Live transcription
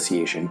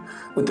Association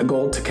with the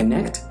goal to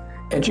connect,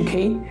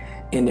 educate,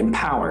 and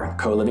empower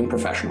co-living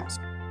professionals.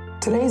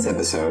 Today's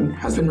episode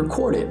has been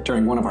recorded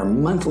during one of our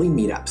monthly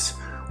meetups,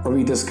 where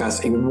we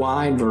discuss a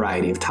wide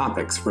variety of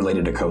topics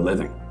related to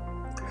co-living.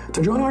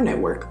 To join our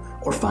network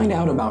or find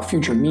out about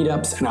future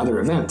meetups and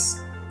other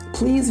events,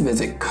 please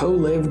visit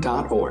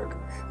co-liv.org.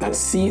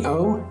 That's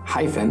co-liv.org.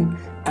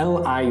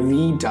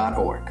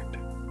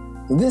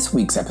 This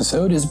week's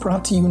episode is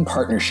brought to you in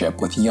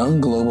partnership with Young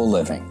Global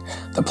Living,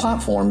 the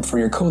platform for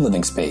your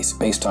co-living space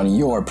based on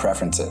your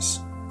preferences.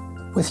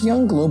 With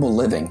Young Global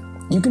Living,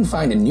 you can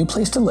find a new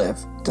place to live,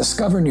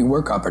 discover new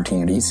work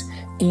opportunities,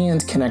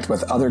 and connect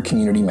with other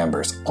community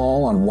members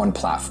all on one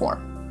platform.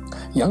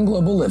 Young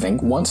Global Living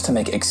wants to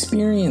make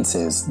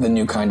experiences the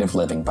new kind of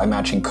living by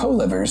matching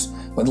co-livers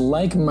with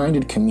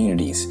like-minded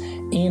communities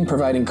and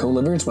providing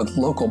co-livers with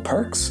local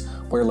perks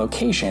where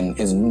location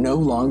is no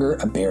longer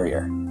a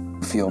barrier.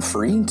 Feel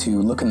free to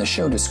look in the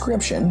show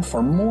description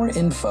for more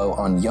info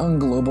on Young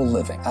Global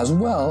Living, as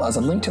well as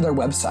a link to their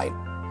website,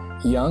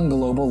 Young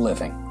Global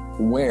Living,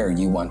 where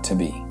you want to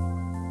be.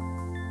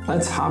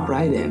 Let's hop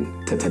right in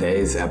to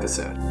today's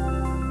episode.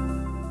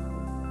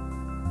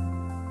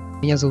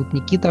 Меня зовут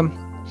Никита.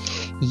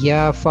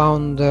 Я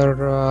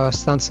фаундер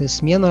станции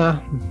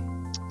 «Смена»,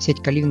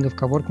 сеть коливингов,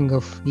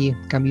 коворкингов и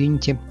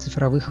комьюнити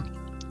цифровых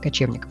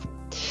кочевников.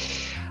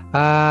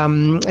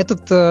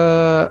 Этот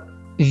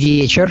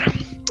вечер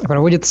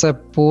проводится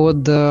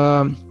под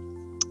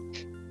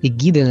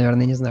эгидой,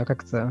 наверное, не знаю,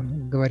 как это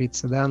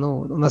говорится, да, ну,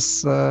 у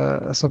нас,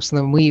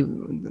 собственно, мы,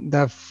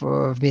 да,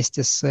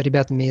 вместе с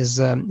ребятами из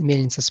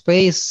Мельницы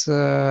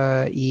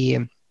Space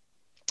и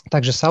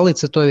также с Аллой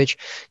Цитович,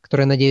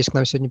 которая, надеюсь, к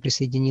нам сегодня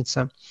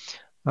присоединится,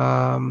 у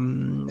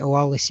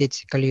Аллы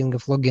сеть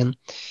коливингов «Логин».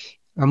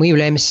 Мы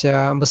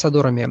являемся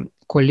амбассадорами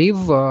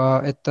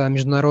co-liv. Это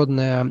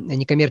международная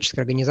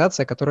некоммерческая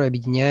организация, которая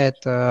объединяет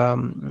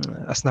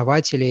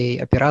основателей,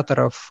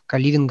 операторов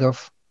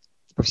коливингов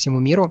по всему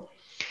миру.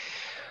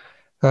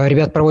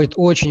 Ребят проводят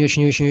очень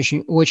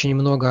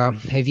много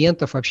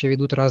ивентов, вообще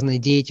ведут разные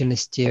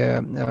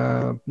деятельности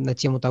на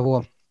тему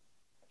того,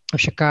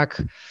 вообще как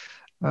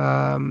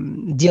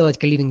делать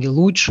коливинги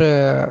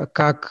лучше,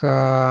 как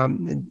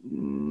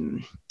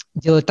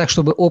делать так,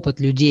 чтобы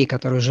опыт людей,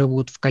 которые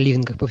живут в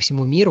коливингах по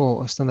всему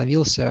миру,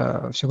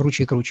 становился все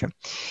круче и круче.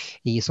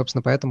 И,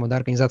 собственно, поэтому, да,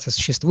 организация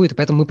существует, и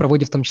поэтому мы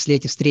проводим в том числе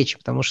эти встречи,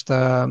 потому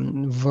что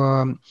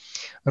в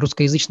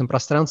русскоязычном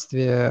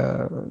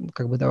пространстве,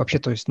 как бы, да, вообще,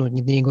 то есть, ну,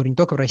 не говорю не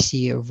только в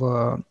России,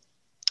 в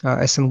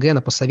СНГ,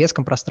 на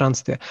постсоветском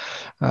пространстве,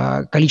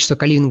 количество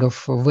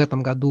коливингов в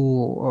этом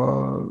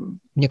году,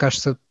 мне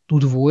кажется,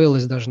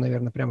 удвоилось даже,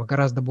 наверное, прямо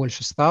гораздо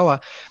больше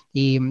стало,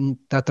 и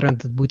этот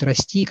тренд будет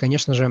расти, и,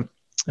 конечно же,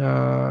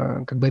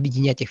 как бы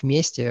объединять их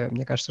вместе,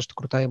 мне кажется, что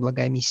крутая и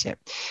благая миссия.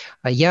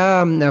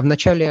 Я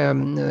вначале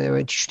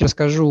чуть-чуть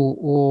расскажу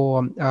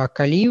о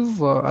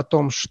co-liv, о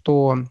том,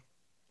 что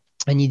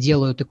они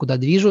делают и куда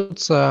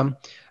движутся,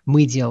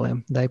 мы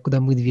делаем, да, и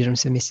куда мы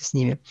движемся вместе с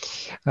ними.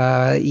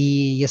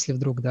 И если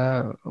вдруг,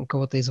 да, у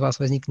кого-то из вас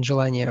возникнет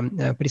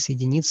желание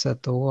присоединиться,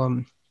 то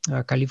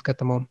co-liv к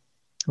этому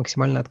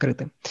максимально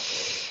открыты.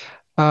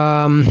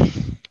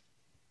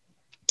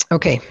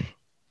 Окей.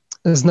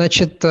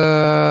 Значит,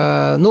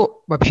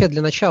 ну, вообще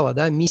для начала,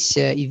 да,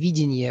 миссия и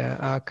видение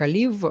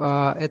co-liv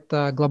 –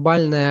 это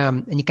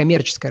глобальная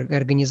некоммерческая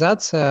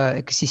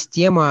организация,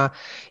 экосистема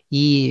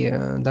и,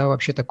 да,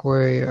 вообще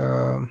такой,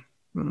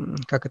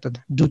 как это,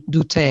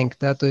 do tank,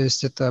 да, то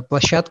есть это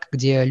площадка,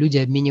 где люди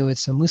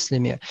обмениваются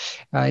мыслями,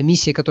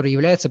 миссия которой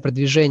является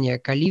продвижение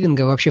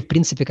коливинга вообще в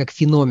принципе как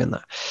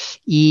феномена.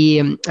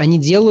 И они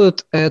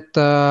делают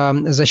это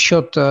за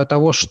счет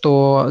того,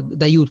 что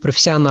дают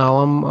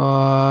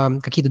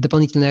профессионалам какие-то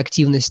дополнительные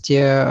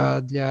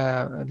активности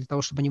для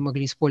того, чтобы они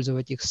могли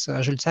использовать их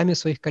с жильцами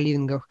своих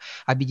коливингов,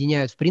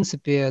 объединяют в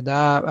принципе,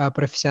 да,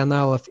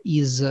 профессионалов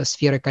из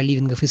сферы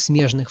коливингов и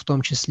смежных в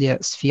том числе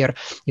сфер,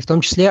 и в том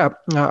числе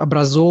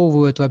образовывают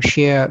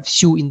вообще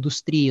всю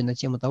индустрию на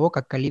тему того,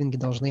 как коливинги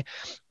должны,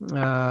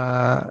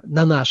 на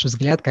наш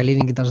взгляд,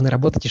 коливинги должны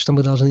работать и что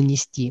мы должны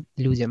нести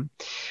людям.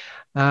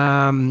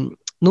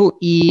 Ну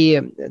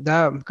и,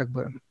 да, как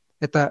бы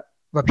это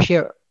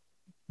вообще,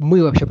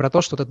 мы вообще про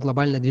то, что это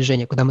глобальное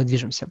движение, куда мы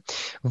движемся.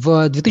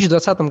 В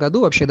 2020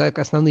 году вообще, да,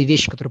 основные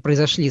вещи, которые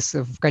произошли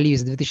в co-liv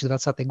за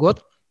 2020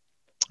 год,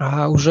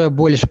 уже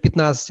больше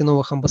 15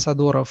 новых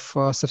амбассадоров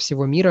со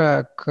всего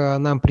мира к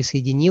нам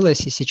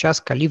присоединилось, и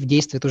сейчас co-liv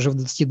действует уже в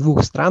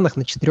 22 странах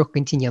на 4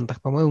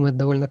 континентах. По-моему, это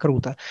довольно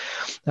круто.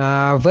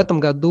 В этом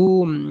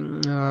году,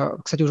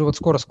 кстати, уже вот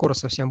скоро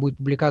совсем будет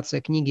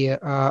публикация книги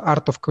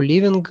Art of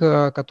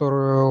Co-living,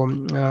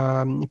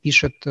 которую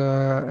пишет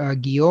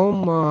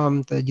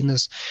Гийом, один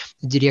из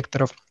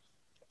директоров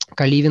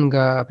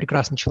коливинга,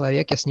 прекрасный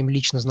человек, я с ним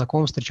лично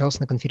знаком,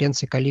 встречался на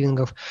конференции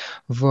коливингов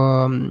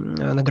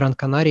на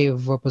Гран-Канарии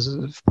в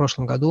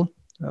прошлом году,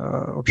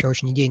 вообще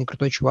очень идейный,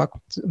 крутой чувак.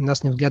 У нас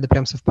с ним взгляды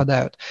прям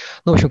совпадают.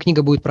 Ну, в общем,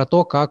 книга будет про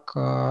то, как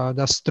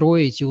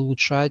строить и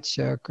улучшать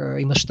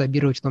и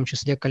масштабировать в том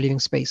числе co-living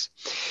space.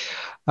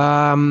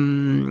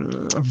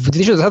 В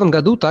 2020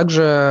 году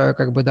также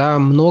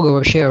много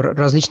вообще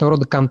различного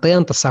рода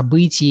контента,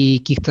 событий,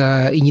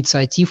 каких-то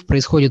инициатив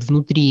происходит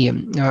внутри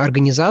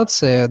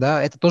организации.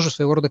 Да, это тоже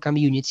своего рода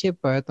комьюнити,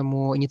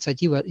 поэтому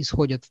инициатива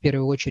исходит в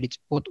первую очередь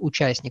от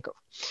участников.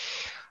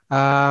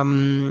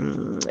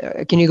 Can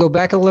you go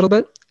back a little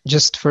bit?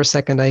 Just for a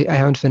second, I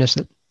haven't finished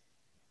it.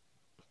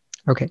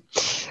 Окей.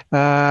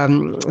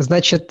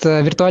 Значит,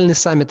 виртуальный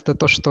саммит – это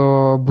то,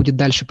 что будет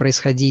дальше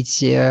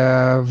происходить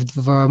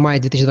в мае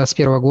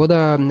 2021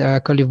 года.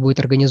 co-liv будет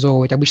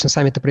организовывать. Обычно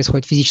саммиты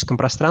происходят в физическом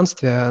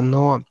пространстве,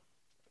 но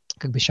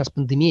сейчас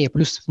пандемия,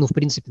 плюс, в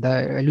принципе,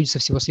 да, люди со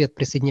всего света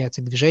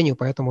присоединяются к движению,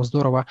 поэтому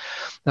здорово,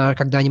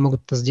 когда они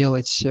могут это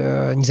сделать,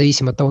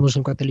 независимо от того,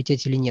 нужно куда-то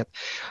лететь или нет.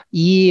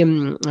 И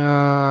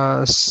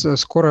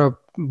скоро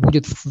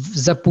будет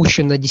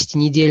запущена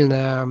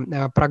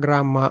 10-недельная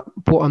программа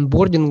по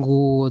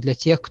онбордингу для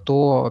тех,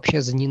 кто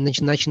вообще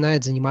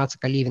начинает заниматься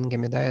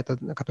co-living'ами, да,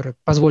 которая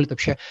позволит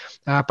вообще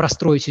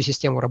простроить всю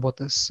систему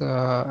работы с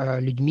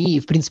людьми и,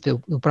 в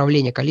принципе,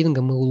 управление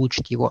co-living'ом и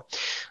улучшить его.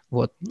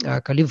 Вот.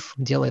 co-liv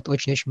делает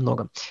очень-очень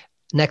много.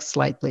 Next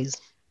slide, please.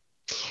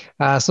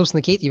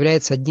 Собственно, Кейт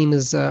является одним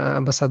из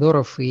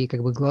амбассадоров и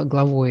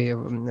главой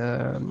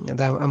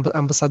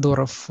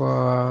амбассадоров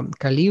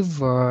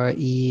co-liv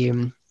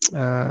и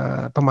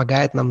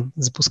помогает нам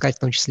запускать в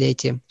том числе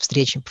эти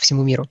встречи по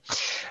всему миру.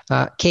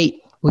 Kate,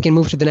 we can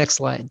move to the next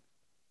slide.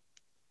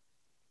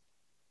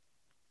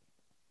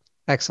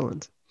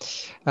 Excellent.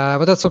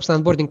 Вот это, собственно,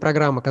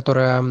 онбординг-программа,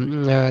 которая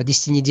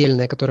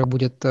 10-недельная, которая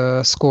будет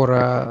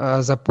скоро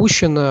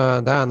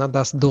запущена, да, она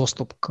даст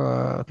доступ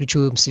к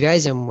ключевым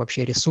связям,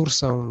 вообще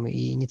ресурсам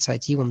и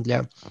инициативам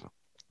для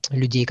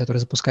людей,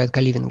 которые запускают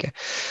co-living'и.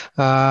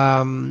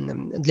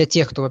 Для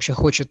тех, кто вообще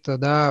хочет,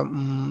 да,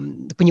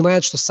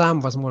 понимает, что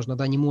сам, возможно,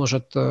 да, не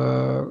может,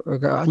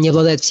 не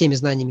обладает всеми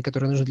знаниями,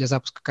 которые нужны для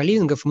запуска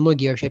co-living'ов.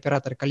 Многие вообще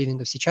операторы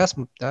co-living'ов сейчас,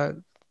 да,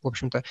 в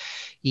общем-то,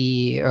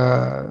 и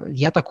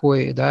я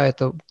такой, да,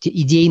 это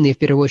идейные, в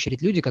первую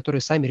очередь, люди,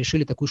 которые сами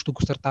решили такую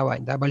штуку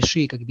стартовать, да,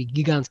 большие,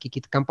 гигантские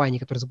какие-то компании,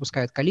 которые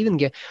запускают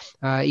co-living'и,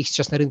 их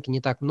сейчас на рынке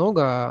не так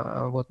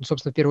много, вот, ну,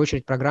 собственно, в первую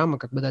очередь программа,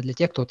 да, для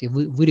тех, кто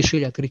вы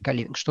решили открыть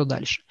co-living, что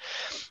дальше?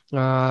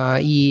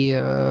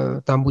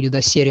 И там будет,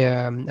 да,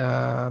 серия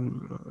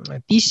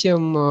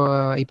писем,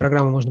 и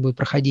программу можно будет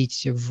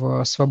проходить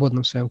в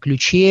свободном своем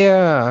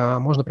ключе,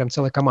 можно прям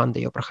целой командой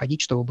ее проходить,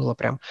 чтобы было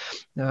прям,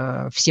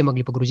 все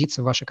могли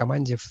погрузиться в вашей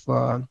команде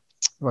в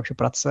вообще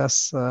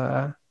процесс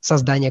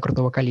создания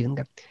крутого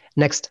co-living'а.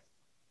 Next.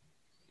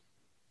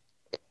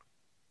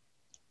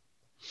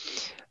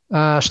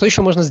 Что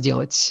еще можно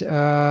сделать?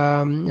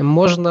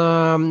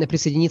 Можно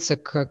присоединиться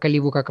к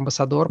co-liv'у как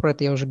амбассадор, про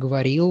это я уже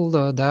говорил,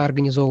 да,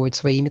 организовывать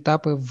свои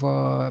митапы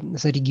в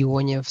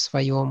регионе, в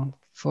своем,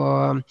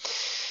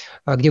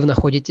 где вы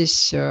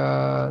находитесь.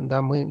 Да,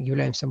 мы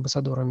являемся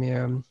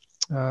амбассадорами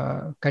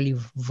co-liv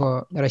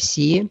в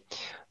России.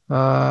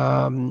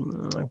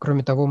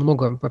 Кроме того,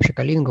 много вообще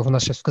co-living'ов. У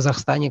нас сейчас в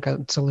Казахстане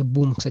целый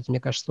бум, кстати, мне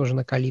кажется, тоже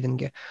на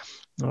co-living'е,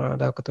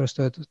 да, который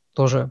стоит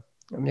тоже,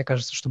 мне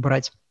кажется, что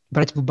брать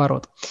в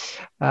оборот.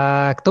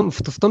 В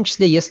том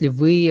числе, если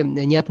вы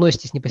не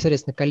относитесь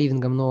непосредственно к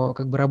co-living'ам, но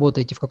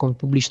работаете в каком-то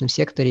публичном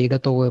секторе и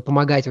готовы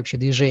помогать вообще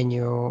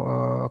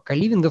движению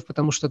co-living'ов,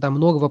 потому что там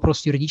много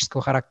вопросов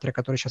юридического характера,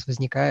 которые сейчас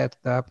возникают,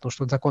 да, потому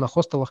что закон о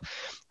хостелах,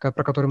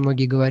 про который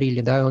многие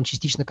говорили, да, он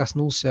частично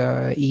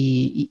коснулся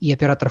и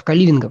операторов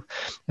co-living'ов,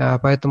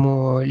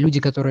 поэтому люди,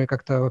 которые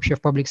как-то вообще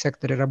в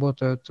паблик-секторе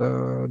работают,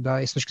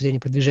 да, и с точки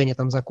зрения продвижения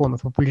там законов,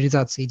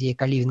 популяризации идеи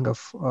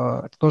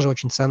co-living'ов, это тоже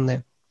очень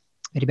ценные.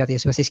 Ребята,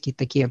 если у вас есть какие-то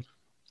такие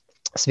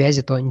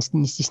связи, то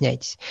не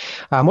стесняйтесь.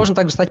 Можно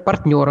также стать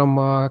партнером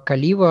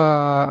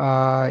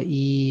co-liv'а,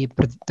 и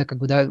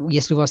да,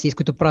 если у вас есть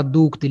какой-то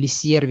продукт или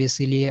сервис,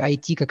 или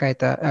IT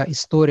какая-то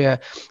история,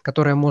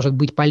 которая может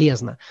быть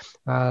полезна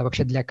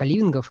вообще для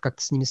co-living'ов,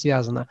 как-то с ними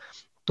связана,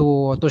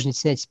 то тоже не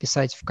стесняйтесь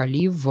писать в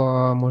co-liv,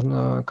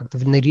 можно как-то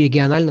на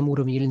региональном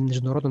уровне или на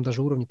международном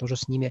даже уровне тоже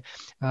с ними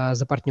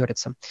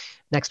запартнериться.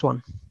 Next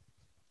one.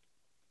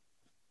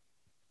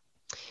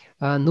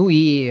 Ну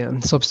и,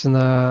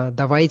 собственно,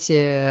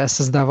 давайте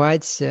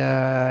создавать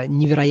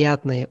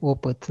невероятный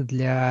опыт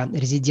для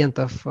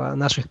резидентов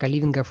наших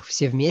co-living'ов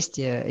все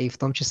вместе, и в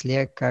том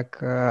числе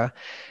как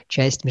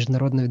часть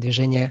международного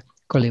движения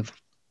co-liv.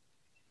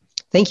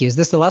 Thank you. Is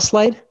this the last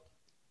slide?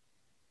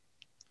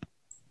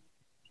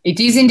 It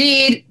is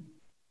indeed.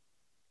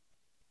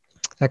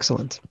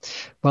 Excellent.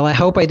 Well, I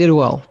hope I did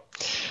well.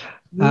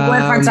 You were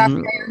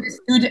fantastic. I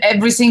understood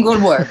every single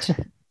word.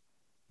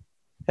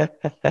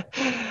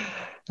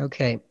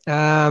 Окей.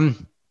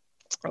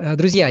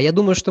 Друзья, я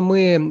думаю, что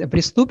мы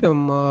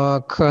приступим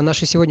к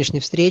нашей сегодняшней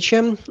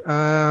встрече.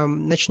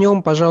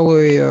 Начнем,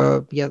 пожалуй,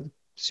 я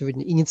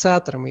сегодня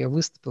инициатором ее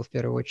выступил в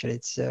первую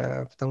очередь,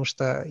 потому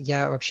что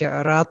я вообще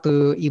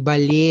ратую и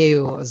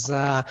болею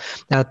за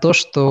то,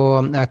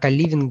 что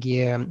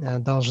коливинги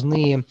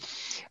должны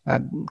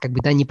как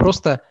бы, да, не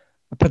просто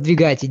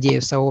продвигать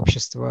идею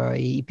сообщества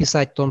и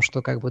писать о том,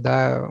 что как бы,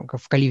 да,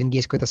 в коливинге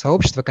есть какое-то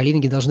сообщество,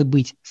 коливинги должны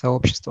быть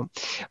сообществом.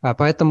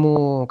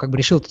 Поэтому как бы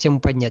решил эту тему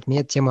поднять.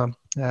 Меня эта тема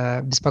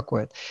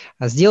беспокоит.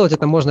 Сделать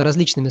это можно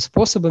различными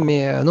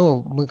способами.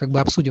 Ну, мы как бы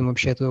обсудим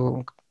вообще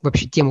эту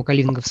тему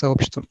коливингов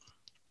сообщества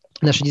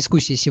в нашей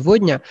дискуссии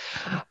сегодня.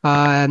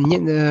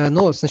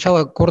 Но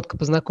сначала коротко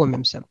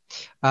познакомимся.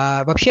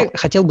 Вообще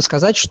хотел бы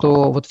сказать,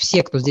 что вот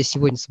все, кто здесь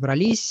сегодня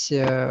собрались,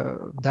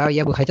 да,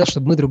 я бы хотел,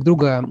 чтобы мы друг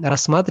друга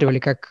рассматривали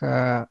как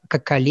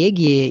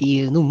коллеги,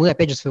 и мы,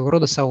 опять же, своего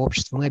рода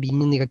сообщество. Мы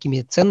объединены какими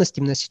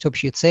ценностями, у нас есть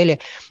общие цели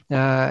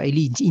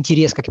или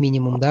интерес, как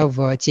минимум, да,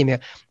 в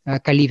теме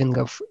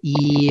коливингов.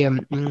 И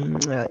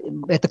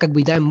это как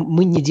бы, да,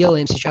 мы не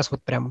делаем сейчас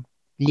вот прям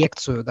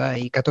лекцию, да,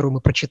 и которую мы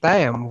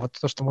прочитаем, вот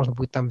то, что можно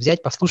будет там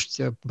взять, послушать,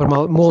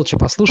 молча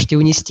послушать и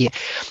унести.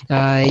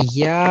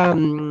 Я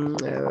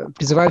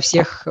призываю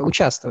всех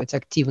участвовать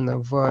активно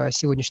в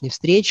сегодняшней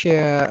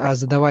встрече,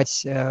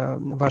 задавать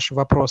ваши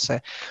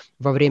вопросы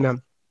во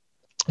время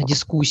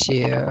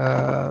дискуссии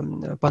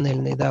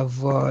панельной, да,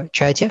 в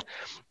чате.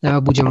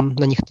 Будем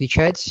на них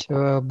отвечать,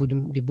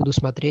 буду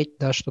смотреть,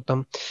 да, что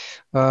там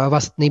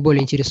вас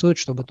наиболее интересует,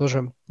 чтобы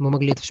тоже мы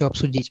могли это все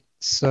обсудить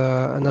с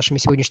нашими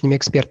сегодняшними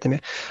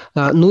экспертами.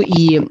 Ну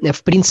и,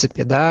 в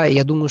принципе, да,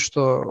 я думаю,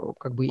 что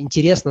как бы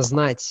интересно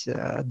знать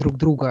друг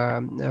друга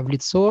в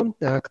лицо,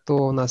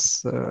 кто у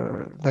нас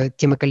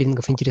темой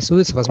коливингов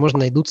интересуется. Возможно,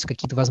 найдутся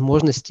какие-то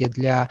возможности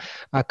для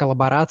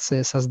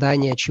коллаборации,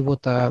 создания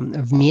чего-то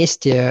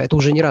вместе. Это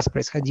уже не раз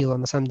происходило,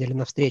 на самом деле,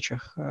 на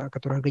встречах,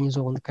 которые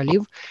организованы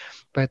Колив.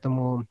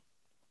 Поэтому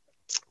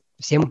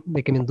всем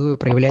рекомендую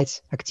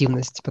проявлять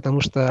активность,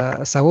 потому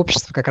что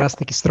сообщество как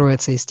раз-таки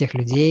строится из тех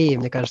людей,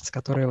 мне кажется,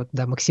 которые вот,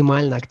 да,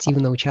 максимально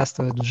активно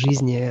участвуют в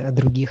жизни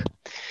других.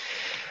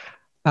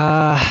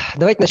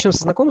 Давайте начнем со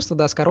знакомства,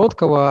 да, с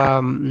короткого.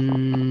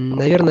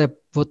 Наверное,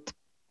 вот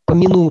по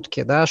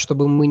минутке, да,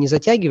 чтобы мы не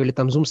затягивали,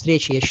 там,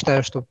 зум-встречи, я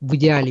считаю, что в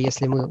идеале,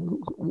 если мы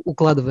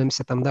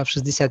укладываемся там, да, в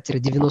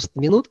 60-90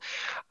 минут,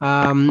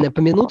 по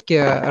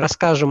минутке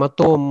расскажем о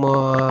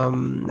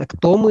том,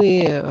 кто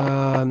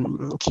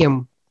мы,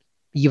 кем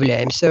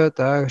являемся,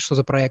 да, что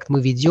за проект мы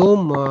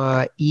ведем,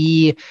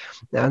 и,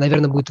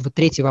 наверное, будет вот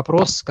третий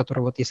вопрос, который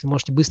вот, если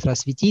можете быстро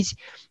осветить,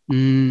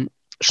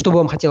 что бы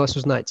вам хотелось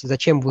узнать,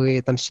 зачем вы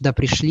там сюда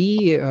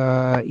пришли,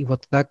 и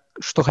вот, да,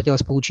 что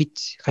хотелось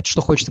получить,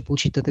 что хочется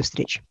получить от этой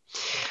встречи.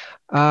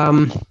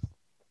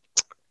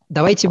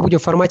 Давайте будем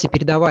в формате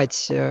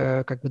передавать,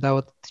 как бы, да,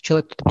 вот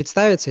человек кто-то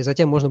представится, и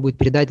затем можно будет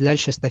передать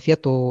дальше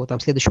эстафету там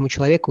следующему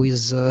человеку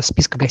из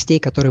списка гостей,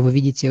 которые вы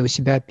видите у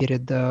себя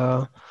перед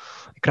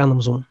экраном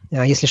Zoom.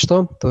 А если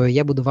что, то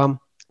я буду вам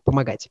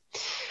помогать.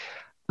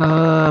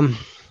 Давайте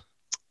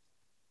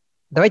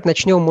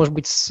начнем, может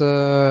быть,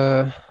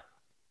 с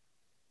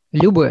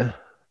Любы.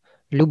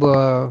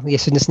 Люба, я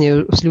сегодня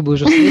с Любой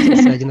уже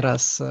встретился один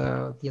раз.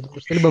 Я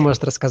думаю, что Люба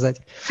может рассказать.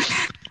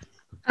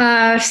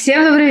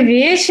 Всем добрый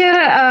вечер.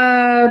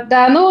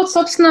 Да, ну вот,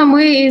 собственно,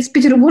 мы из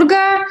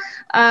Петербурга,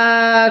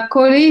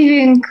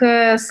 co-living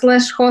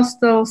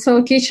 /hostel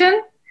Soul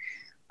Kitchen.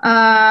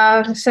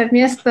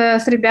 Совместно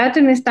с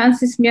ребятами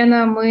станции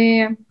 «Смена»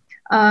 мы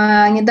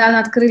недавно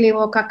открыли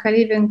его как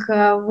co-living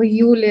в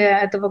июле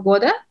этого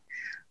года.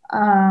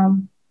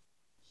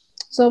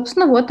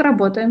 Собственно, вот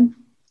работаем.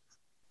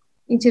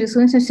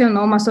 Интересуемся всем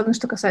новым, особенно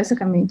что касается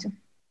комьюнити.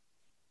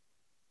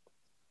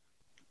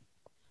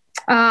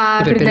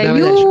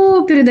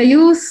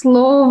 Передаю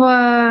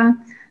слово.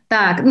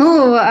 Так,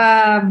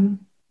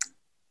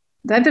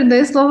 давай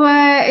передаю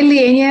слово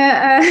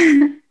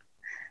Лене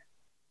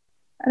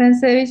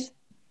Ренцевич.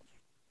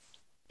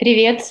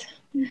 Привет.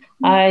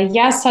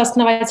 Я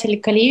сооснователь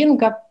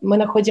коливинга. Мы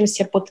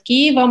находимся под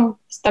Киевом,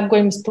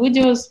 Stockholm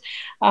Studios.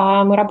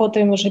 Мы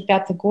работаем уже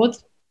 5-й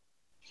год.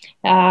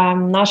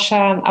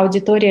 Наша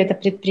аудитория — это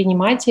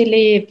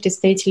предприниматели,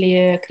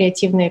 представители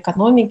креативной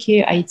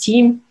экономики,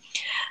 IT.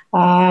 У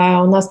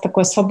нас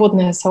такое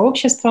свободное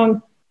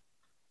сообщество,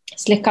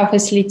 слегка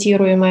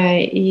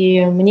фасилитируемое,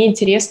 и мне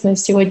интересно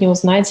сегодня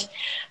узнать,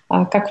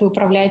 как вы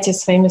управляете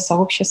своими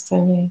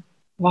сообществами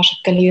в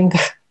ваших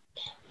коливингах.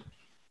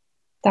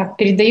 Так,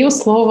 передаю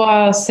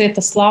слово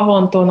Святославу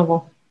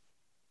Антонову.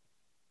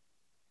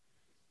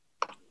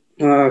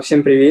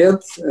 Всем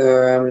привет.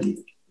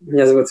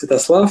 Меня зовут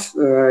Святослав.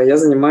 Я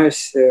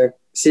занимаюсь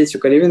сетью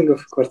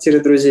коливингов «Квартиры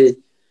друзей».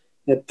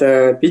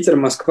 Это Питер,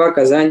 Москва,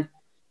 Казань.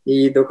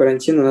 И до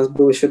карантина у нас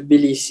был еще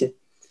Тбилиси.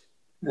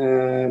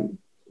 Ну,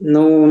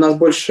 у нас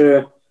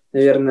больше,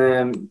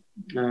 наверное,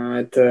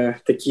 это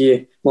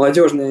такие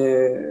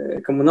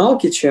молодежные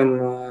коммуналки,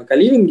 чем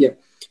коливинги.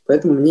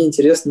 Поэтому мне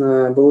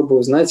интересно было бы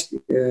узнать,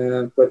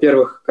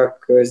 во-первых,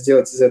 как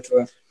сделать из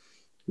этого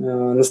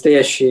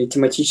настоящий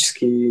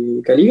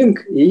тематический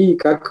коливинг и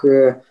как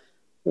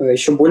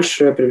еще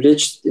больше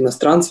привлечь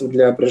иностранцев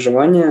для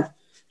проживания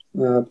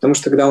потому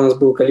что когда у нас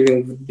был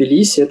коливинг в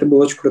Тбилиси, это был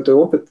очень крутой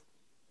опыт,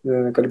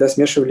 когда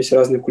смешивались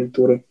разные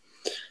культуры.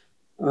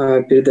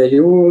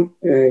 Передаю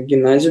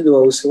Геннадию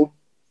Белоусову.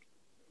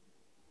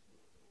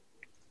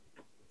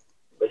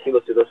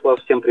 Спасибо, Святослав.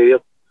 Всем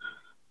привет.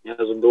 Меня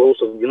зовут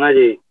Белоусов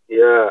Геннадий.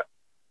 Я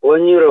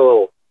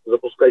планировал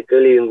запускать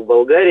коливинг в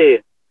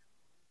Болгарии.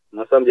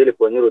 На самом деле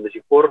планирую до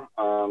сих пор.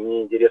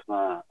 Мне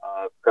интересно,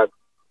 как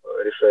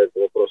решается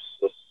вопрос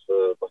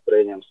с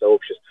построением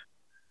сообществ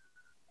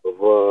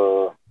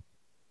в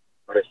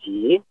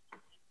России.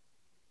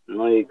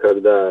 Ну и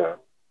когда,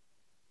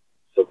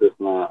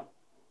 соответственно,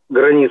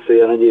 границы,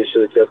 я надеюсь,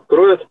 все-таки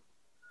откроют,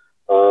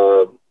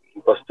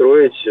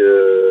 построить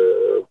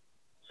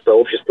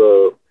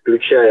сообщество,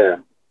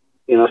 включая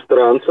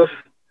иностранцев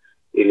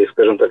или,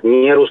 скажем так,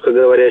 не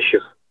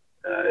русскоговорящих,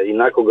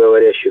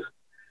 инакоговорящих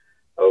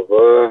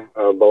в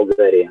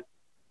Болгарии.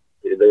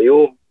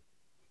 Передаю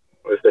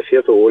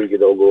эстафету Ольге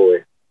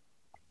Долговой.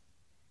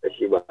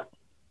 Спасибо.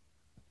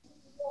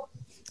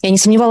 Я не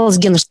сомневалась,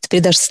 Гена, что ты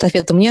передашь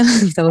эстафету мне,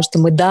 потому что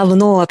мы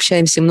давно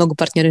общаемся, много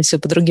партнеримся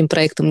по другим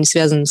проектам, не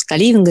связанным с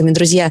коливингами,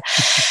 друзья.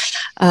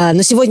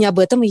 Но сегодня об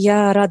этом.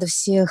 Я рада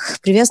всех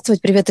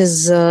приветствовать. Привет из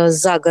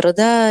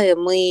загорода.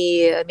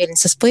 Мы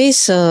Мельница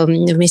Space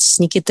вместе с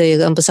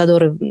Никитой,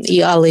 амбассадоры,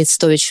 и Аллой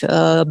Цитович,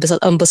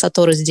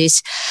 амбассадоры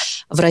здесь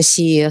в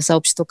России,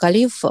 сообщество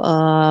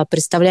co-liv,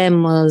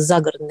 представляем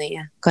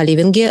загородные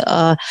коливинги.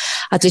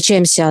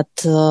 Отличаемся от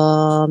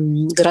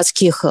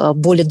городских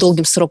более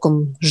долгим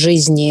сроком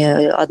жизни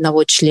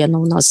одного члена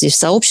у нас здесь в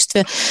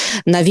сообществе.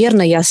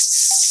 Наверное, я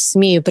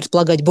смею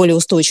предполагать, более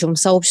устойчивым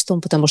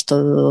сообществом, потому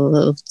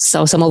что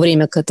само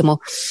время к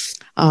этому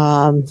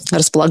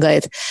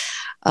располагает.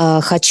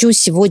 Хочу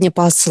сегодня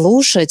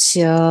послушать,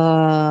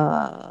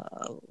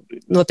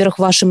 во-первых,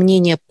 ваше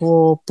мнение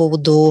по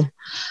поводу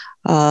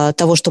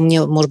того, что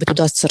мне, может быть,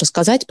 удастся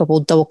рассказать, по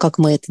поводу того, как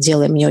мы это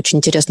делаем. Мне очень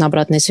интересна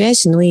обратная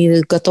связь. Ну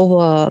и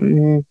готова,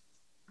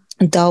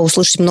 да,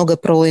 услышать многое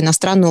про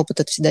иностранный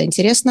опыт. Это всегда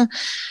интересно.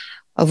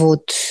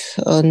 Вот,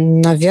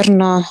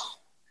 наверное,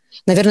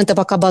 это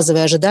пока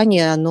базовые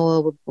ожидания,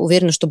 но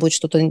уверена, что будет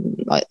что-то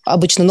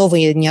обычно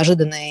новое,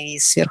 неожиданное и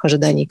сверх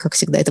ожиданий, как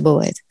всегда это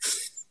бывает.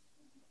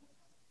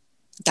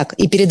 Так,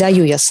 и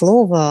передаю я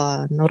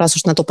слово, но раз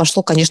уж на то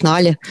пошло, конечно,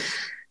 Але.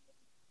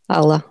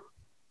 Алла.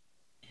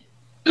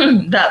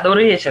 Да,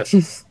 добрый вечер.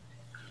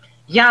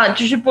 Я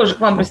чуть-чуть позже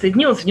к вам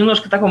присоединилась в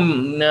немножко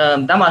таком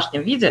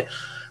домашнем виде.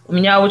 У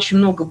меня очень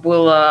много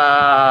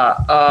было...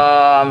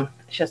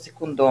 сейчас,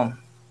 секунду.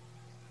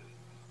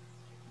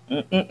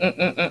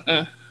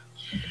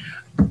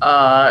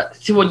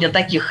 Сегодня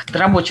таких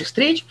рабочих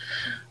встреч.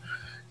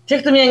 Те,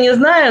 кто меня не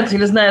знают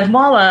или знают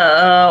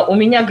мало, у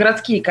меня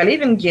городские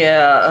коливинги,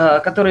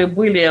 которые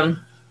были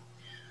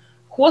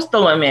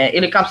хостелами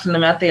или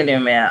капсульными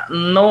отелями,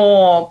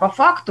 но по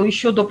факту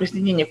еще до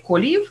присоединения к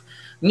co-liv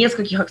в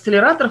нескольких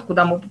акселераторах,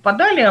 куда мы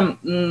попадали,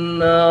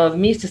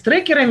 вместе с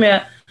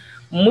трекерами,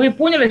 мы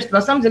поняли, что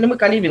на самом деле мы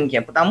коливинги,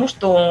 потому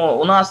что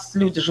у нас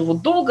люди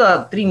живут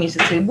долго, 3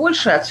 месяца и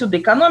больше, отсюда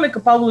экономика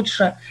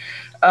получше.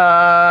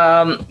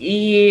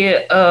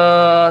 И,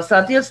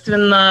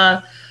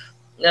 соответственно,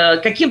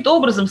 каким-то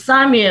образом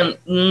сами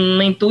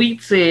на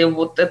интуиции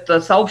вот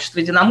это сообщество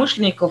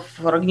единомышленников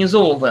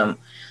организовываем.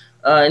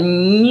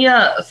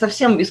 Не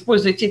совсем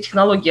используя те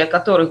технологии, о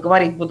которых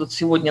говорить будут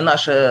сегодня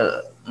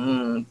наши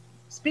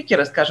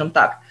спикеры, скажем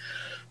так.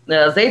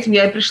 За этим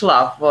я и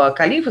пришла в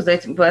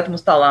co-liv, и поэтому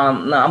стала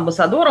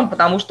амбассадором,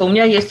 потому что у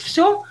меня есть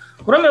все,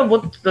 кроме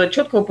вот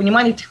четкого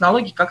понимания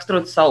технологий, как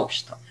строится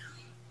сообщество.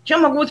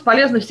 Чем могу быть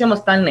полезна всем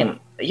остальным?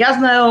 Я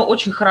знаю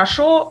очень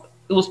хорошо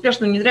и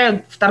успешно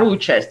внедряю вторую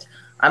часть,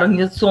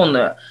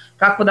 организационную.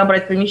 Как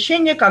подобрать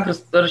помещение, как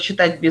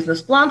рассчитать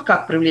бизнес-план,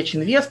 как привлечь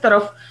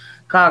инвесторов,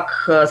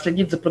 как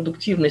следить за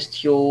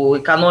продуктивностью,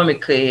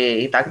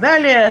 экономикой и так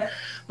далее.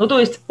 Ну, то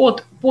есть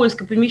от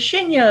поиска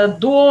помещения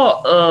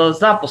до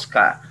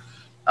запуска.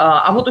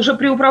 А вот уже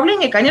при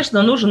управлении,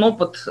 конечно, нужен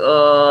опыт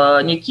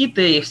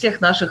Никиты и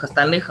всех наших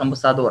остальных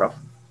амбассадоров.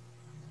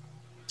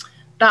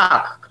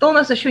 Так, кто у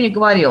нас еще не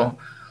говорил?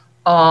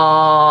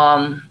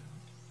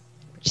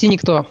 Почти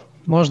никто.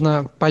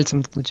 Можно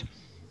пальцем ткнуть.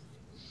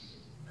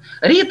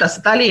 Рита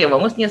Саталеева,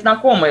 мы с ней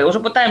знакомы, уже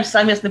пытаемся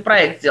совместный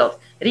проект сделать.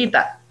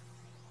 Рита.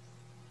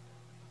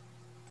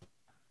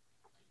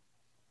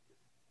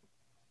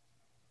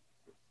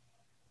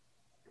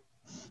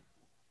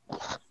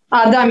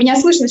 Да, меня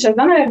слышно сейчас,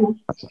 да, наверное?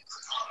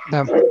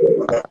 Да.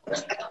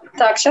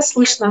 Так, сейчас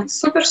слышно.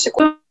 Супер,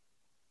 секунду.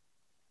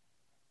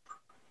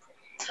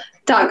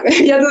 Так,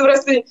 я тут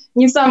просто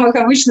не в самых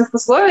обычных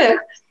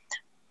условиях.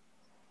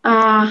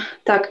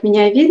 Так,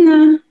 меня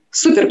видно.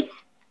 Супер.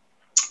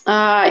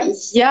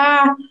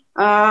 Я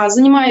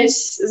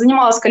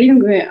занималась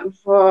коливингами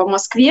в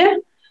Москве,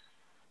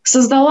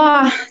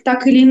 создала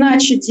так или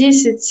иначе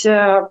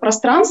 10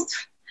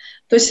 пространств.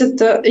 То есть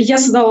это я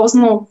создала в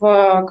основном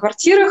в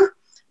квартирах,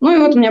 ну и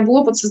вот у меня был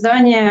опыт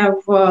создания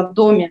в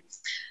доме.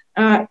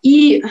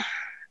 И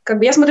как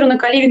бы я смотрю на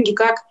коливинги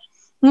как,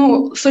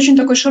 ну, с очень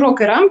такой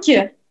широкой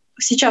рамки.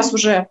 Сейчас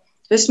уже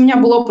То есть у меня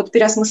был опыт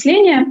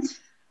переосмысления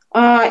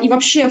и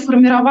вообще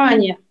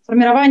формирование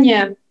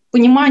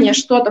понимания,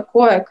 что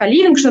такое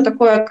коливинг, что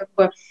такое как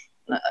бы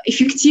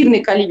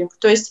эффективный коливинг.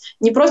 То есть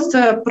не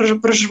просто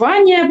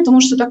проживание,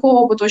 потому что такого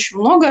опыта очень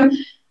много,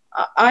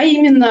 а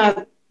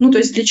именно, то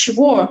есть для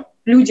чего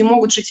люди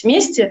могут жить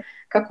вместе,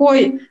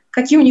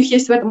 какие у них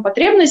есть в этом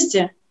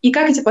потребности, и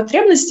как эти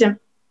потребности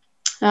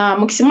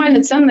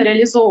максимально ценно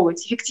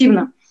реализовывать,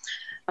 эффективно.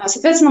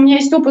 Соответственно, у меня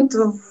есть опыт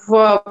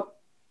в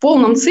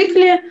полном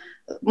цикле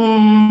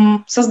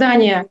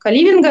создания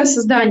коливинга,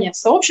 создания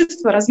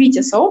сообщества,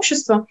 развития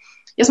сообщества.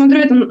 Я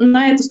смотрю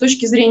на это с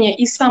точки зрения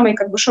и самой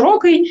как бы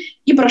широкой,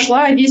 и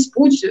прошла весь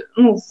путь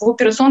в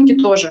операционке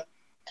тоже.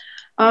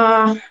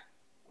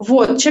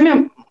 Вот,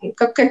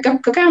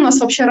 какая у нас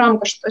вообще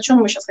рамка, о чем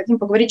мы сейчас хотим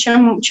поговорить,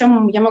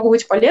 чем я могу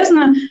быть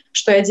полезна,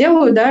 что я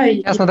делаю, да.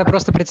 Сейчас надо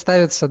просто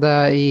представиться,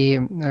 да, и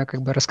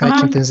как бы рассказать,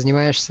 чем ты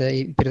занимаешься,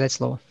 и передать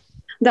слово.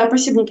 Да,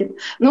 спасибо, Никита.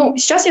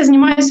 Сейчас я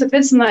занимаюсь,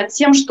 соответственно,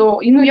 тем, что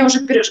я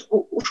уже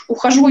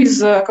ухожу из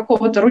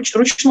какого-то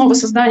ручного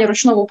создания,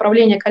 ручного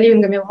управления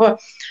коливингами в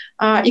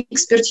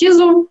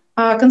экспертизу,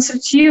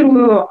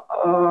 консультирую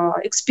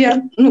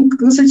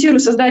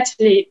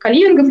создателей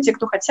коливингов, те,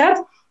 кто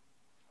хотят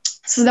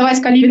создавать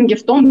коливинги,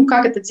 в том,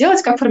 как это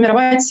делать, как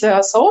формировать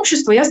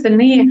сообщество и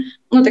остальные,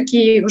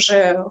 такие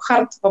уже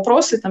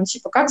хард-вопросы,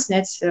 типа как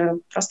снять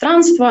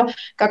пространство,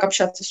 как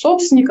общаться с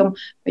собственником,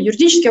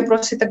 юридические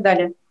вопросы и так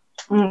далее.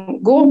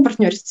 Go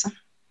партнериться.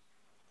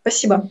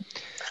 Спасибо.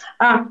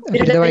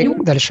 Передавай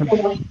дальше.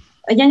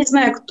 Я не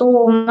знаю, кто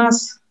у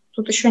нас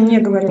тут еще не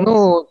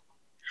говорил.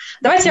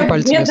 Давайте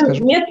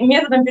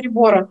методом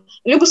перебора.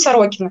 Люба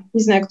Сорокина.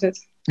 Не знаю, кто это.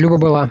 Люба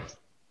была.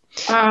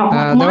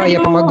 Давай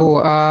я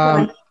помогу.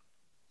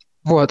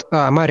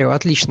 Марио,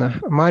 отлично.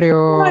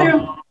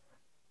 Марио.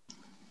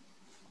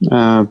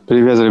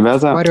 Привет,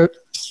 ребята. Марио.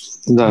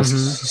 Да,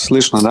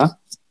 слышно, да?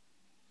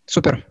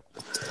 Супер.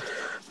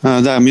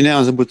 Да,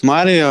 меня зовут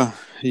Марио.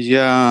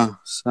 Я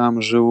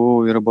сам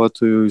живу и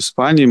работаю в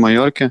Испании,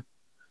 Майорке.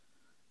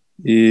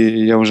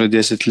 И я уже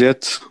 10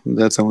 лет,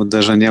 до этого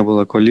даже не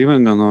было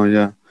коливинга, но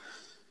я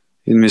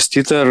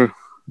инвеститор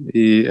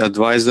и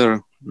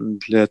адвайзер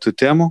для эту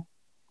тему.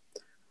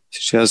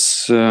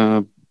 Сейчас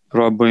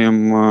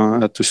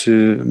пробуем эту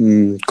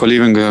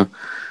коливинга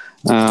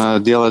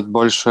делать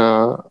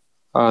больше,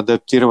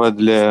 адаптировать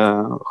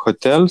для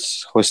хостел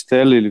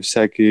или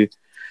всякие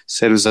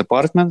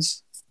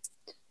сервис-апартментс.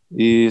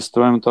 И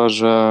строим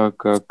тоже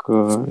как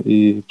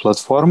и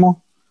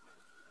платформу.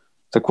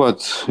 Так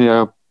вот,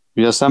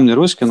 я сам не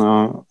русский,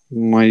 но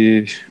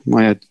моя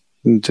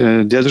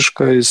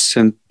дедушка из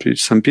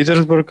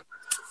Санкт-Петербурга.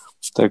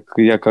 Так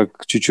я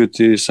как чуть-чуть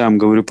и сам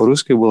говорю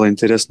по-русски, было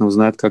интересно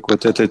узнать, как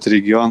вот этот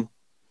регион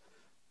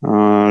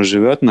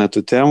живет на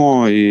эту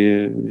тему.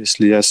 И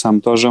если я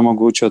сам тоже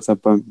могу что-то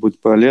быть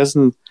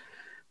полезным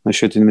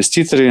насчет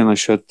инвеститоров,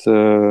 насчет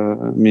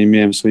мы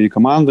имеем свои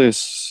команды,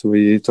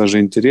 свои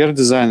тоже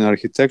интерьер-дизайн,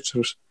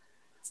 архитектур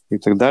и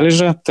так далее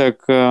же.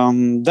 Так,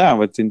 да,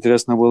 вот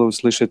интересно было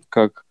услышать,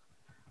 как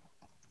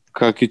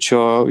и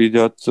что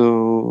идет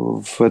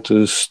в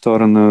эту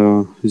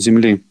сторону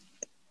Земли.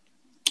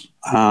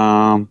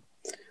 А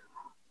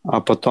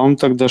потом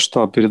тогда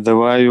что?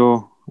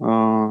 Передаваю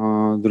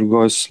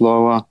другое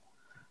слово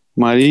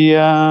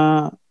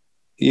Мария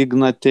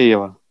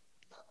Игнатеева.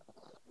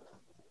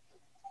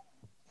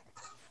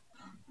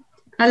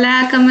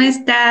 Hola, ¿cómo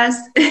estás?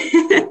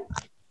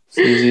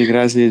 Sí,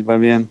 gracias, va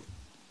bien.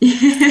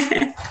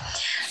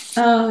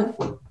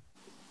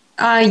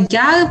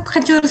 Я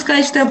хочу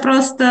рассказать, что я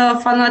просто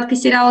фанатка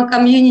сериала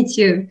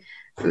 «Комьюнити».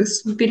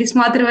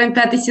 Пересматриваем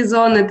 5-й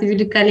сезон, это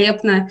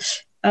великолепно.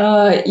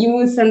 И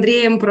мы с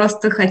Андреем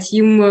просто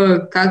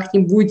хотим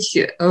как-нибудь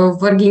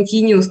в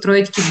Аргентине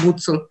устроить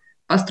кибуцу,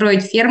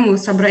 построить ферму,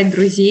 собрать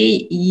друзей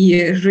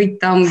и жить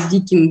там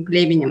диким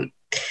племенем.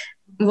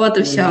 Вот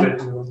и все.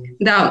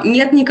 Да,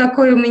 нет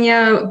никакой у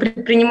меня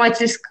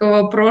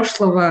предпринимательского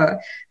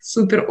прошлого,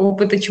 супер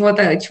опыта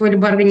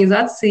чего-либо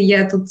организации.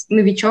 Я тут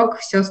новичок,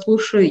 все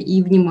слушаю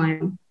и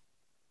внимаю.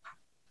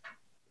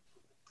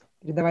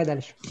 Передавай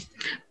дальше.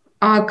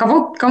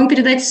 Кому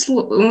передать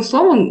слово?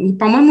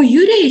 По-моему,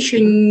 Юрия еще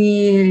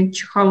не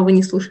Чехалова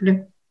не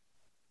слушали.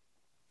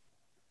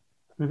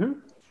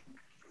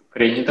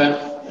 Принято.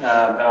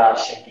 Да,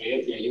 всем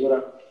привет, я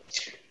Юра.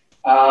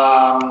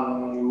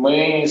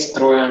 Мы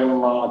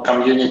строим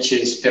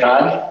комьюнити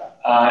 «Спираль».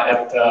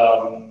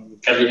 Это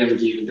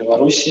коливинги в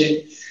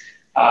Беларуси.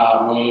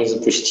 Мы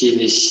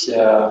запустились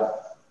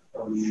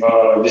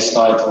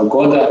весной этого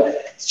года.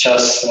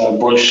 Сейчас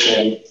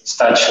больше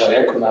 100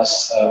 человек у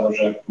нас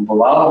уже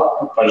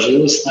побывало,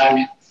 пожило с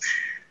нами.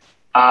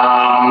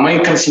 Мы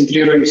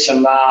концентрируемся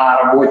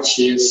на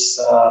работе с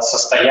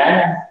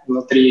состоянием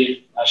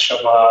внутри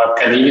нашего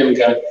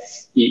коливинга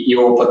и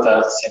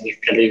опыта самих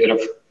коливеров.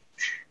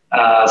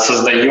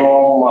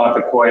 Создаем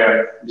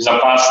такое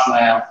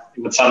безопасное,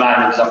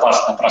 эмоционально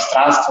безопасное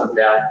пространство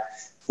для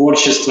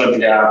творчества,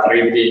 для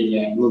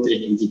проявления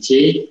внутренних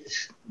детей.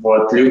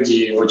 Вот,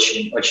 люди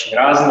очень, очень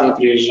разные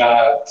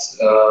приезжают,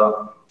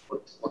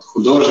 от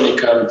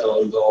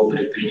художников до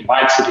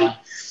предпринимателей,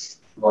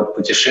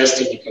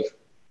 путешественников.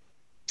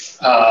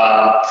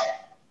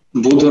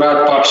 Буду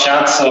рад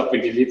пообщаться,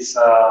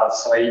 поделиться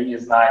своими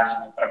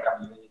знаниями про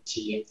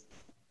комьюнити.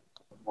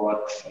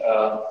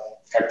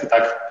 Как-то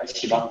так.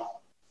 Спасибо.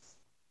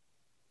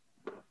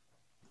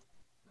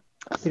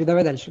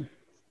 Передавай дальше.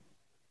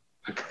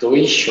 А кто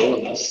еще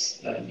у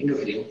нас не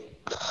говорил?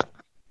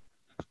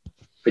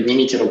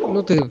 Поднимите руку.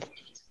 Ну, ты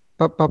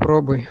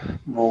попробуй.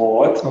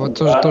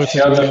 Тоже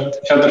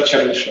Федор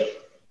Чернышев.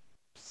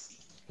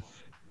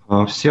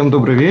 Всем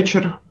добрый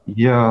вечер.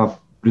 Я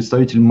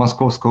представитель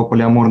московского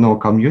полиаморного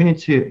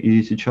комьюнити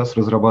и сейчас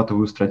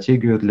разрабатываю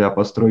стратегию для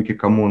постройки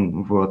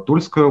коммун в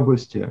Тульской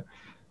области,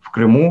 в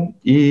Крыму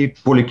и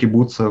поле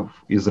кибуца в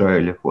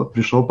Израиле.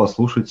 Пришел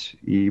послушать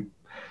и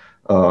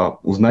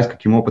узнать,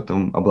 каким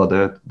опытом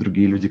обладают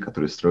другие люди,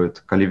 которые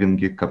строят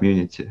коливинги,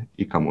 комьюнити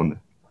и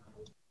коммуны.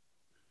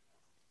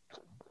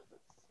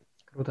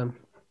 Круто.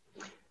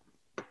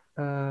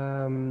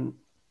 Так,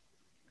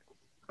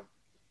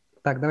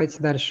 давайте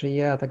дальше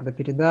я тогда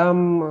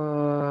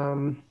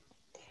передам.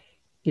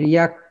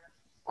 Илья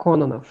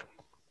Кананов.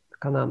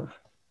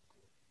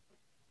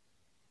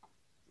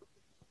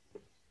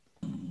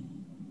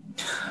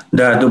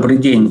 Да, добрый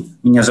день.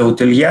 Меня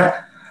зовут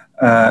Илья.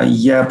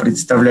 Я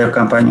представляю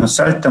компанию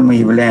Сальто. Мы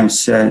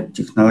являемся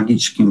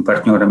технологическими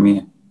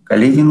партнерами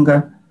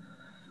коливинга,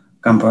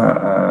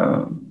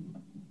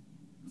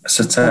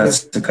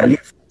 ассоциации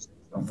колив.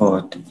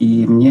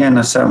 И мне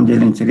на самом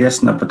деле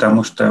интересно,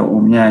 потому что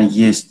у меня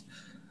есть...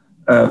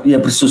 Я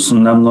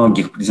присутствую на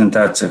многих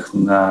презентациях,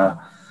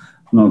 на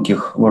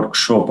многих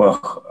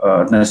воркшопах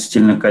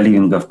относительно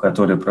коливингов,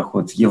 которые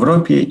проходят в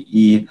Европе,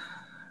 и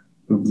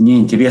мне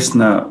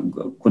интересно,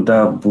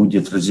 куда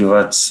будет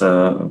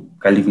развиваться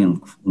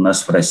коливинг у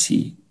нас в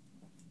России.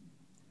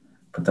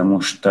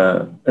 Потому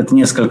что это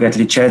несколько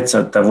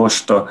отличается от того,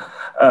 что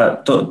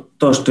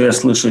то, что я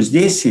слышу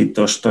здесь, и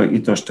то, что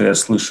я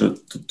слышу,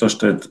 то,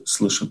 что я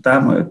слышу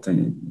там, это...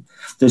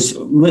 То есть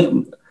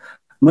мы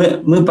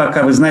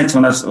пока, вы знаете,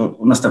 у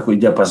нас такой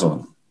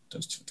диапазон. То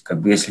есть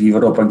если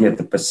Европа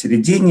где-то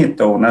посередине,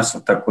 то у нас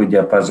такой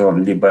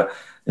диапазон. Либо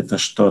это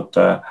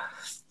что-то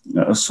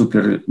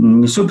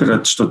не супер,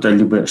 это что-то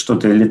либо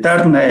что-то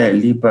элитарное,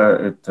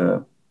 либо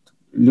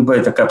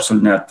это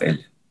капсульный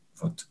отель.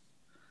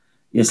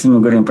 Если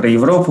мы говорим про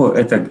Европу,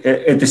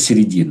 это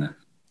середина.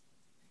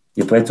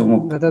 И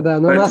поэтому... Да.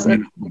 Но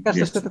мне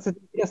кажется, что это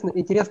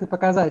интересный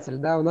показатель.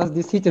 Да? У нас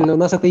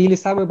это или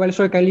самый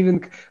большой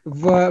коливинг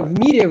в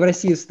мире в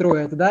России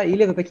строят, да,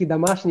 или это такие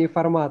домашние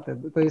форматы.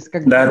 То есть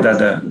у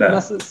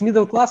нас с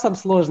middle-классом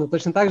сложно.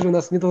 Точно так же у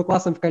нас с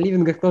middle-классом в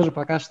коливингах тоже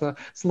пока что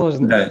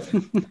сложно. Да.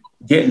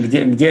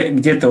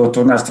 Где-то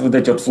у нас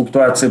эти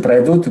флуктуации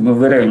пройдут, и мы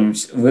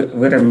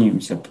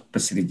выровняемся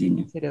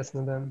посередине.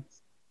 Интересно, да.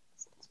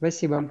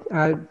 Спасибо.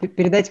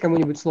 Передайте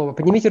кому-нибудь слово.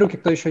 Поднимите руки,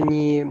 кто еще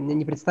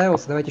не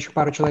представился. Давайте еще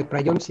пару человек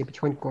пройдемся и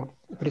потихоньку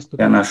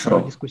приступим. Я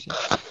нашел. К дискуссии.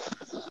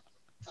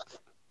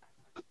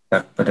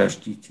 Так,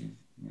 подождите.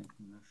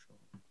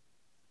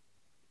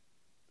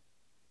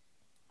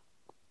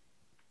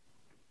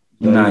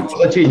 Геннадий.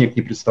 Затейник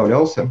не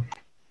представлялся.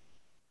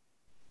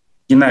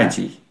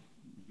 Геннадий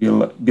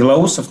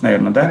Белоусов,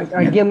 наверное, да?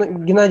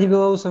 Геннадий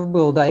Белоусов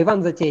был, да.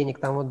 Иван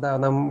Затейник,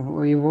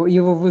 нам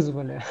его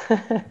вызвали.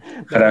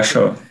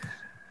 Хорошо.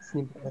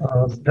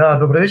 Да,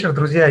 добрый вечер,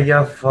 друзья.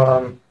 Я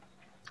в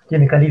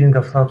теме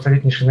коливингов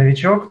абсолютнейший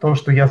новичок. То,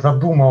 что я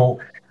задумал,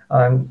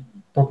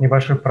 тот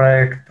небольшой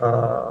проект,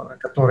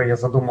 который я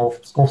задумал в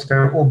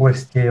Псковской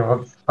области,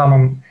 в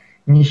самом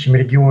нищем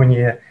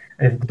регионе,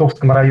 в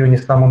Гдовском районе,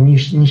 в самом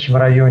нищем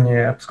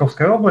районе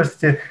Псковской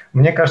области,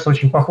 мне кажется,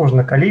 очень похож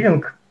на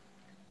коливинг.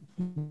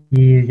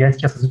 И я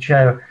сейчас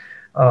изучаю,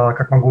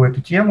 как могу, эту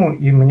тему,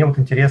 и мне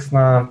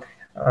интересно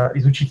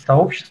изучить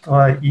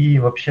сообщество и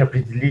вообще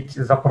определить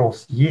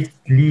запрос. Есть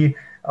ли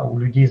у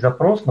людей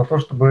запрос на то,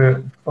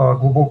 чтобы в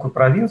глубокую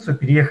провинцию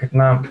переехать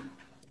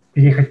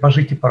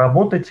пожить и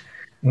поработать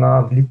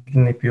на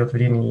длительный период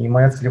времени. И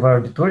моя целевая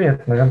аудитория –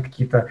 это, наверное,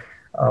 какие-то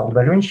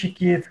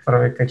удаленщики,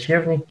 цифровые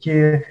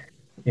кочевники.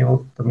 И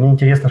мне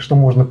интересно, что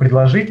можно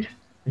предложить,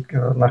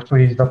 на что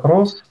есть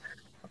запрос,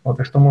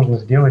 и что можно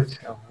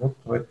сделать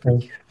в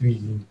этой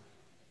связи.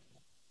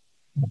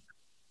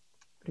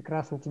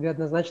 Прекрасно. Тебе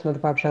однозначно надо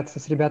пообщаться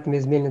с ребятами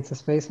из Мельницы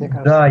Space, мне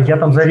кажется. Да, я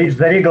там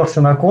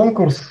зарегался на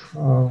конкурс,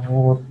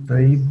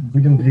 и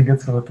будем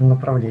двигаться в этом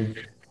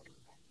направлении.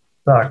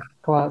 Так.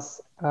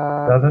 Класс.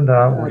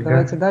 Да, Ольга.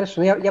 Давайте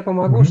дальше. Я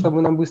помогу,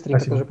 чтобы нам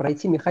быстренько тоже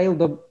пройти.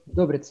 Михаил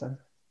Добрица.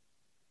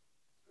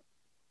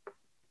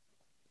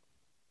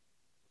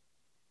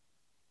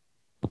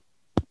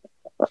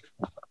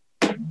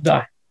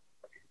 Да.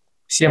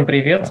 Всем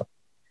привет.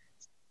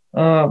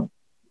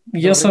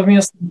 Я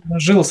совместно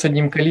жил с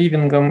одним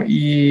коливингом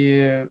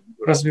и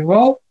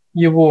развивал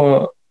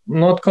его,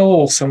 но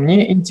откололся.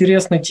 Мне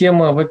интересна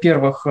тема,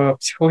 во-первых,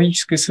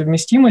 психологической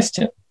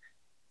совместимости,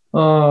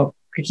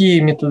 какие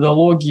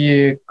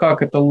методологии,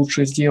 как это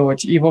лучше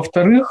сделать. И,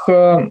 во-вторых,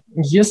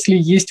 если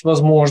есть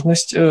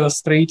возможность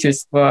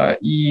строительства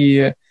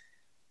и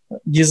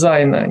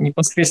дизайна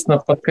непосредственно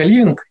под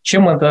коливинг,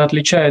 чем это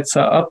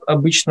отличается от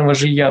обычного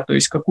жилья, то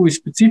есть какую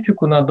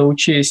специфику надо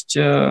учесть,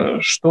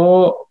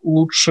 что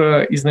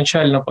лучше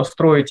изначально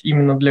построить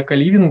именно для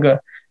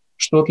коливинга,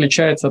 что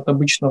отличается от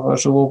обычного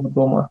жилого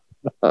дома,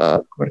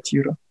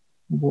 квартиры.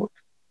 Вот.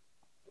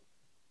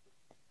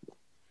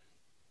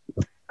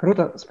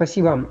 Круто,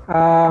 спасибо.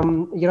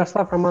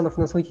 Ярослав Романов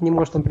нас выйти не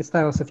может, он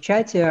представился в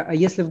чате. А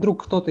если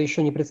вдруг кто-то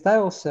еще не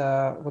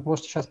представился, вот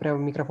можете сейчас прямо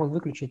микрофон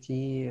выключить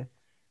и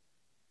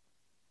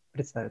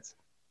представиться.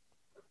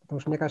 Потому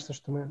что мне кажется,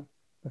 что мы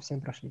по всем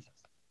прошлись.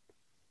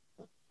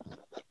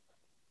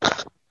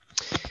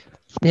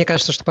 Мне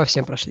кажется, что по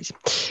всем прошлись.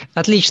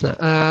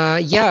 Отлично.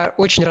 Я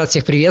очень рад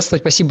всех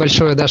приветствовать. Спасибо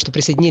большое, да, что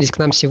присоединились к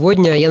нам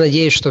сегодня. Я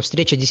надеюсь, что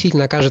встреча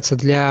действительно окажется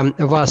для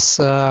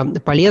вас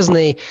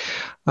полезной.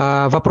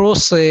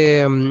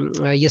 Вопросы,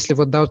 если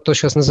вот да, кто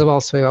сейчас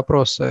называл свои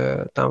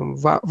вопросы там,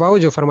 в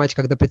аудиоформате,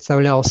 когда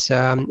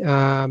представлялся,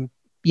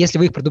 если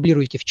вы их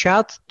продублируете в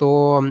чат,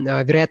 то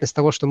вероятность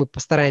того, что мы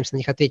постараемся на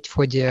них ответить в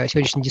ходе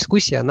сегодняшней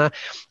дискуссии, она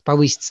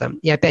повысится.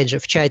 И опять же,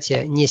 в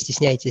чате не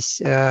стесняйтесь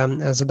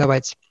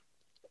задавать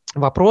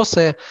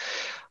вопросы,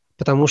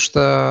 потому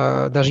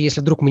что даже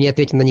если вдруг мы не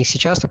ответим на них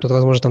сейчас, то кто-то,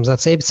 возможно, там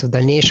зацепится, в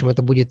дальнейшем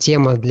это будет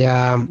тема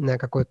для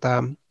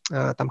какой-то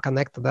там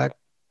коннекта, да,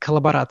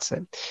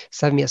 коллаборации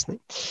совместной.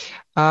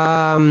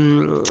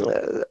 В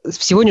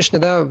сегодняшней,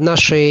 да, в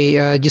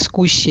нашей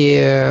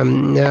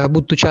дискуссии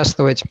будут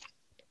участвовать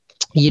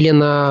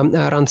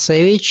Елена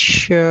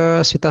Ранцевич,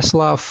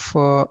 Святослав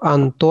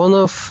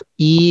Антонов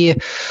и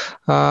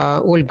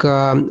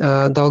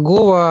Ольга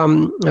Долгова.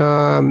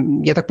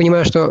 Я так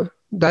понимаю, что,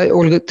 да,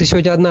 Ольга, ты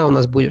сегодня одна у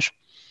нас будешь?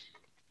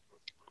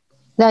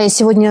 Да, я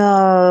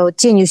сегодня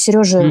тенью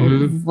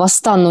Сережи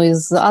восстану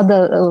из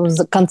ада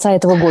конца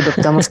этого года,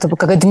 потому что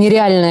какое-то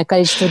нереальное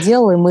количество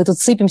дел, и мы тут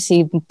сыпемся,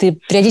 и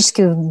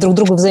периодически друг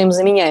друга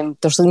взаимозаменяем,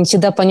 потому что не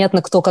всегда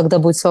понятно, кто когда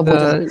будет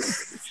свободен.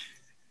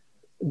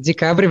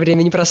 Декабрь –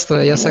 время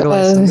непростое, я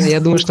согласен. Я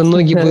думаю, что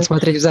многие будут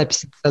смотреть в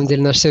записи, на самом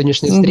деле, нашу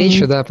сегодняшнюю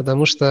встречу, да,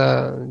 потому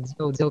что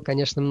дел,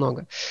 конечно,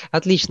 много.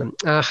 Отлично.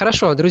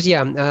 Хорошо,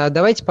 друзья,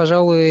 давайте,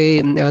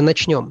 пожалуй,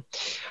 начнем.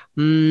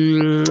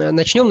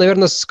 Начнем,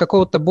 наверное, с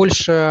какого-то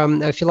больше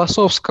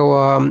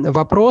философского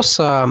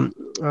вопроса.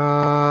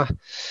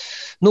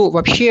 Ну,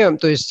 вообще,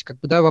 то есть, как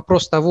бы, да,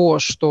 вопрос того,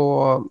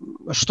 что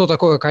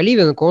такое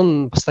коливинг,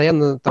 он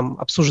постоянно там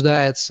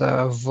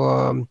обсуждается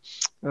в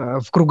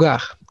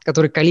кругах,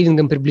 которые к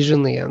коливингам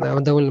приближены.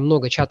 Довольно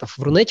много чатов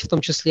в Рунете, в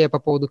том числе, по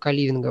поводу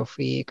коливингов,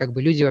 и как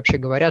бы люди вообще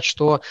говорят,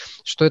 что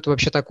это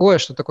вообще такое,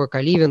 что такое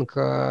коливинг,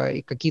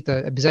 и какие-то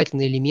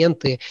обязательные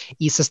элементы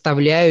и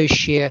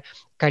составляющие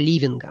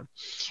коливинга.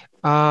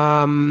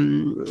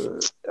 Наверное,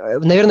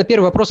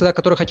 первый вопрос, да,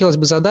 который хотелось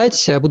бы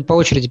задать, буду по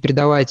очереди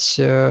передавать,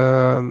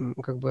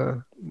 как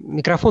бы,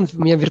 микрофон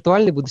у меня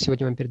виртуальный, буду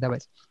сегодня вам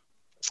передавать.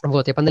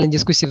 Вот, я панельные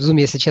дискуссии в Zoom,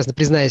 если честно,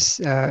 признаюсь,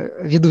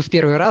 веду в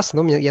первый раз,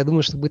 но я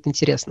думаю, что будет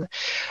интересно.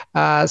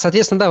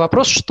 Соответственно, да,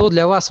 вопрос, что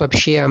для вас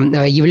вообще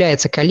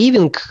является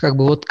коливинг, как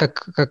бы вот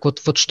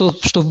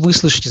что вы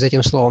слышите за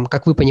этим словом,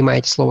 как вы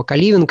понимаете слово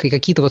коливинг, и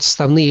какие-то вот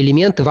составные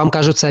элементы вам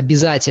кажутся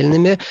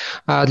обязательными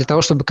для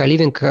того, чтобы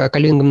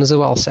коливингом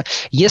назывался.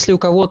 Если у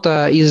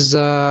кого-то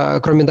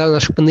кроме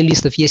наших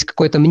панелистов, есть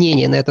какое-то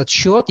мнение на этот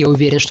счет, я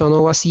уверен, что оно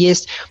у вас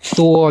есть,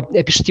 то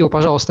пишите его,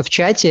 пожалуйста, в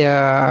чате.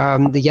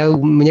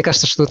 Мне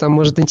кажется, что там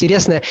может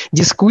интересная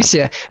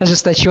дискуссия,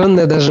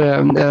 ожесточенная даже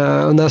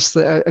у нас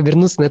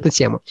обернуться на эту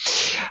тему.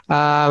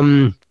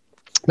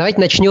 Давайте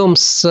начнем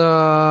с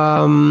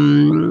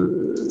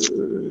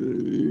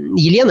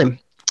Елены.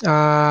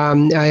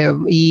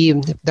 И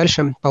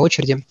дальше по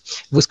очереди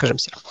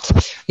выскажемся.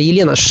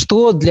 Елена,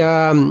 что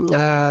для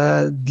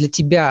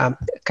тебя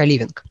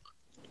коливинг?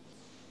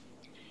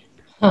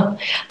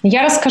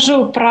 Я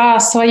расскажу про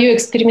свою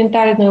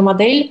экспериментальную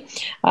модель.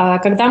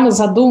 Когда мы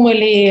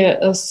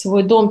задумали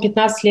свой дом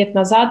 15 лет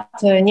назад,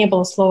 не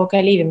было слова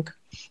 «коливинг».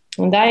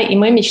 Да, и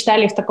мы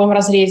мечтали в таком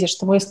разрезе,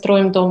 что мы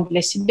строим дом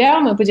для себя,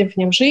 мы будем в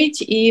нем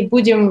жить и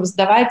будем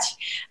сдавать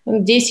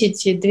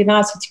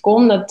 10-12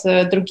 комнат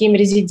другим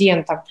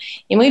резидентам.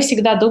 И мы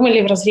всегда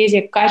думали в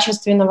разрезе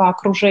качественного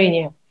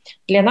окружения.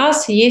 Для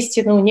нас есть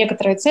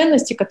некоторые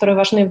ценности, которые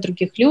важны в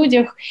других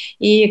людях.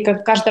 И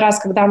каждый раз,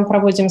 когда мы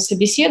проводим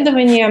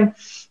собеседование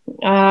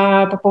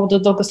по поводу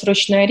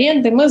долгосрочной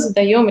аренды, мы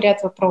задаем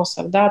ряд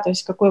вопросов. Да, то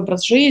есть какой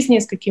образ жизни,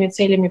 с какими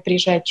целями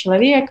приезжает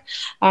человек,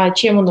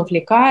 чем он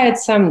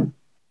увлекается,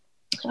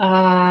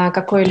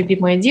 какое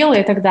любимое дело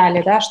и так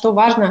далее. Да, что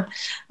важно,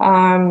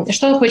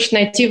 что он хочет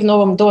найти в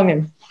новом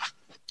доме.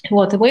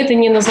 Вот, и мы это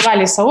не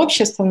называли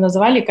сообществом,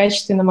 называли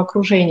качественным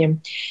окружением.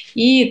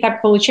 И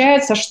так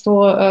получается,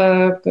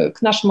 что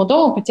к нашему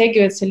дому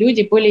подтягиваются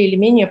люди более или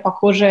менее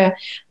похожие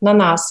на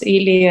нас.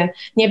 Или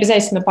не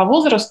обязательно по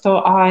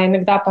возрасту, а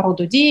иногда по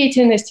роду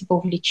деятельности, по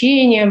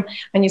увлечениям.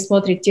 Они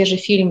смотрят те же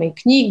фильмы и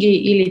книги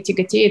или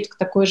тяготеют к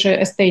такой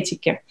же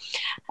эстетике.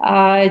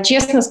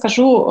 Честно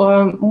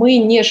скажу, мы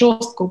не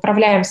жестко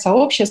управляем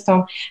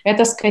сообществом.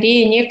 Это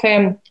скорее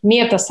некое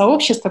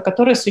мета-сообщество,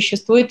 которое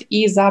существует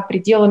и за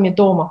пределами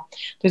дома. дома.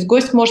 То есть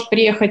гость может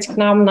приехать к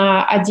нам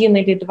на 1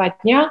 или 2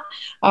 дня,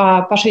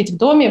 пожить в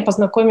доме,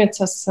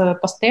 познакомиться с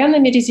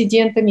постоянными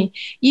резидентами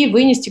и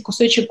вынести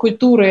кусочек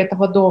культуры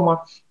этого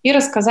дома и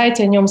рассказать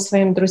о нем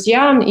своим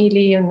друзьям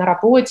или на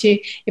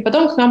работе. И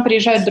потом к нам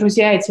приезжают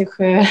друзья этих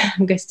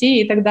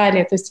гостей и так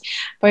далее. То есть,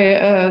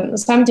 на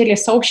самом деле,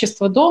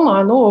 сообщество дома,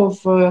 оно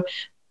в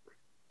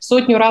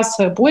 100 раз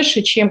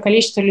больше, чем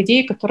количество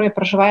людей, которые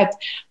проживают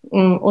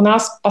у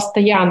нас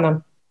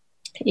постоянно.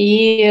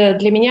 И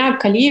для меня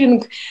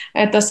co-living —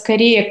 это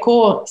скорее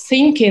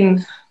co-thinking,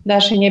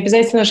 даже не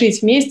обязательно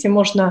жить вместе,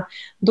 можно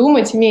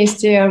думать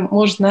вместе,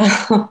 можно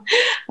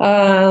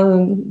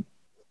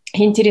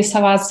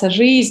интересоваться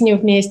жизнью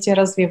вместе,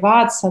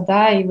 развиваться,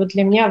 да, и вот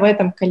для меня в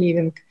этом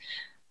co-living.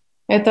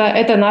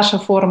 Это наша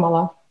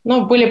формула.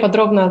 Ну, более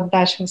подробно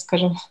дальше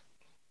расскажу.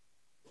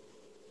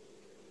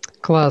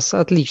 Класс,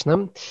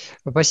 отлично.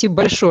 Спасибо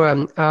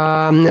большое.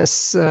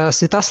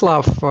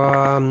 Святослав,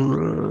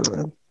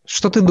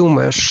 что ты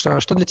думаешь?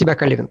 Что для тебя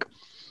co-living?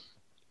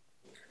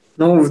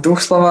 Ну, в 2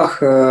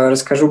 словах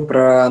расскажу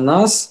про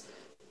нас.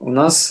 У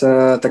нас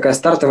такая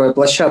стартовая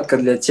площадка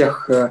для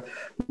тех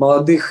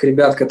молодых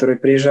ребят, которые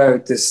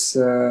приезжают из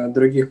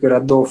других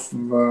городов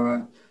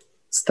в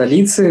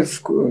столицы,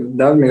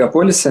 в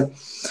мегаполисы.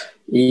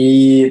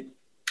 И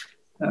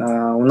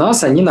у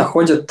нас они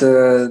находят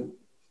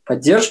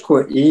поддержку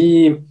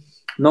и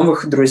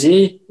новых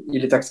друзей,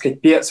 или, так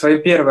сказать, свое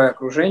первое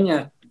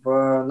окружение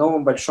в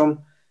новом,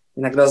 большом,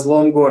 иногда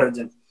злом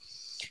городе.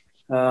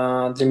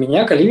 Для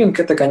меня co-living —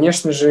 это,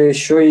 конечно же,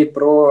 еще и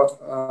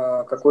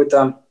про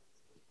какое-то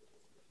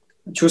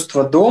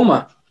чувство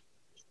дома,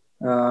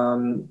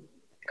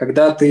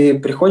 когда ты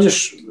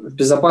приходишь в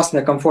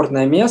безопасное,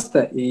 комфортное место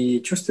и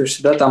чувствуешь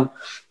себя там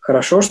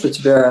хорошо, что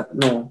тебя,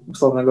 ну,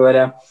 условно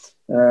говоря,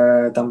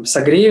 там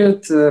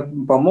согреют,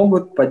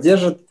 помогут,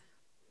 поддержат.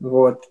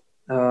 Вот.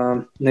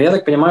 Но я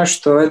так понимаю,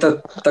 что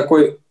это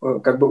такой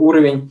как бы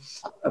уровень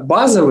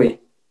базовый,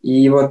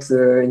 и вот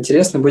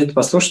интересно будет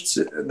послушать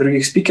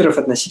других спикеров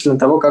относительно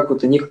того, как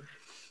вот у них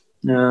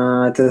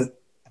это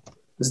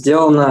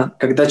сделано,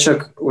 когда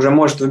человек уже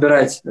может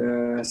выбирать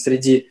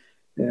среди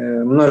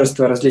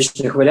множества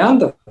различных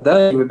вариантов,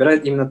 да, и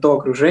выбирает именно то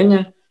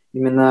окружение,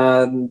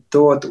 именно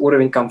тот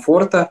уровень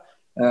комфорта,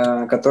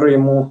 который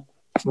ему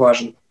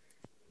важен.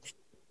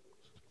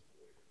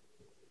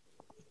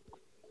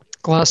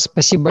 Класс,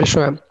 спасибо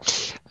большое.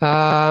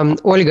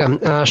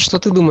 Ольга, что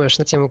ты думаешь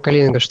на тему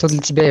co-living? Что для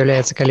тебя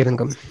является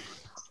co-living?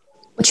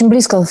 Очень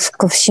близко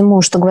ко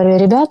всему, что говорили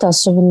ребята,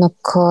 особенно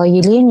к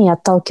Елене,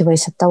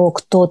 отталкиваясь от того,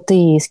 кто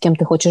ты и с кем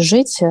ты хочешь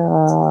жить,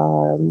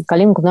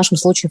 co-living в нашем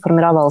случае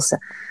формировался.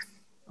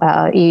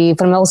 И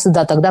формировался,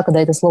 да, тогда,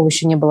 когда это слово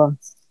еще не было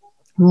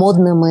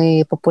модным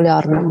и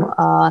популярным.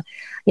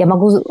 Я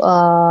могу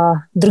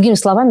другими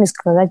словами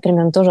сказать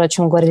примерно то же, о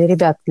чем говорили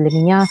ребята. Для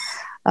меня,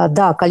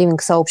 да, co-living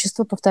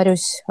сообщество,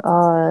 повторюсь,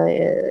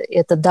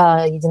 это,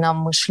 да,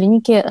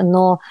 единомышленники,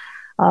 но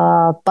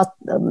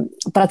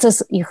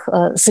процесс их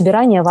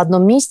собирания в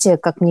одном месте,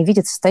 как мне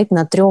видится, стоит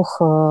на 3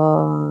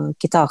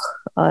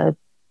 китах.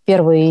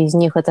 Первый из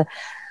них – это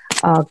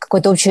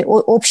какое-то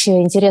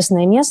общее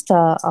интересное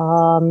место.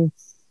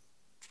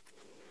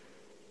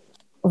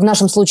 В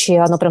нашем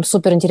случае оно прям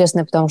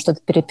суперинтересное, потому что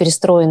это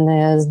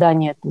перестроенное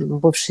здание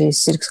бывшей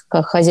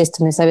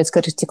сельскохозяйственной советской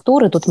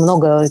архитектуры. Тут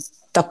много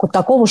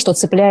такого, что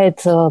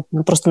цепляет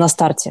просто на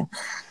старте.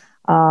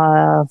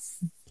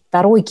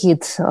 Второй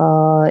кит –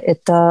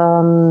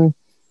 это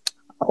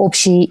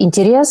общий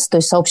интерес, то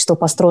есть сообщество,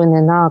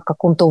 построенное на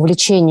каком-то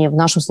увлечении. В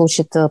нашем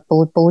случае это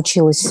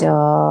получилось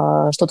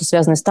что-то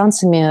связанное с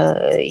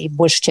танцами, и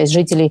большая часть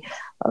жителей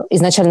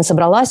изначально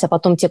собралась, а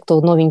потом те, кто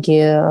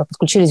новенькие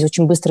подключились,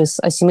 очень быстро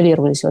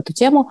ассимилировались в эту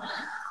тему.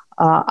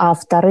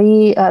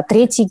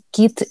 Третий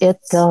кит –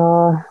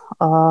 это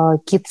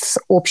кит с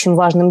общим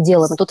важным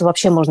делом. И тут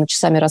вообще можно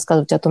часами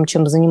рассказывать о том,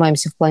 чем мы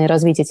занимаемся в плане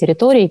развития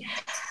территорий,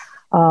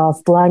 в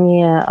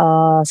плане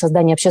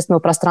создания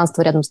общественного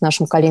пространства рядом с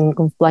нашим co-living,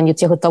 в плане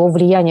того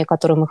влияния,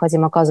 которое мы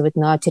хотим оказывать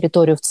на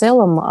территорию в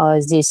целом.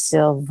 Здесь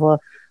в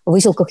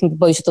выселках, не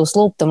боюсь этого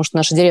слова, потому что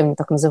наша деревня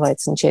так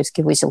называется,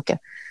 Нечаевские выселки.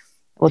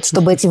 Вот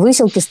чтобы эти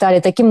выселки стали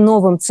таким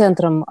новым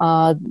центром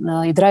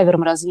и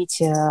драйвером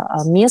развития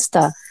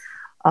места,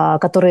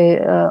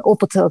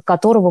 опыт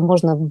которого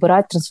можно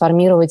брать,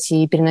 трансформировать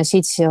и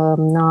переносить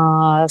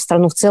на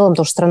страну в целом,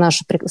 потому что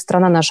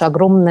страна наша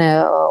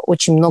огромная,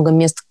 очень много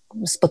мест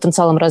с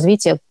потенциалом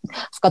развития,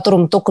 в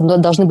котором только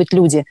должны быть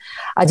люди.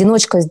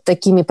 Одиночка с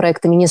такими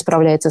проектами не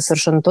справляется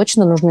совершенно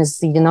точно. Нужны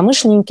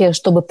единомышленники,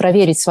 чтобы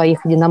проверить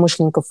своих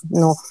единомышленников,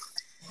 но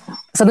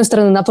с одной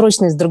стороны на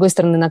прочность, с другой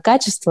стороны на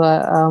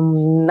качество,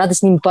 надо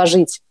с ними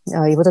пожить.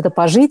 И вот это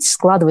пожить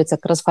складывается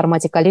как раз в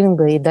формате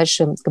co-living и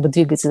дальше как бы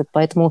двигается.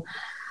 Поэтому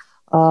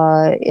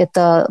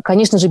это,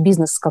 конечно же,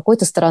 бизнес с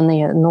какой-то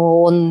стороны,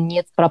 но он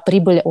не про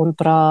прибыль, он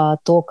про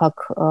то,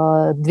 как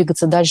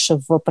двигаться дальше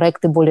в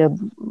проекты более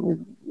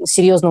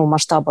серьезного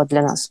масштаба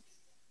для нас.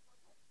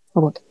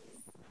 Вот.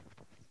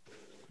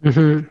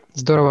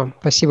 Здорово,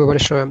 спасибо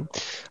большое.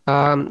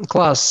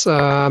 Класс.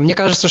 Мне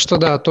кажется, что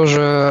да,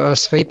 тоже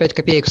свои 5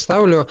 копеек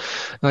вставлю.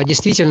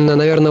 Действительно,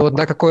 наверное, вот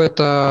да,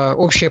 какое-то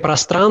общее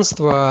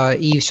пространство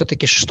и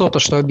все-таки что-то,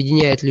 что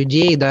объединяет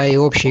людей, да, и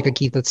общие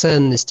какие-то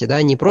ценности,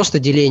 да, не просто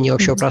деление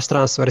общего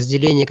пространства, а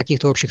разделение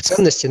каких-то общих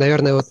ценностей,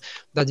 наверное, вот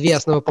да, две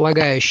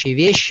основополагающие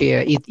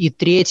вещи. И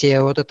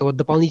третье, вот это вот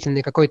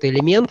дополнительный какой-то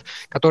элемент,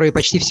 который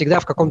почти всегда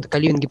в каком-то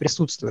коливинге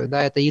присутствует,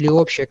 да, это или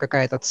общая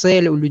какая-то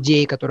цель у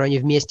людей, которую они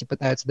вместе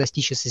пытаются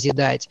достичь и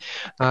созидать,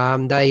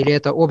 да, или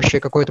это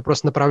общее какое-то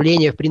просто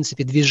направление, в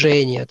принципе,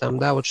 движения, там,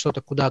 да, вот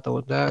что-то куда-то,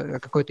 вот, да,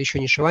 какое-то еще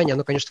нишевание,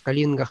 оно, конечно, в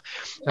коливингах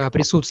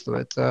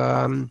присутствует.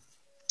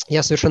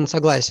 Я совершенно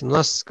согласен. У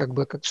нас, как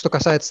бы, что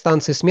касается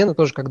станции смены,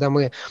 тоже, когда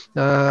мы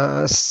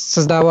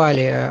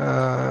создавали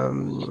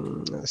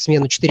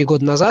смену 4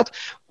 года назад,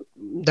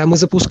 да, мы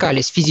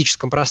запускались в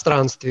физическом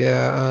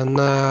пространстве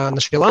на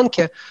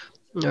Шри-Ланке.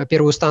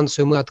 Первую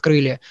станцию мы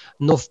открыли,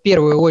 но в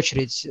первую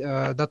очередь,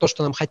 да, то,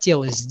 что нам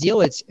хотелось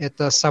сделать,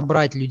 это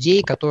собрать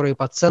людей, которые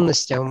по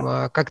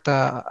ценностям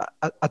как-то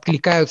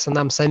откликаются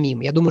нам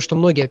самим. Я думаю, что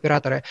многие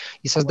операторы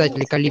и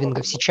создатели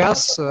коливингов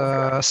сейчас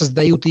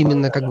создают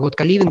именно как бы вот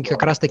коливинги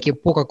как раз-таки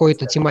по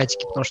какой-то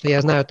тематике, потому что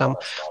я знаю, там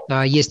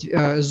есть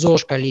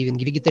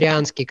ЗОЖ-коливинги,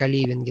 вегетарианские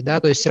коливинги,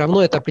 да, то есть все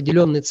равно это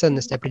определенные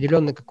ценности,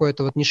 определенное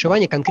какое-то вот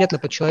нишевание конкретно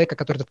под человека,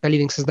 который этот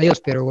коливинг создает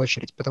в первую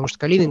очередь, потому что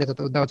коливинг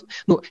это, да, вот,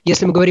 ну,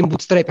 если мы говорим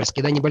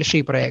бутстрепперские, да,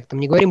 небольшие проекты.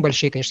 Мы не говорим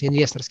большие, конечно,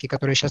 инвесторские,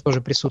 которые сейчас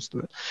тоже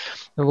присутствуют.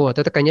 Вот,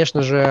 это,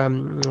 конечно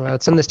же,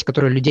 ценности,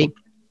 которые людей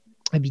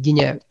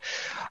объединяют.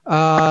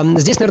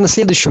 Здесь, наверное,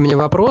 следующий у меня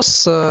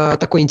вопрос,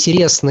 такой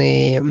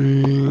интересный,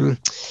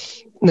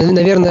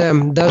 наверное,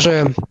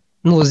 даже...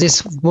 Ну, вот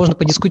здесь можно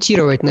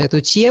подискутировать на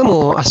эту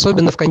тему,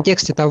 особенно в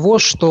контексте того,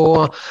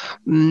 что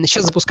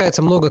сейчас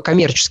запускается много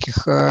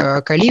коммерческих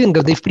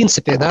коливингов, да и в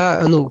принципе,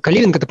 да, ну,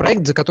 коливинг – это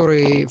проект, в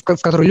который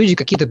люди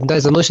какие-то, да,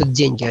 заносят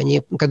деньги,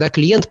 они, когда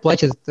клиент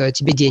платит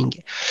тебе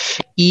деньги.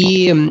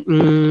 И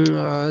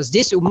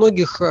здесь у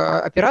многих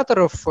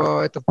операторов,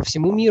 это по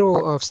всему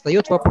миру,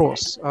 встает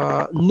вопрос,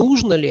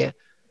 нужно ли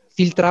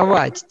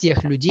фильтровать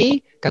тех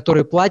людей,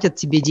 которые платят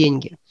тебе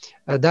деньги.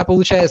 Да,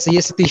 получается,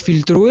 если ты их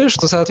фильтруешь,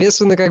 то,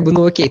 соответственно, как бы,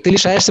 ну окей, ты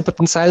лишаешься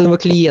потенциального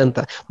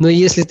клиента. Но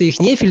если ты их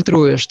не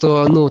фильтруешь,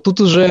 то, ну,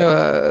 тут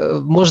уже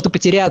может и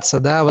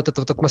потеряться, да, вот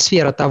эта вот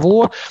атмосфера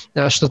того,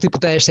 что ты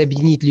пытаешься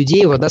объединить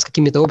людей, вот, да, с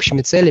какими-то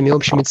общими целями,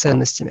 общими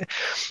ценностями.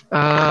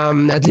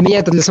 Для меня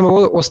это для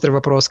самого острый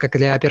вопрос, как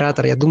для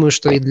оператора. Я думаю,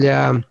 что и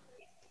для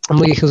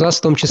многих из вас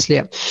в том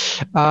числе.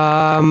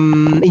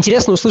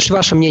 Интересно услышать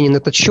ваше мнение на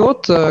этот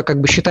счет.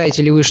 Как бы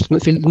считаете ли вы, что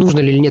нужно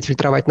ли или нет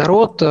фильтровать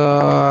народ?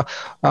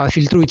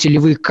 Фильтруете ли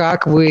вы,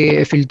 как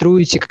вы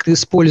фильтруете, как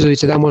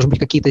используете, да, может быть,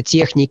 какие-то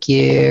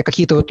техники,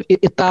 какие-то вот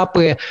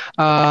этапы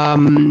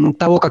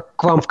того, как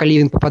к вам в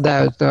коливинг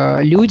попадают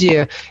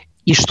люди,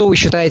 и что вы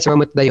считаете,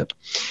 вам это дает?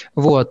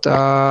 Вот.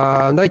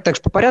 Давайте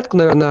также по порядку,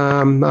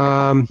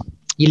 наверное.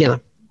 Елена.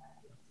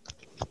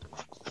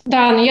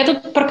 Да, но я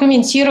тут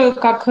прокомментирую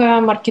как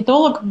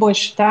маркетолог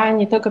больше, да,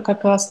 не только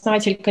как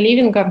основатель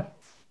коливинга,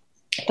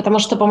 потому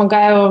что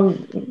помогаю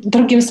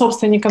другим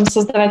собственникам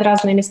создавать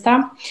разные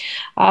места.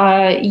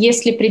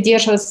 Если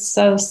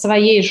придерживаться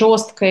своей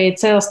жесткой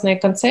целостной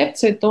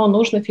концепции, то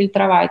нужно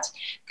фильтровать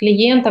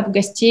клиентов,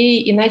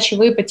 гостей, иначе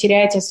вы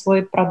потеряете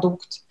свой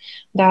продукт.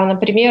 Да,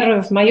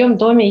 например, в моем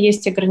доме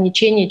есть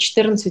ограничение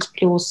 14+,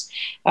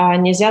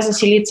 нельзя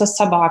заселиться с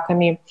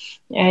собаками,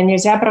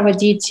 нельзя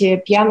проводить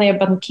пьяные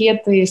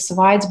банкеты,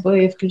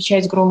 свадьбы,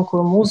 включать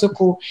громкую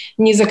музыку,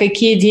 ни за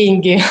какие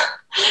деньги.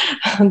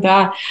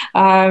 Да,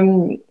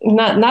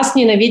 нас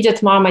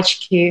ненавидят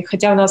мамочки,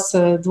 хотя у нас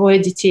 2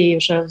 детей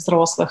уже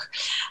взрослых.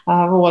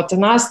 Вот.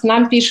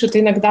 Нам пишут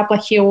иногда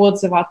плохие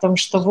отзывы о том,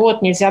 что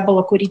вот, нельзя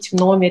было курить в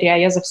номере, а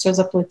я за все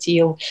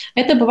заплатил.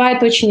 Это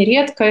бывает очень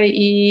редко,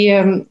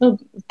 и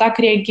так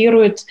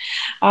реагируют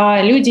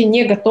люди,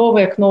 не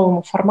готовые к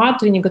новому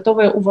формату и не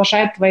готовые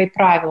уважать твои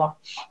правила.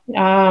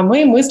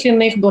 Мы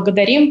мысленно их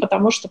благодарим,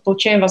 потому что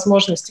получаем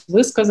возможность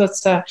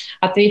высказаться,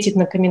 ответить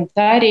на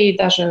комментарии,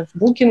 даже в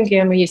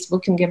букинге, мы есть в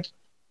букинге,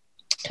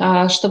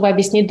 чтобы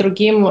объяснить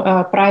другим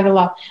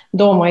правила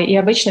дома. И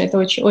обычно это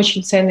очень,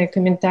 очень ценные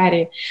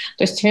комментарии.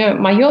 То есть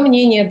мое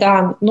мнение,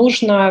 да,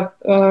 нужно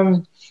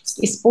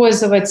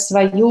использовать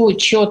свою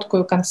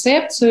четкую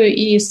концепцию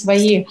и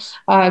свои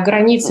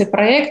границы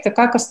проекта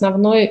как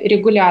основной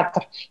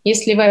регулятор.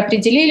 Если вы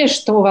определили,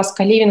 что у вас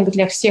коливинг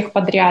для всех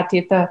подряд, и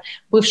это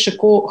бывший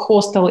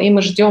хостел, и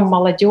мы ждем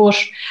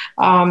молодежь,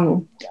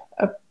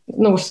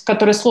 с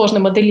которой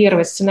сложно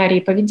моделировать сценарии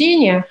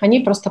поведения,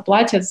 они просто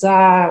платят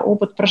за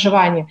опыт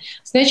проживания.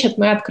 Значит,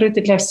 мы открыты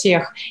для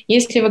всех.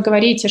 Если вы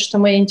говорите, что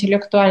мы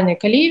интеллектуальный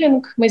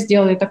коливинг, мы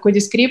сделали такой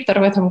дескриптор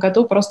в этом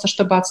году просто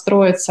чтобы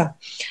отстроиться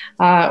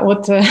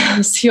от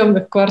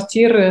съемных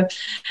квартир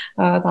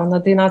там, на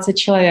 12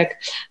 человек.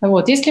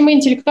 Вот. Если мы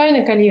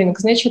интеллектуальный коливинг,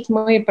 значит,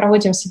 мы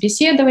проводим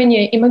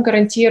собеседование, и мы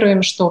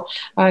гарантируем, что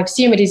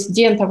всем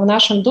резидентам в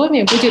нашем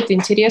доме будет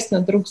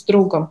интересно друг с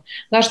другом,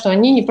 да, что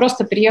они не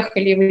просто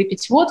приехали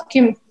выпить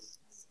водки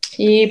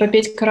и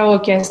попеть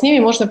караоке, а с ними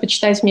можно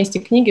почитать вместе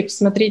книги,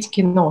 посмотреть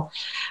кино.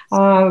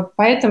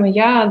 Поэтому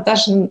я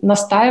даже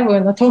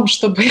настаиваю на том,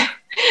 чтобы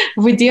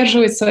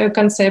выдерживать свою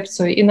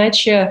концепцию,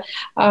 иначе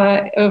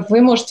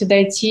вы можете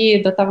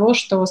дойти до того,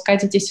 что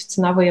скатитесь в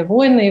ценовые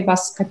войны,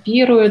 вас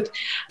скопируют,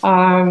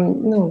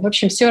 в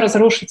общем, все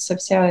разрушится,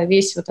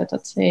 весь вот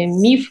этот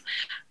миф,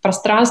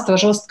 пространство,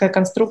 жесткая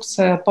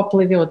конструкция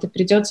поплывет, и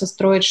придется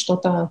строить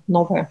что-то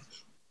новое.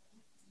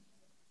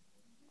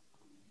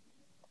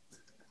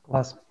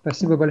 Класс,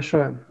 спасибо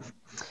большое.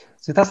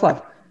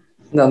 Святослав.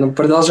 Да,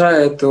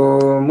 продолжая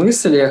эту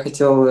мысль, я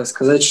хотел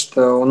сказать,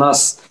 что у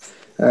нас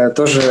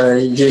тоже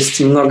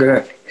есть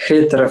много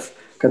хейтеров,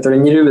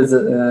 которые не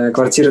любят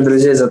квартиры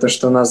друзей за то,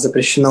 что у нас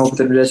запрещено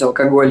употреблять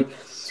алкоголь,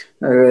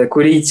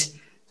 курить,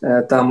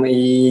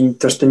 и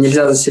то, что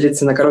нельзя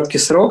заселиться на короткий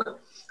срок.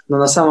 Но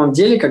на самом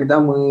деле, когда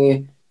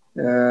мы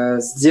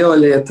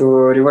сделали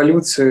эту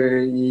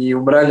революцию и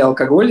убрали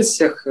алкоголь из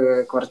всех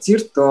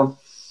квартир, то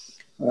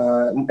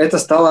это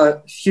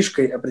стало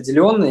фишкой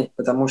определенной,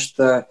 потому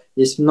что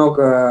есть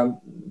много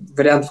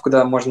вариантов,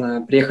 куда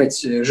можно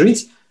приехать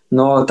жить,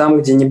 но там,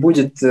 где не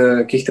будет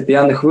каких-то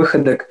пьяных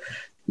выходок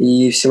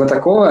и всего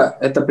такого,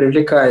 это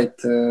привлекает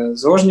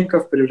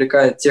зожников,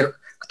 привлекает тех,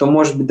 кто,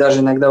 может быть,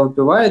 даже иногда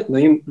выпивает, но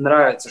им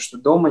нравится, что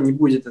дома не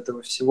будет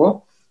этого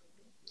всего.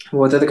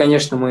 Вот это,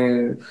 конечно,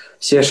 мы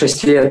все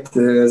 6 лет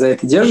за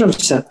это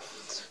держимся.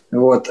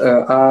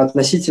 А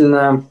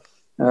относительно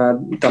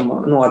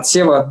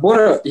отсева,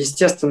 отбора,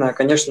 естественно,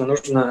 конечно,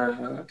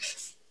 нужно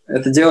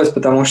это делать,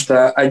 потому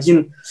что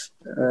один,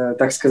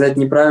 так сказать,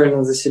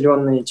 неправильно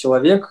заселенный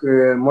человек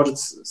может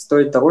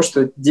стоить того,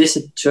 что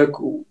 10 человек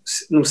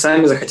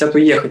сами захотят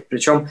уехать.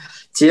 Причем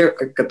те,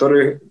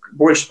 которые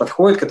больше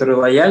подходят, которые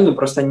лояльны,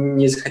 просто они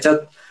не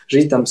захотят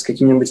жить там с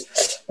каким-нибудь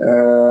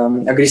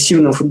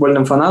агрессивным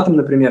футбольным фанатом,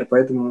 например,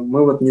 поэтому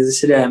мы не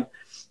заселяем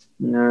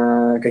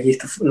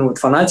каких-то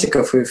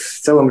фанатиков и в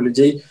целом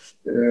людей,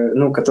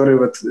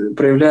 которые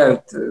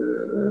проявляют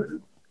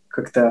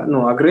как-то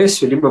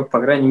агрессию, либо, по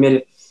крайней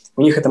мере,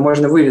 у них это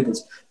можно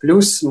выведать.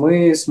 Плюс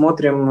мы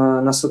смотрим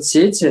на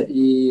соцсети,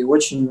 и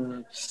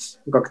очень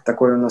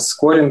такой у нас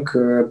скоринг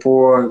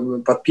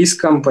по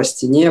подпискам, по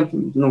стене,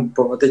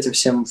 по этим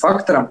всем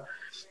факторам.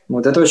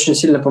 Это очень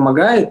сильно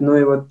помогает.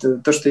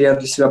 То, что я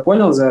для себя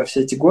понял за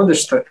все эти годы,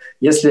 что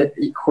если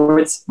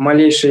хоть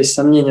малейшее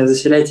сомнение,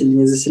 заселять или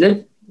не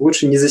заселять,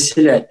 лучше не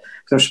заселять,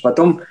 потому что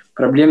потом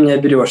проблем не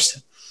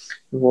оберешься.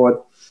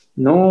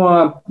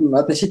 Но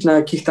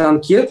относительно каких-то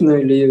анкет,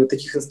 или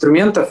таких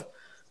инструментов,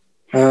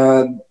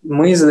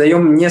 мы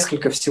задаем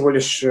несколько всего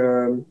лишь,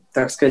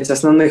 так сказать,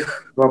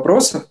 основных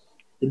вопросов,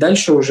 и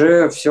дальше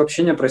уже все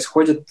общение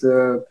происходит,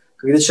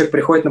 когда человек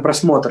приходит на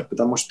просмотр,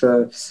 потому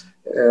что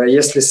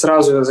если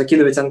сразу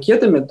закидывать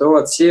анкетами, то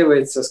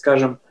отсеивается,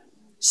 скажем,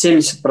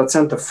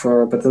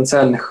 70%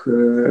 потенциальных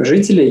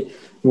жителей,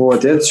 и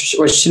это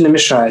очень сильно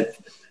мешает.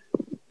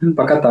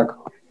 Пока так.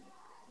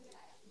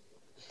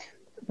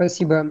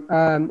 Спасибо.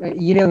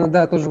 Елена,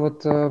 да, тоже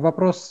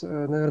вопрос,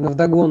 наверное,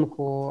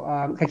 вдогонку.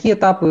 Какие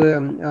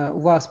этапы у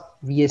вас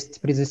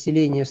есть при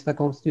заселении в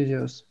Stockholm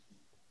Studios?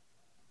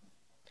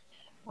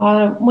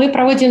 Мы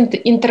проводим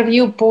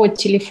интервью по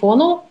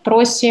телефону,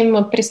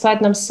 просим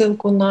прислать нам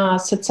ссылку на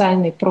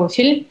социальный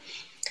профиль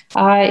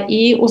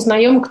и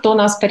узнаем, кто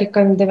нас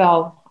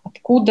порекомендовал,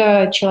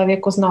 откуда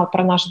человек узнал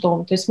про наш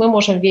дом. То есть мы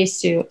можем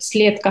весь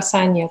след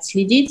касания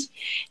отследить,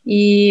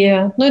 и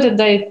это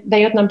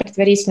дает нам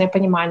предварительное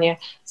понимание.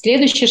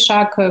 Следующий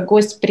шаг: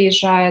 гость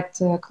приезжает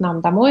к нам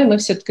домой, мы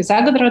все-таки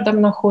за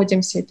городом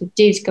находимся, это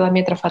 9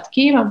 километров от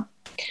Киева,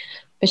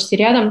 почти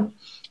рядом.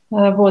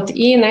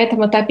 И на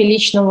этом этапе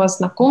личного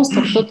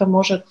знакомства кто-то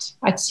может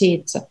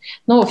отсеяться.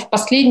 Но в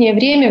последнее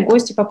время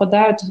гости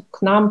попадают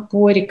к нам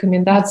по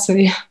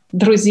рекомендации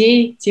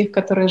друзей, тех,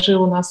 которые жили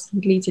у нас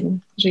длительно.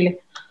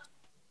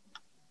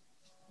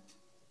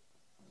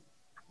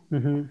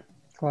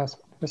 Класс,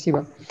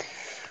 спасибо.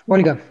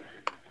 Ольга.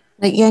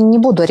 Я не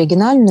буду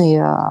оригинальной,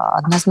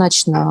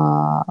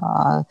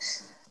 однозначно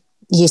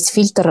есть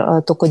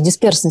фильтр, только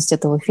дисперсность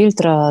этого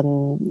фильтра,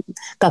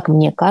 как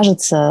мне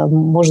кажется,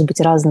 может быть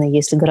разной,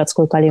 если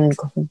городской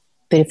коливинг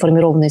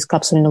переформированный из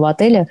капсульного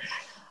отеля,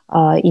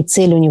 и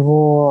цель у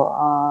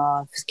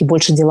него все-таки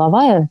больше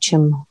деловая,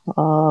 чем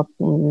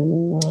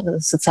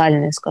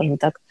социальная, скажем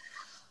так,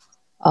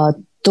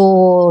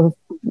 то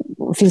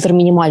фильтр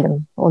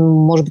минимален. Он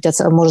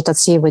может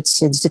отсеивать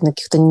действительно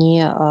каких-то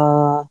не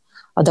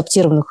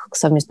адаптированных к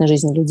совместной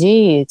жизни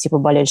людей, типа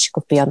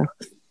болельщиков пьяных.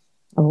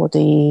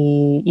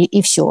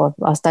 И все.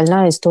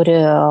 Остальная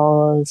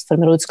история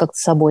сформируется как-то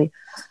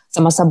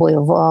сама собой.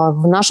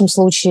 В нашем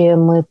случае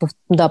мы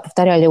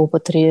повторяли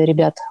опыт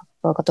ребят,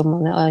 о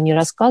котором они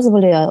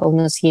рассказывали. У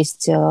нас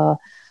есть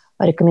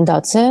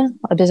рекомендация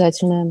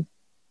обязательная,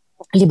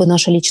 либо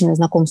наше личное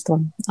знакомство.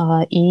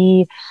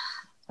 И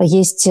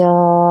есть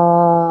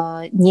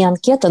не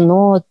анкета,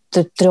 но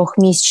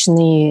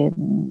 3-месячный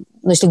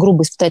если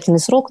грубо испытательный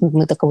срок,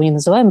 мы так его не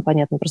называем,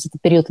 понятно, просто это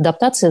период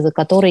адаптации, за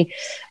который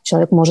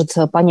человек может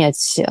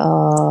понять,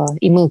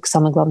 и мы,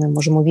 самое главное,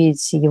 можем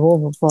увидеть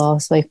его в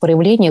своих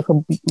проявлениях.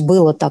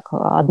 Было так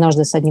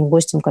однажды с одним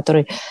гостем,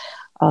 который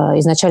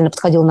изначально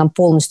подходил нам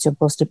полностью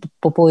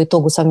по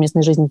итогу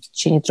совместной жизни в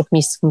течение 3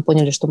 месяцев. Мы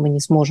поняли, что мы не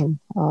сможем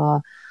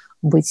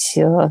быть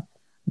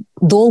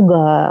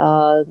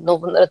долго, но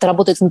это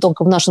работает не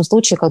только в нашем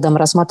случае, когда мы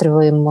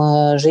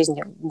рассматриваем жизнь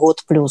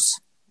год плюс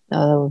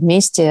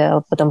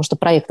вместе, потому что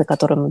проекты,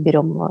 которые мы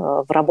берем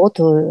в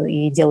работу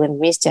и делаем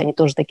вместе, они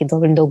тоже такие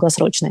довольно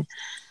долгосрочные.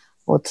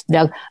 Вот.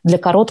 Для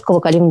короткого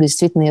коливинга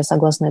действительно, я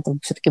согласна, это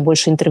все-таки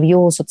больше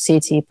интервью,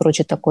 соцсети и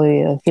прочий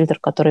такой фильтр,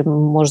 который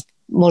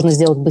можно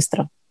сделать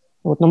быстро.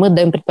 Вот. Но мы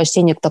даем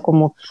предпочтение к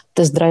такому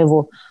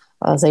тест-драйву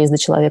заезда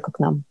человека к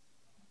нам.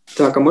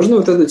 Так, а можно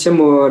вот эту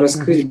тему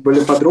раскрыть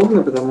более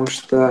подробно, потому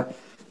что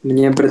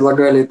мне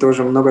предлагали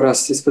тоже много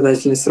раз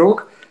испытательный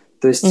срок.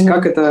 То есть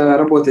как это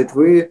работает?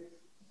 Вы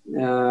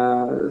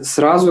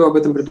сразу об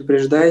этом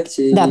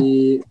предупреждаете? Да.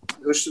 И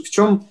в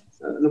чем,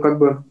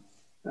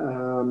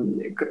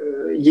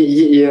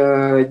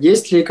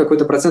 есть ли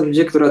какой-то процент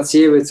людей, который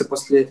отсеивается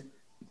после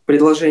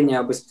предложения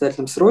об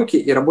испытательном сроке,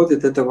 и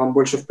работает это вам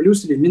больше в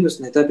плюс или в минус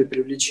на этапе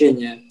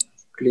привлечения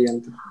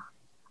клиентов?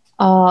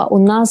 У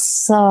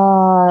нас,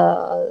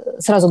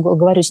 сразу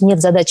говорю,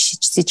 нет задачи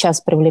сейчас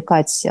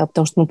привлекать,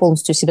 потому что мы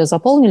полностью себя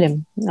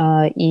заполнили.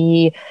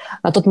 И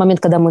на тот момент,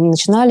 когда мы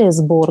начинали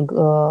сбор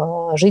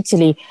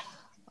жителей,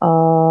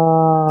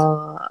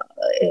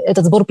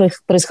 этот сбор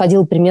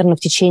происходил примерно в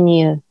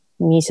течение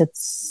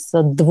месяца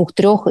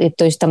 2-3, и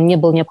то есть там не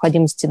было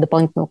необходимости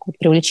дополнительного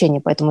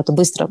привлечения, поэтому это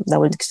быстро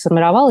довольно-таки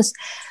сформировалось.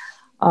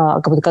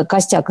 Как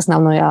костяк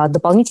основной, а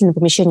дополнительные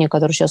помещения,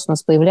 которые сейчас у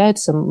нас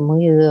появляются,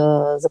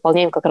 мы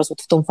заполняем как раз вот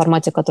в том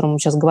формате, о котором мы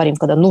сейчас говорим,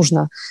 когда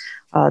нужно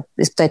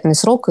испытательный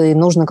срок и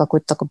нужно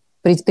какой-то такой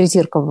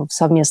притирка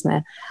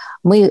совместная.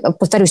 Мы,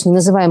 повторюсь, не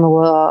называем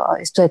его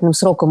испытательным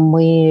сроком,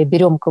 мы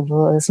берем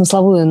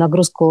смысловую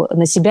нагрузку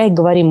на себя и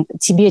говорим: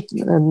 тебе,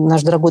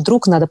 наш дорогой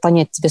друг, надо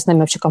понять, тебе с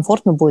нами вообще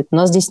комфортно будет. У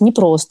нас здесь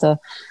непросто.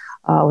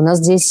 У нас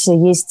здесь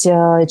есть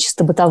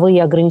чисто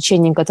бытовые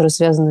ограничения, которые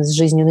связаны с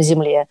жизнью на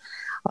земле.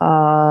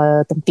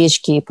 Там,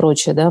 печки и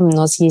прочее, да, у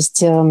нас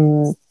есть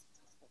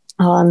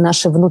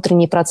наши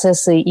внутренние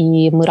процессы,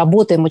 и мы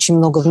работаем очень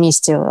много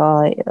вместе.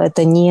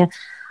 Это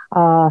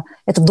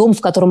дом,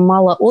 в котором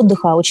мало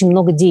отдыха, а очень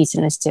много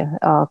деятельности.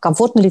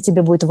 Комфортно ли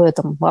тебе будет в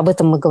этом? Об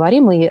этом мы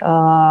говорим и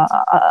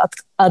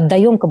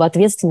отдаем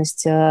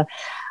ответственность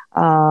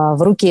в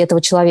руки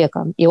этого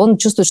человека. И он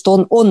чувствует,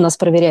 что он нас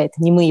проверяет,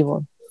 не мы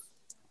его.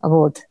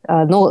 Вот.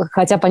 Но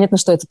хотя понятно,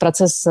 что это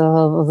процесс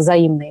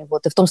взаимный.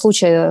 Вот. И в том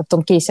случае, в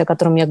том кейсе, о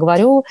котором я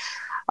говорю,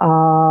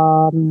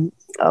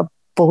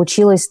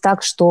 получилось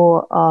так,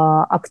 что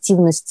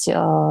активность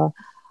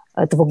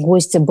этого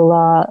гостя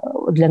была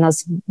для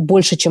нас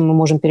больше, чем мы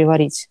можем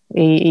переварить.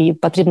 И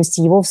потребность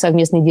его в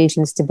совместной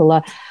деятельности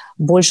была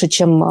больше,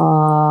 чем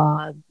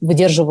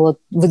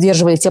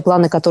выдерживали те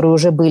планы, которые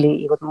уже были.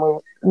 И вот мы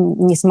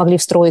не смогли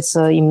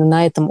встроиться именно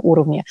на этом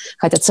уровне.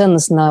 Хотя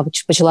ценностно,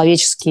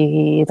 по-человечески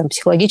и там,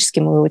 психологически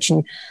мы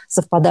очень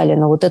совпадали.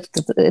 Но вот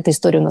эта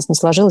история у нас не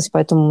сложилась,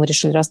 поэтому мы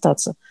решили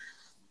расстаться.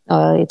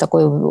 И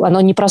такое,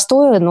 оно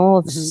непростое,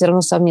 но все равно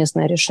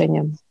совместное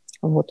решение.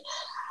 Вот.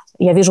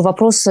 Я вижу,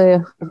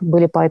 вопросы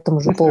были по этому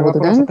же поводу,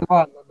 да? От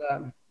Ивана,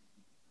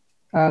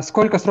 да.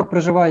 Сколько срок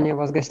проживания у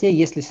вас гостей,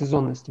 есть ли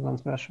сезонность, Иван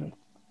спрашивает?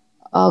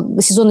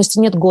 Сезонности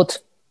нет,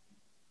 год.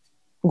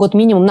 Год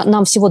минимум.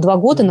 Нам всего 2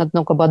 года,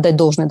 надо отдать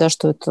должное, да,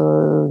 что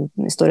это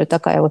история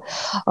такая.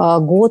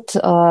 Год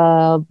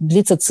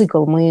длится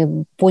цикл.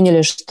 Мы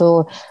поняли,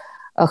 что,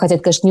 хотя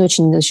это, конечно, не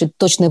очень еще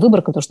точная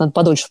выборка, потому что надо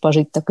подольше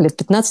пожить, так лет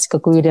 15,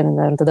 как у Елены,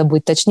 наверное, тогда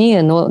будет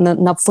точнее, но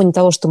на фоне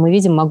того, что мы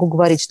видим, могу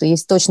говорить, что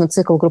есть точно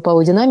цикл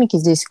групповой динамики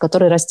здесь,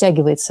 который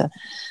растягивается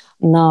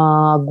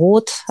на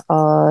год,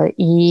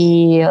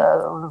 и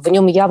в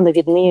нем явно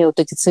видны вот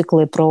эти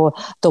циклы про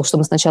то, что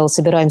мы сначала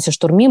собираемся,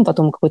 штурмим,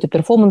 потом какой-то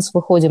перформанс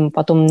выходим,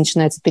 потом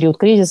начинается период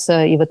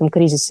кризиса, и в этом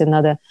кризисе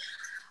надо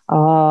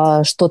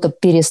что-то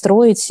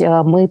перестроить.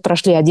 Мы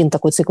прошли один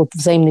такой цикл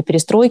взаимной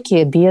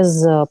перестройки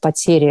без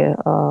потери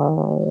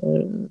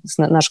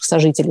наших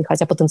сожителей,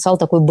 хотя потенциал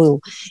такой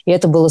был. И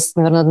это было,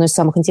 наверное, одно из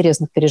самых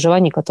интересных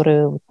переживаний,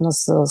 которые у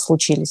нас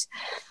случились.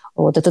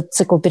 Вот. Этот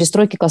цикл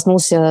перестройки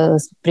коснулся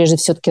прежде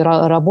всего все-таки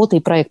работы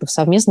и проектов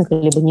совместных,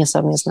 либо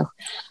несовместных,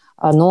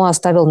 но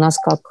оставил нас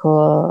как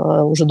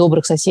уже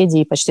добрых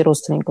соседей и почти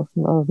родственников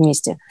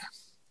вместе.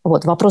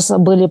 Вот. Вопросы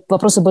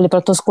были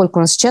про то, сколько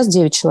у нас сейчас,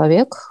 9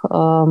 человек.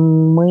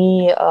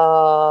 Мы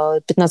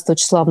 15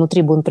 числа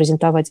внутри будем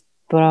презентовать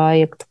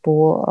проект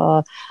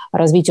по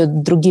развитию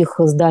других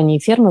зданий и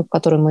ферм,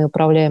 которые мы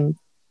управляем.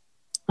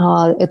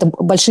 Это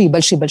большие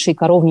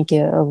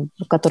коровники,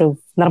 которые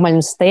в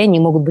нормальном состоянии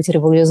могут быть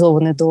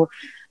реализованы до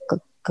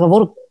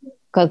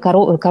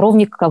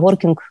коровник,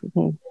 коворкинг.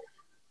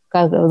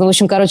 В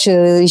общем,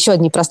 еще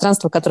одни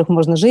пространства, в которых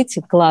можно жить,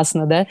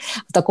 классно, да,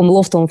 в таком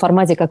лофтовом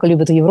формате, как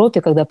любят в Европе,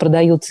 когда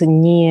продают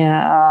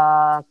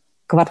не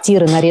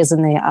квартиры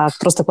нарезанные, а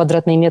просто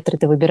квадратные метры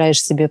ты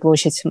выбираешь себе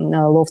площадь,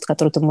 лофт,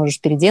 который ты можешь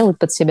переделать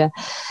под себя.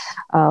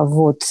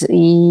 Вот.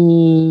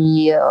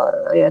 И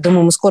я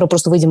думаю, мы скоро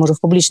просто выйдем уже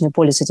в публичное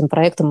поле с этим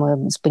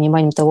проектом, с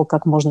пониманием того,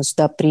 как можно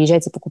сюда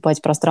приезжать и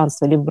покупать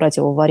пространство, либо брать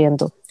его в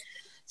аренду.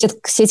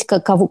 Сеть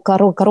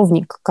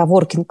коровник,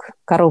 коворкинг,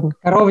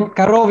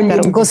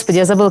 коровник. Господи,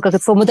 я забыла, как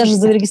это слово. Мы даже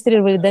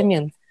зарегистрировали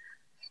домен.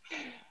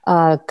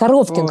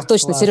 Коровкинг,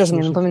 точно, класс, Сережа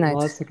мне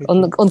напоминает.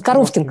 Он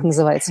коровкинг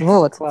называется.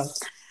 Вот.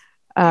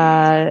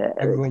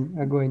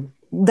 Огонь.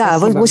 Да,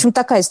 в общем,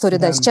 такая история.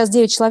 Да. Сейчас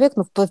 9 человек,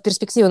 но в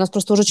перспективе у нас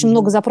просто уже очень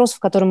много запросов,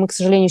 которые мы, к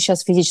сожалению,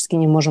 сейчас физически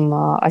не можем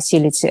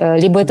осилить.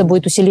 Либо это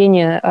будет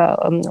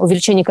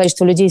увеличение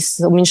количества людей с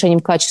уменьшением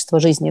качества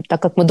жизни.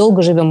 Так как мы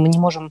долго живем, мы не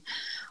можем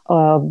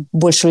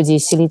больше людей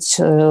селить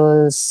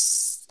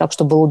так,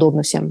 чтобы было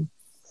удобно всем.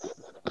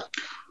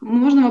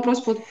 Можно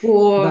вопрос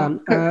по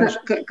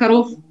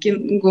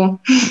коровкингу?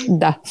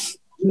 Да.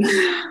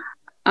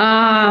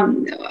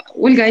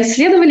 Ольга,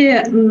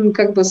 исследовали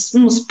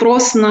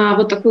спрос на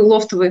вот такой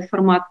лофтовый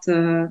формат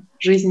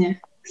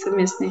жизни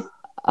совместный?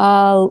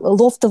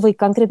 Лофтовый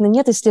конкретно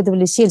нет,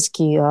 исследовали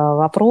сельский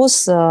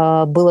вопрос.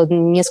 Было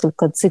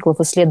несколько циклов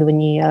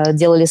исследований,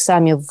 делали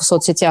сами в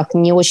соцсетях.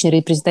 Не очень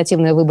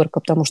репрезентативная выборка,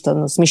 потому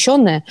что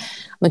смещенная,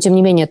 но тем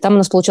не менее, там у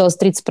нас получалось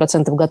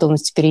 30%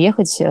 готовности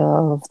переехать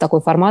в такой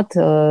формат,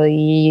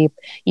 и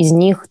из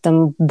них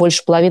там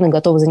больше половины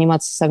готовы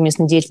заниматься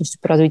совместной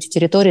деятельностью по развитию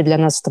территории. Для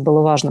нас это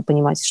было важно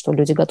понимать, что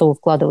люди готовы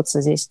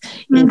вкладываться здесь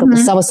и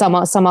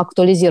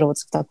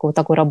самоактуализироваться в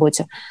такой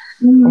работе.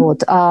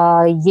 Вот.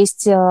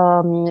 Есть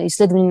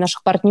исследования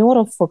наших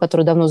партнеров,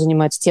 которые давно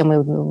занимаются темой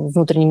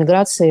внутренней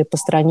миграции по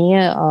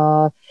стране,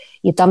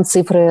 и там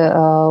цифры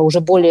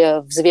уже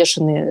более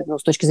взвешенные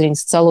с точки зрения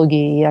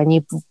социологии, и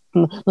они,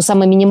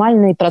 самый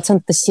минимальный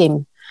процент – это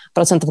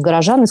 7%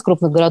 горожан из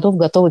крупных городов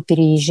готовы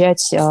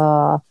переезжать,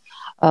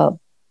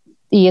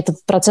 и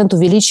этот процент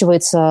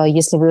увеличивается,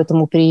 если вы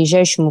этому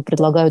переезжающему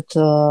предлагают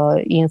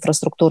и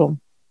инфраструктуру.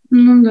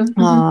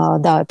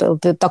 Да,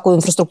 такую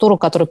инфраструктуру,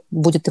 которая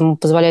будет ему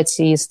позволять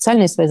и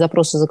социальные свои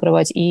запросы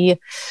закрывать, и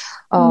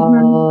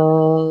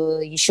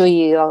еще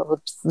и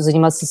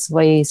заниматься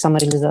своей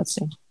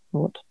самореализацией.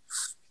 Вот.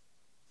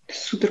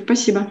 Супер,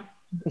 спасибо.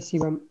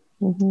 Спасибо.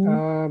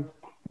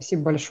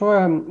 Спасибо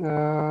большое.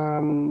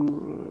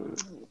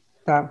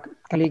 Так,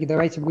 коллеги,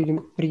 давайте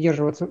будем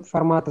придерживаться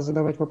формата,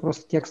 задавать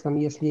вопросы текстом,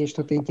 если есть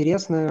что-то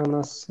интересное у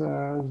нас,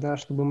 да,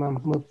 чтобы мы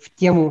в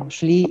тему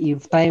шли и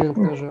в тайминг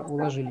тоже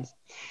уложились.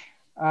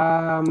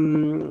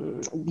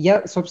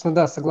 Я, собственно,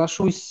 да,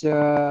 соглашусь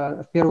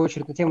в первую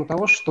очередь на тему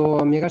того,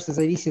 что, мне кажется,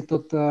 зависит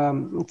от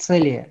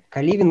цели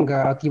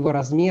коливинга, от его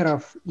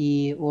размеров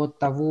и от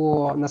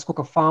того,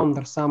 насколько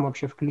фаундер сам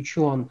вообще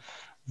включен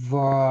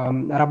в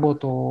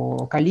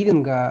работу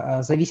коливинга,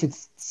 зависит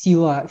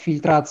сила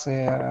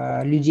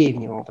фильтрации людей в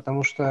него,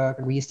 потому что,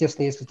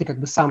 естественно, если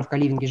ты сам в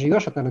коливинге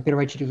живешь, это, наверное, в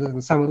первую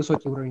очередь самый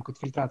высокий уровень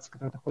какой-то фильтрации,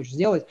 который ты хочешь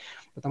сделать,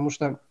 потому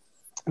что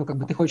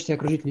ты хочешь себя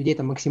окружить людей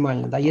там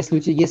максимально, да, если у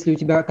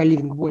тебя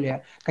коливинг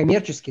более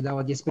коммерческий, да,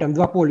 вот здесь прям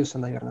два полюса,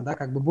 наверное, да,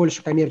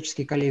 больше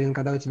коммерческий коливинг,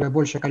 когда у тебя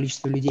большее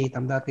количество людей,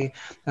 там, да, ты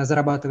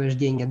зарабатываешь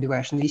деньги,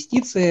 отбиваешь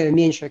инвестиции,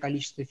 меньшее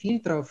количество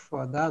фильтров,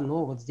 да,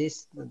 но вот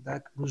здесь,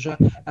 да, уже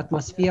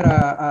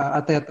атмосфера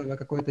от этого,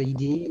 какое-то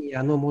единение,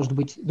 оно может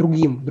быть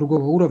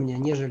другого уровня,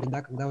 нежели,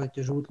 да, когда вот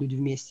живут люди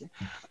вместе,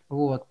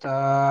 вот. У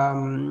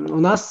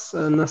нас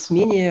на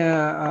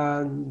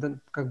смене,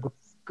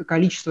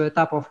 количество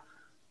этапов,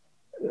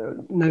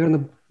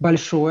 наверное,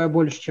 большое,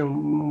 больше,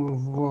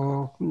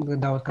 чем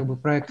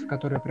проектов,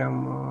 которые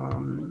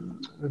прям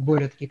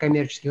более такие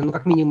коммерческие. Ну,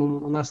 как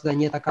минимум, у нас, да,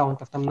 нет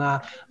аккаунтов там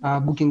на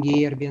Booking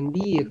и Airbnb,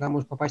 и туда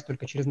можно попасть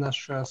только через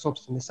наш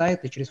собственный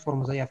сайт и через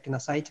форму заявки на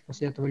сайте.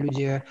 После этого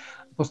люди,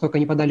 после того, как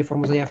они подали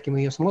форму заявки,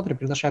 мы ее смотрим,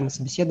 приглашаем на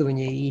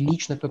собеседование, и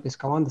лично кто-то из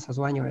команды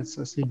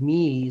созванивается с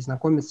людьми и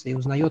знакомится, и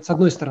узнает, с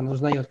одной стороны,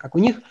 узнает, как у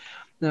них,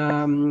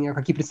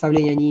 какие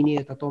представления они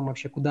имеют о том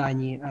вообще, куда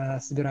они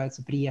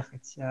собираются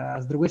приехать.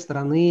 А с другой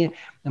стороны,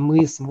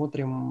 мы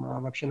смотрим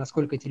вообще,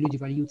 насколько эти люди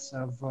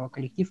вольются в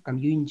коллектив, в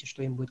комьюнити,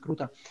 что им будет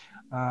круто,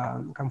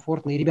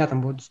 комфортно, и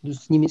ребятам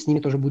с ними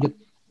тоже будет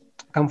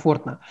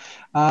комфортно.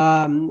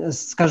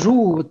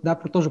 Скажу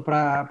тоже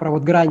про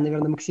вот грань,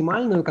 наверное,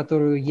 максимальную,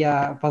 которую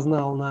я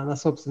познал на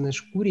собственной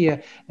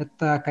шкуре.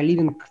 Это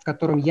коливинг, в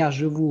котором я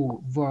живу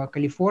в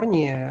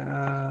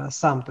Калифорнии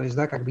сам. То есть,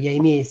 да, я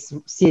имею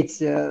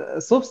сеть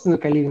собственную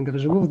коливингов,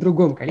 живу в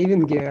другом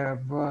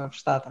коливинге в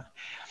Штатах.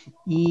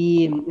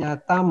 И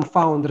там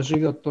фаундер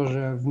живет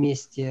тоже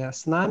вместе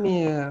с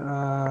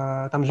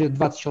нами. Там живет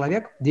 20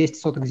 человек, 200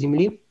 соток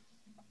земли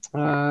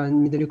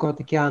недалеко от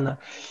океана.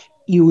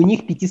 и у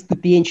них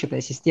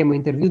 5-ступенчатая система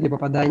интервью для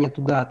попадания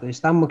туда. То есть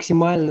там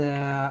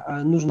максимально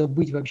нужно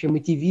быть вообще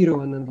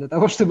мотивированным для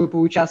того, чтобы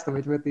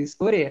поучаствовать в этой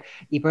истории.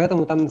 И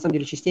поэтому там, на самом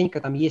деле,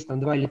 частенько там есть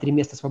 2 или 3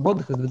 места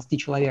свободных из 20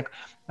 человек,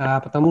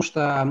 потому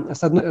что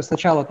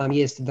сначала там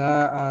есть,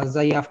 да,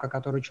 заявка,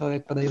 которую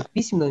человек подает в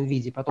письменном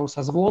виде, потом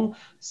созвон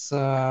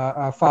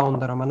с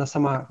фаундером, она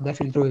сама, да,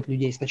 фильтрует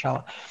людей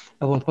сначала.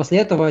 Вот. После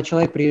этого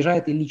человек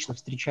приезжает и лично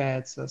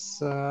встречается с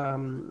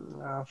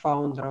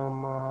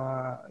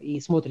фаундером и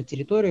смотрит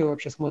территорию,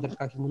 вообще смотрит,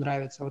 как ему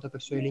нравится вот это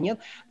все или нет.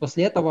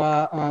 После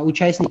этого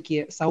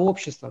участники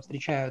сообщества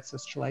встречаются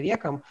с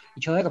человеком,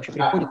 и человек вообще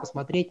приходит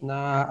посмотреть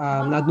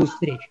на одну из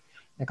встреч,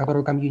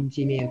 которые у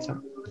комьюнити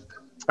имеются.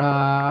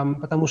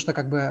 Потому что,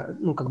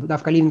 да,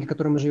 в коливинге, в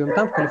котором мы живем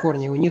там, в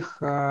Калифорнии, у них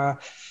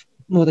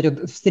вот эти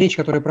вот встречи,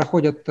 которые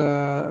проходят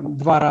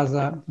 2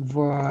 раза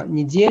в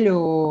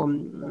неделю,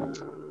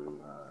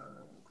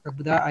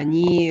 да,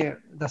 они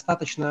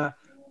достаточно,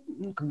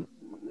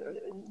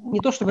 не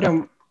то что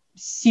прям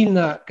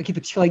сильно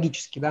какие-то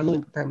психологические, да,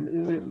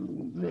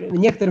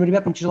 некоторым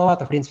ребятам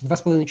тяжеловато, в принципе,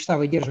 2,5 часа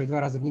выдерживать 2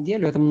 раза в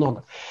неделю, это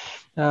много.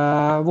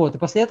 Вот, и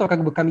после этого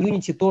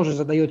комьюнити тоже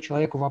задает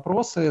человеку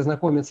вопросы,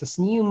 знакомится с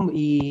ним,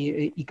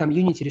 и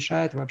комьюнити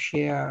решает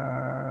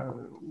вообще,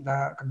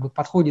 да,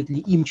 подходит ли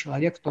им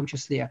человек в том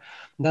числе.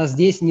 Да,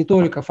 здесь не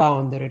только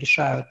фаундеры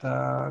решают,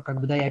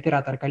 да, и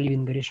операторы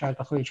коливинга решают,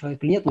 подходит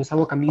человек или нет, но и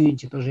само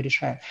комьюнити тоже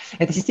решает.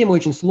 Эта система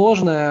очень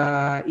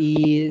сложная,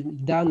 и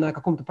да, на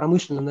каком-то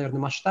промышленном,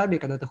 наверное, масштабе,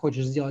 когда ты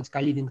хочешь сделать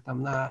коливинг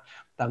на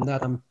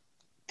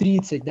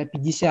 30, да,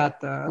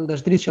 50, ну,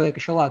 даже 30 человек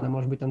еще ладно,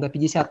 может быть,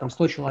 50,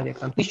 100 человек,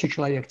 1000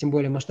 человек, тем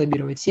более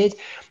масштабировать сеть.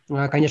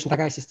 Конечно,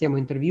 такая система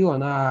интервью,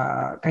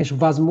 она, конечно,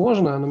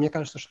 возможна, но мне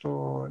кажется,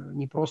 что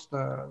не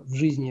просто в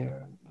жизни,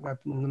 да,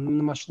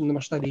 на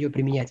масштабе ее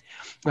применять,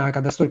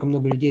 когда столько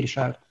много людей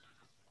решают.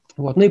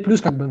 Вот. Ну и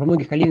плюс, во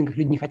многих коливингах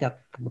люди не хотят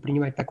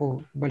принимать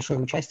такое большое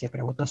участие,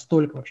 прям вот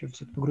настолько вообще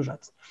все это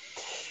погружаться.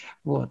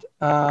 Вот.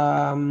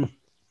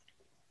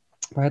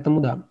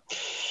 Поэтому да.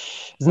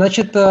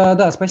 Значит,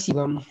 да,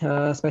 спасибо.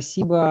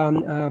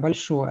 Спасибо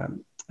большое.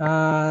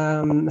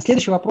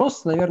 Следующий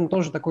вопрос, наверное,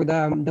 тоже такой,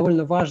 да,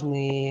 довольно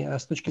важный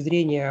с точки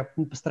зрения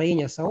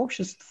построения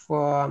сообществ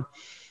в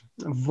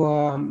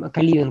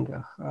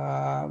коливингах.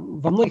 Во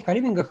многих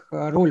коливингах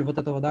роль вот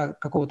этого, да,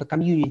 какого-то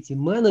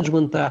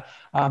комьюнити-менеджмента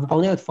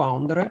выполняют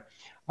фаундеры.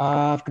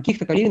 А в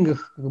каких-то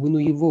коливингах,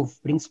 его,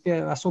 в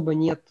принципе, особо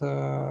нет,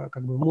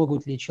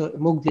 могут ли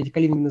эти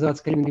коливинги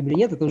называться коливингами или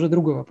нет, это уже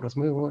другой вопрос,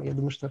 мы его, я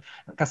думаю, что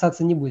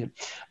касаться не будем.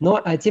 Но,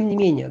 тем не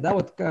менее, да,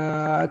 вот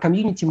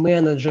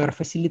комьюнити-менеджер,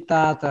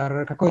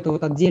 фасилитатор, какое-то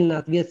вот отдельно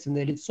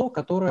ответственное лицо,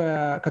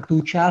 которое как-то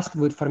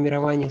участвует в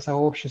формировании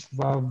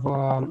сообщества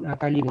в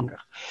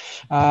коливингах.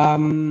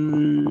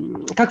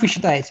 Как вы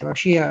считаете,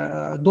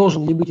 вообще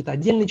должен ли быть это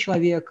отдельный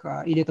человек,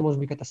 или это может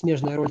быть какая-то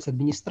смежная роль с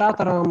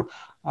администратором?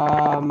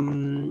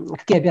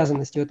 Какие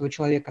обязанности у этого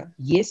человека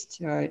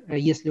есть,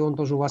 если он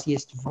тоже у вас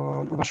есть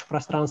в ваших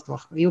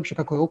пространствах, и вообще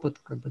какой опыт,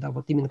 да,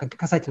 вот именно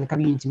касательно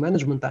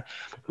комьюнити-менеджмента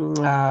у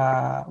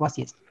вас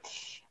есть?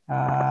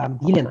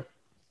 Елена.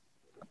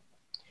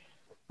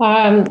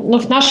 Ну,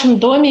 в нашем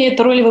доме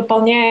эту роль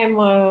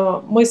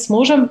выполняем мы с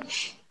мужем,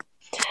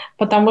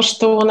 потому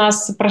что у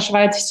нас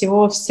проживает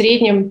всего в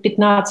среднем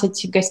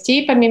 15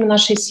 гостей помимо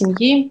нашей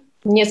семьи.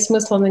 Нет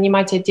смысла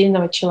нанимать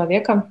отдельного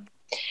человека.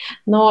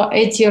 Но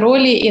эти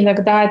роли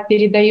иногда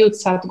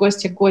передаются от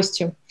гостя к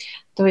гостю.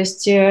 То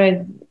есть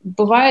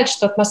бывает,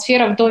 что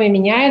атмосфера в доме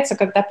меняется,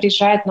 когда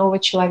приезжает новый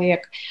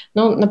человек.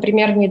 Ну,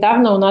 например,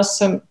 недавно у нас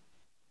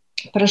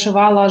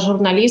проживала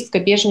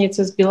журналистка, беженец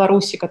из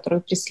Беларуси,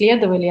 которую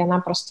преследовали, и она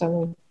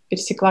просто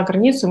пересекла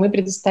границу, мы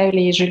предоставили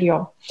ей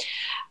жилье.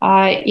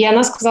 И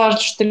она сказала,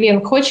 что,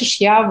 Лен,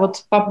 хочешь, я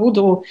вот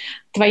побуду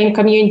твоим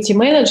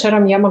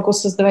комьюнити-менеджером, я могу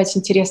создавать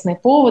интересные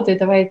поводы,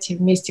 давайте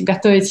вместе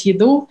готовить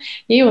еду.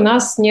 И у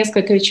нас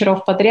несколько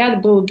вечеров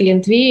подряд был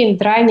глинтвейн,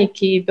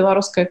 драники,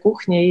 белорусская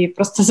кухня и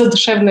просто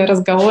задушевные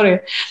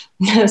разговоры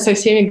со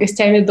всеми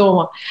гостями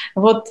дома.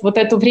 Вот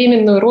эту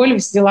временную роль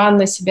взяла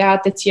на себя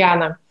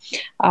Татьяна.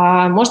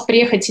 Может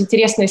приехать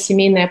интересная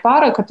семейная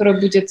пара, которая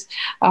будет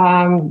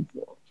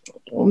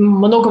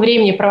много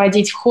времени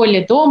проводить в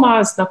холле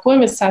дома,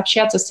 знакомиться,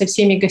 общаться со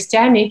всеми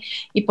гостями.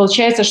 И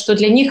получается, что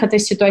для них это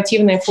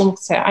ситуативная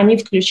функция. Они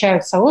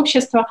включают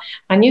сообщество,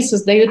 они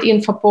создают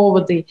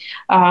инфоповоды.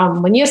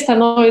 Мне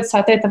становится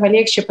от этого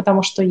легче,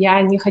 потому что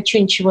я не хочу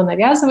ничего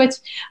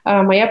навязывать.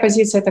 Моя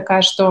позиция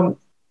такая, что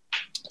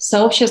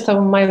сообщество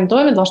в моем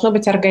доме должно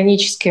быть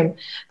органическим.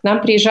 К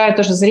нам приезжают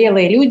тоже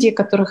зрелые люди,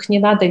 которых не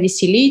надо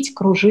веселить,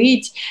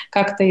 кружить,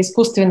 как-то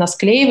искусственно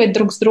склеивать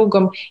друг с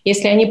другом.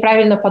 Если они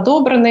правильно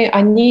подобраны,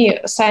 они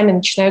сами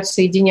начинают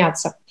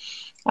соединяться.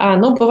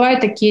 Но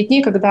бывают такие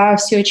дни, когда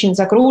все очень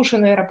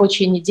загружены,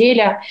 рабочая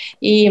неделя,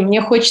 и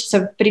мне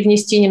хочется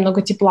привнести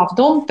немного тепла в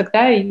дом,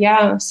 тогда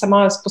я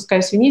сама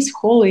спускаюсь вниз в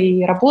холл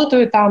и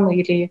работаю там,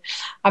 или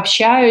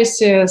общаюсь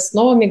с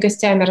новыми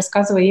гостями,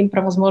 рассказывая им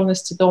про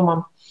возможности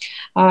дома.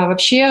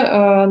 Вообще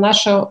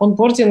наш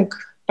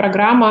онбординг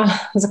программа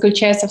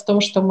заключается в том,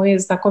 что мы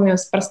знакомим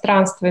с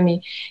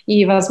пространствами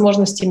и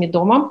возможностями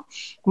дома.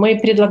 Мы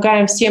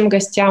предлагаем всем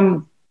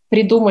гостям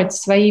придумать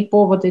свои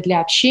поводы для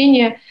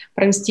общения,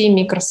 провести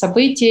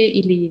микрособытие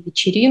или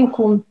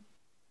вечеринку,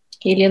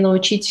 или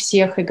научить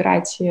всех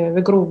играть в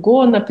игру в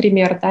Го,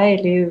 например, да,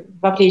 или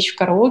вовлечь в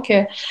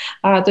караоке.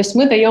 То есть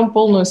мы даем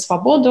полную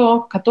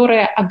свободу,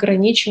 которая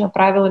ограничена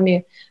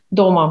правилами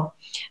дома.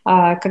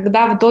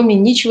 Когда в доме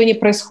ничего не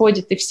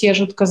происходит, и все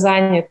жутко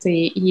заняты,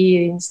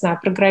 и, не знаю,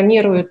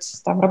 программируют,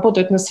 там,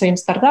 работают над своим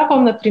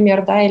стартапом,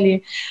 например, да,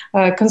 или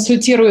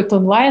консультируют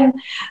онлайн,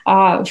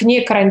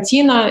 вне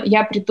карантина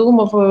я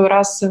придумываю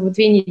раз в 2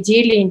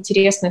 недели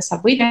интересное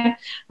событие,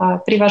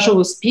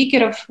 привожу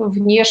спикеров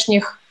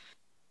внешних,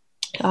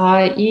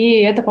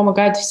 и это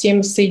помогает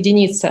всем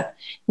соединиться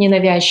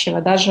ненавязчиво,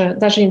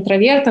 даже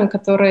интровертам,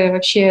 которые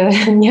вообще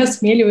не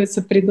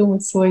осмеливаются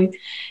придумать свой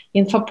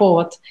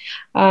инфоповод.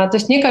 То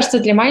есть, мне кажется,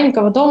 для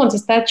маленького дома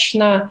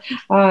достаточно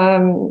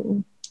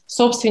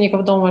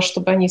собственников дома,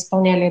 чтобы они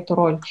исполняли эту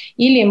роль.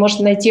 Или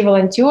можно найти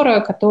волонтера,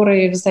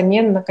 который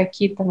взамен на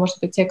какие-то, может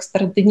быть,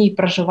 экстра дни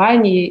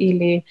проживания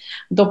или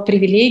доп.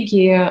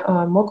 Привилегии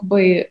мог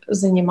бы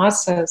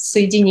заниматься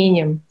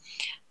соединением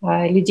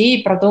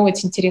людей,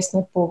 продумывать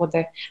интересные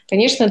поводы.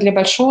 Конечно, для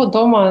большого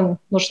дома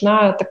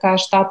нужна такая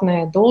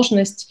штатная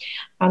должность.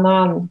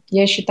 Она,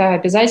 я считаю,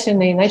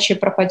 обязательна, иначе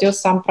пропадет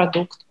сам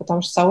продукт,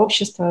 потому что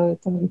сообщество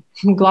 — это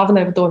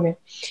главное в доме.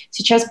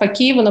 Сейчас по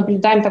Киеву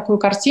наблюдаем такую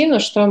картину,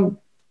 что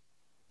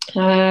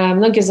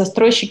многие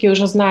застройщики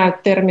уже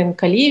знают термин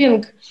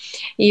 «co-living»,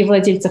 и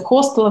владельцы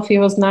хостелов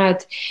его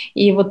знают.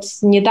 И вот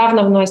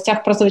недавно в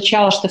новостях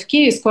прозвучало, что в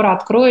Киеве скоро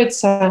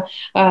откроется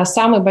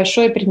самый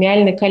большой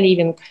премиальный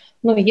co-living.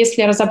 Ну,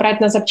 если разобрать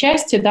на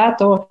запчасти, да,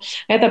 то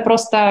это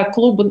просто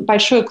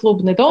большой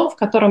клубный дом, в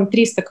котором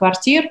 300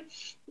 квартир,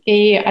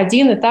 и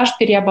один этаж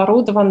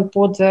переоборудован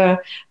под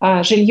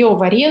жилье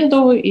в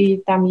аренду, и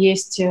там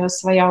есть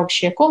своя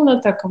общая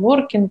комната,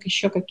 коворкинг,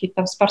 еще какие-то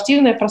там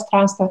спортивные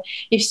пространства,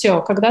 и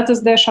все. Когда ты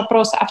задаешь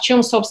вопрос, а в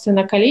чем,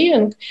 собственно,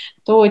 co-living,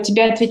 то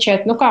тебе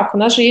отвечают, ну как, у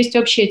нас же есть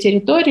общая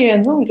территория,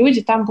 ну,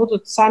 люди там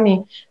будут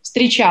сами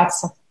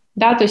встречаться.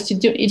 Да, то есть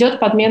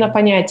идет подмена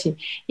понятий.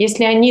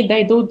 Если они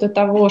дойдут до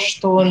того,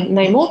 что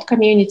наймут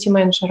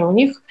комьюнити-менеджера, у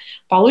них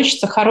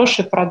получится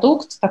хороший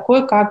продукт,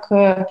 такой как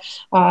The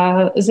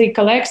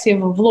Collective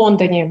в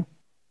Лондоне.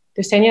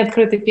 То есть они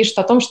открыто пишут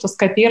о том, что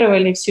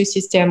скопировали всю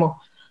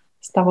систему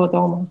с того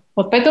дома.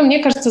 Вот поэтому, мне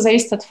кажется,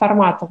 зависит от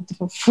формата,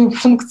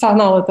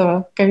 функционала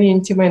этого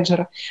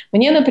комьюнити-менеджера.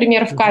 Мне,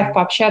 например, в кайф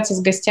пообщаться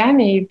с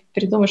гостями и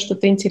придумать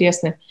что-то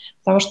интересное,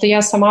 потому что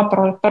я сама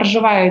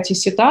проживаю эти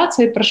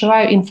ситуации,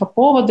 проживаю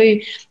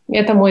инфоповоды,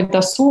 это мой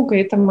досуг, и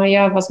это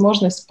моя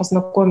возможность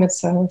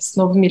познакомиться с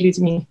новыми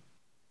людьми.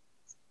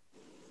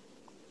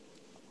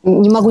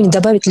 Не могу не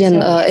добавить,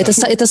 Лен,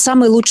 это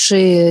самый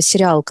лучший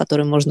сериал,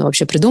 который можно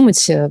вообще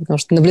придумать, потому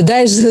что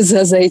наблюдаешь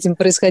за этим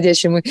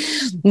происходящим, и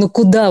ну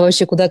куда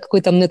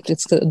какой там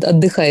Netflix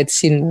отдыхает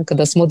сильно,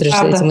 когда смотришь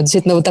за этим. И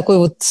действительно вот такой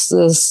вот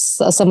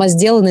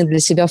самосделанный для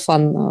себя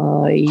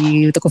фан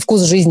и такой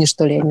вкус жизни,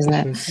 что ли, я не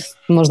знаю,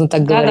 можно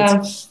так говорить.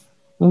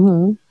 Да.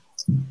 Угу.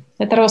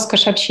 Это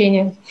роскошь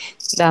общения.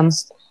 Да.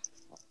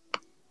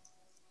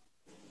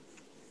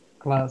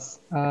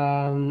 Класс.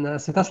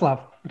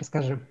 Святослав,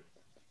 расскажи.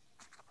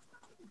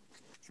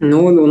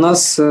 Ну, у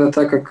нас,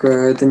 так как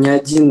это не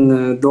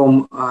один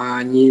дом, а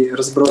они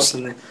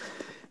разбросаны,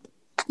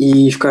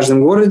 и в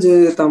каждом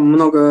городе там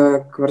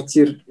много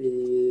квартир,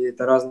 и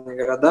это разные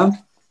города,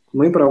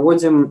 мы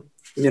проводим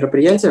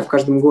мероприятия в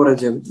каждом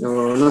городе.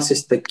 У нас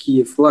есть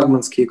такие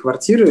флагманские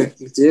квартиры,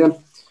 где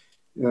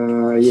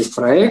есть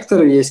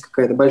проектор, есть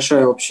какая-то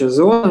большая общая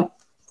зона,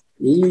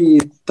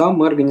 и там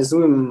мы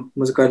организуем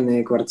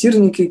музыкальные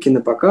квартирники,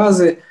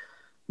 кинопоказы,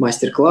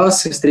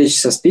 мастер-классы, встречи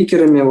со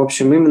спикерами. В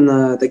общем,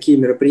 именно такие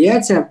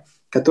мероприятия,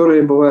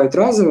 которые бывают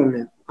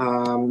разовыми,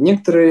 а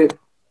некоторые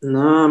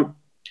на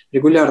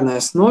регулярной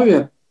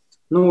основе,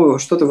 ну,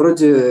 что-то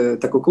вроде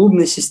такой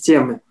клубной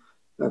системы,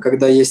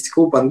 когда есть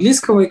клуб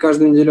английского, и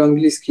каждую неделю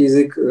английский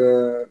язык,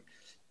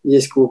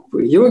 есть клуб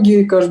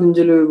йоги, каждую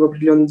неделю в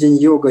определенный день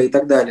йога и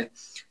так далее.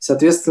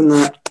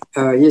 Соответственно,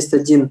 есть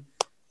один,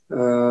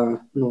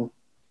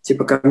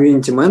 типа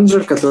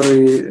комьюнити-менеджер,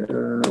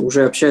 который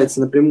уже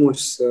общается напрямую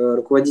с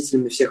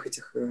руководителями всех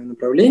этих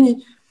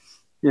направлений,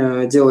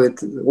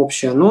 делает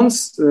общий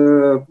анонс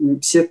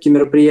сетки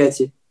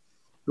мероприятий.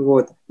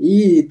 Вот.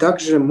 И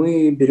также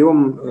мы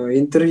берем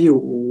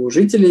интервью у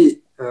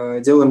жителей,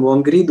 делаем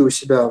лонгриды у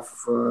себя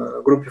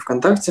в группе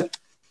ВКонтакте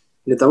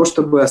для того,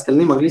 чтобы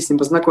остальные могли с ним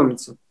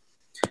познакомиться.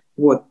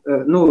 Вот.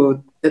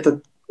 Ну,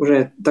 это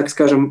уже, так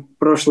скажем,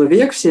 прошлый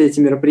век, все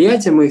эти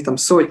мероприятия, мы их там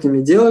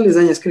сотнями делали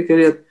за несколько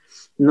лет,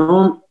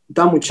 но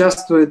там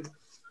участвует,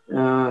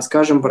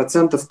 скажем,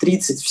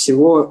 30%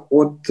 всего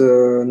от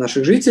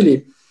наших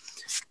жителей.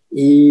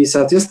 И,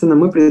 соответственно,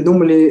 мы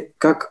придумали,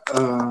 как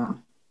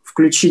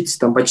включить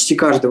там почти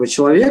каждого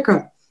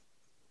человека.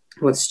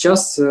 Вот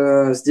сейчас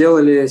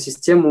сделали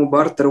систему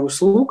бартера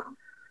услуг,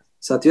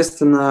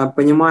 Соответственно,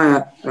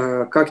 понимая,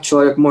 как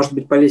человек может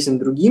быть полезен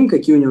другим,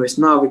 какие у него есть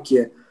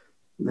навыки,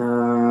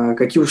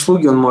 какие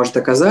услуги он может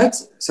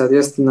оказать,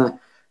 соответственно,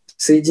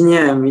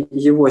 соединяем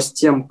его с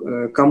тем,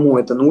 кому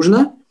это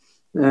нужно.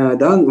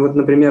 Да? Вот,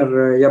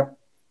 например, я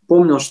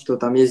помнил, что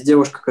там есть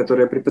девушка,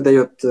 которая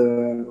преподает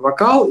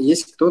вокал,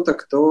 есть кто-то,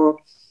 кто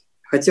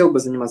хотел бы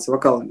заниматься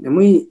вокалом. И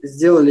мы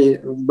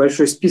сделали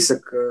большой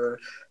список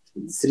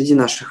среди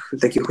наших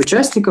таких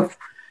участников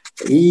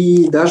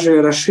и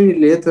даже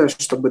расширили это,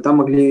 чтобы там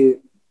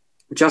могли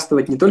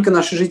участвовать не только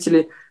наши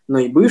жители, но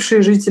и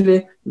бывшие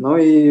жители, но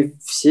и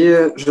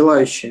все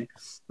желающие.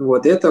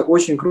 Вот. И это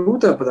очень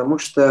круто, потому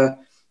что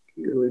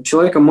у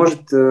человека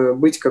может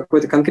быть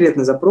какой-то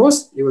конкретный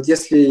запрос, и вот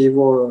если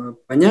его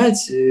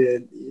понять,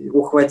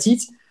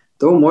 ухватить,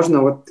 то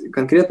можно вот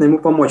конкретно ему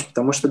помочь,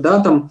 потому что,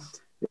 да, там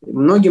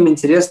многим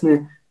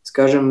интересны,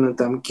 скажем,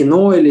 там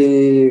кино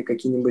или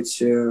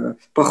какие-нибудь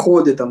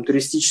походы там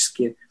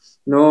туристические,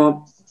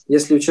 но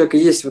если у человека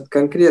есть вот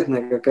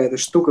конкретная какая-то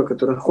штука,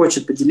 которой он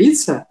хочет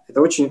поделиться, это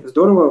очень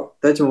здорово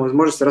дать ему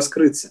возможность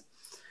раскрыться.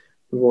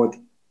 Вот.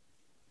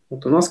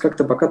 Вот у нас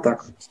как-то пока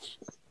так.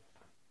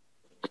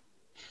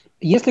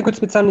 Есть ли какой-то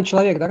специальный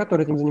человек, да,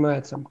 который этим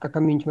занимается, как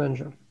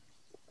комьюнити-менеджер?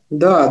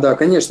 Да,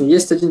 конечно.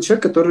 Есть один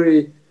человек,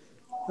 который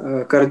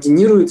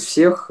координирует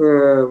всех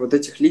вот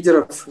этих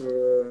лидеров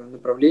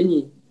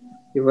направлений,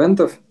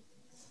 ивентов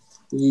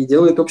и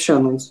делает общий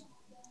анонс.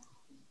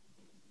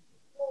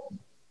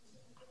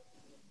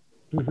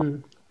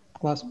 Угу.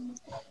 Класс.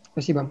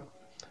 Спасибо.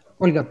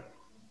 Ольга.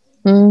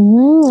 У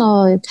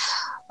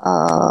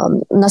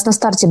нас на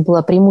старте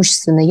была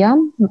преимущественно я.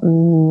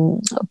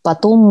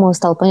 Потом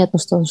стало понятно,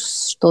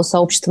 что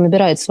сообщество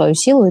набирает свою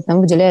силу, и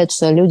там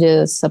выделяются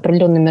люди с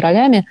определенными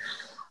ролями,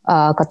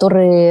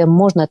 которые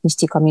можно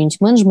отнести к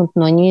комьюнити-менеджменту,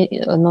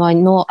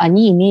 но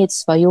они имеют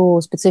свою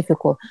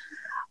специфику.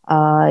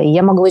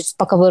 Я могу,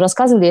 пока вы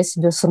рассказывали, я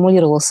себе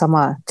сформулировала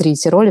сама 3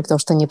 эти роли, потому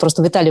что они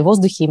просто витали в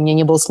воздухе, и у меня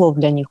не было слов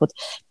для них. Вот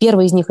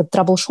первый из них – это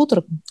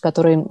траблшутер,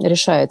 который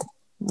решает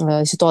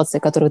ситуации,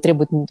 которые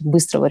требуют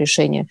быстрого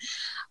решения.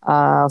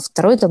 А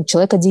второй – это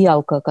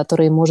человек-одеялка,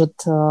 который может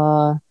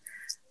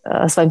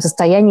своим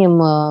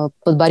состоянием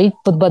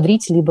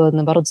подбодрить, либо,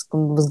 наоборот,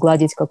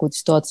 возгладить какую-то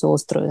ситуацию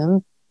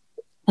острую.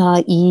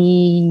 И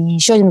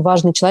еще один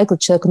важный человек – это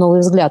человек-новый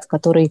взгляд,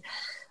 который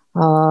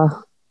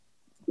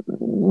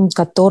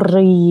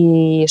что-то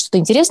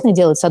интересное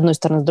делает, с одной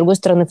стороны, с другой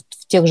стороны,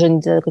 в тех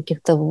же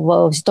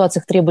каких-то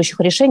ситуациях,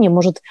 требующих решения,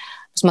 может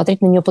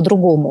посмотреть на нее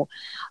по-другому.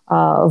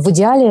 В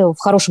идеале, в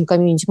хорошем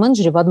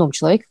комьюнити-менеджере, в одном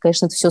человеке,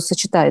 конечно, это все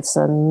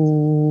сочетается.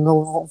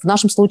 Но в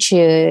нашем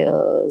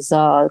случае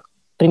за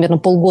примерно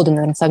полгода,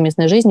 наверное,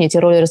 совместной жизни эти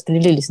роли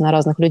распределились на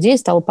разных людей.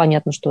 Стало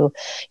понятно, что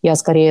я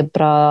скорее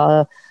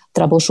про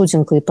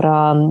траблшутинг и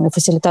про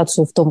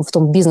фасилитацию в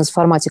том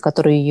бизнес-формате,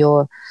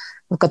 которую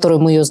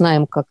мы ее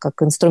знаем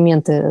как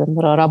инструменты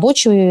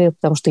рабочие,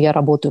 потому что я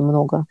работаю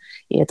много,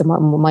 и это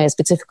моя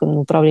специфика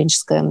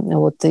управленческая.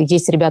 Вот.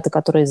 Есть ребята,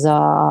 которые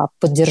за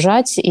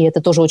поддержать, и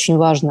это тоже очень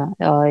важно,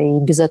 и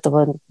без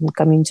этого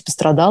комьюнити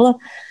пострадало.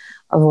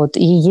 Вот.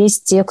 И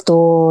есть те,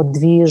 кто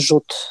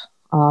движут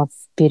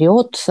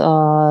вперед,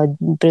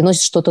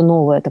 приносит что-то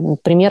новое. Там,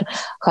 например,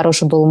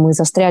 хороший был, мы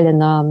застряли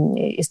на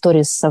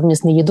истории с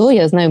совместной едой.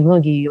 Я знаю,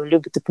 многие ее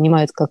любят и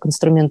понимают как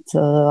инструмент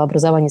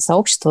образования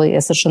сообщества.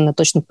 Я совершенно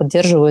точно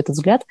поддерживаю этот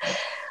взгляд.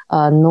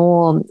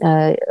 Но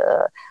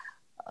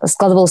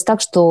складывалось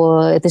так,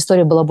 что эта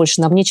история была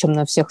больше на мне, чем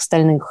на всех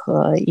остальных.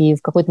 И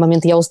в какой-то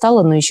момент я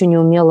устала, но еще не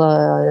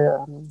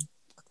умела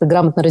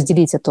грамотно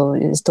разделить эту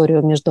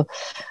историю между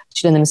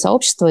членами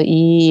сообщества.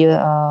 И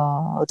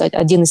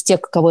один из тех,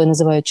 кого я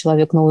называю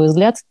 «Человек новый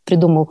взгляд»,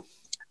 придумал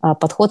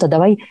подход: а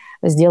давай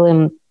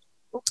сделаем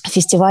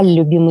фестиваль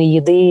любимой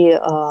еды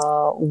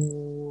от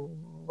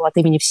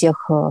имени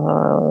всех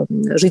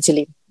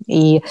жителей.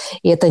 И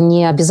это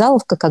не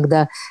обязаловка,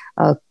 когда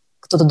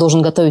кто-то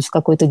должен готовить в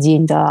какой-то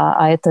день, да,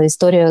 а это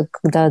история,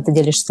 когда ты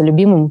делишься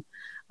любимым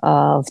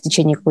в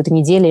течение какой-то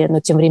недели, но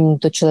тем временем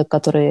тот человек,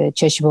 который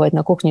чаще бывает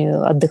на кухне,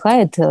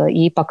 отдыхает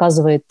и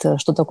показывает,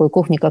 что такое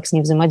кухня, как с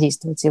ней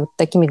взаимодействовать. И вот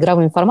такими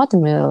игровыми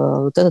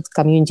форматами вот этот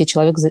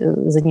комьюнити-человек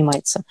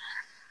занимается.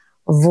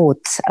 Вот.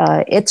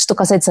 Это что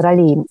касается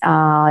ролей.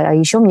 А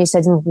еще у меня есть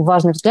один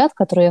важный взгляд,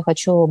 который я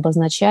хочу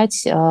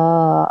обозначать,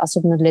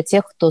 особенно для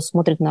тех, кто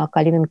смотрит на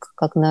коливинг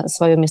как на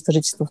свое место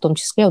жительства, в том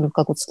числе,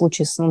 как вот в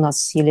случае у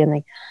нас с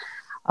Еленой.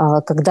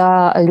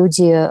 Когда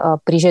люди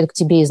приезжают к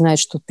тебе и знают,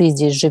 что ты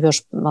здесь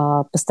живешь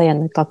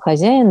постоянно как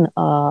хозяин,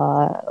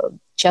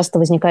 часто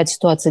возникает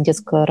ситуация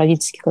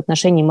детско-родительских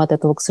отношений, мы от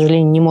этого, к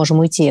сожалению, не можем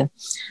уйти.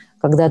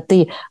 Когда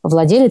ты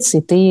владелец,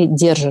 и ты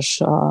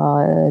держишь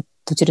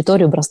эту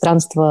территорию,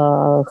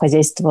 пространство,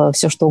 хозяйство,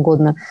 все что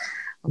угодно.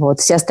 Вот.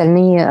 Все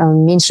остальные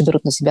меньше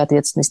берут на себя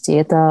ответственности.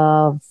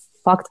 Это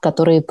факт,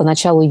 который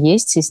поначалу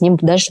есть, и с ним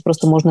дальше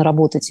просто можно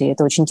работать. И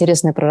это очень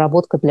интересная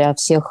проработка для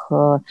всех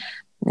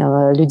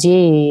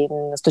людей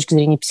с точки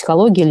зрения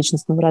психологии,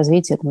 личностного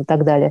развития и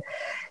так далее.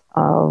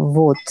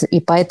 Вот. И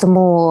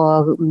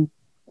поэтому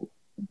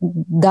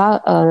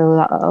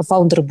да,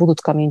 фаундеры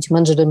будут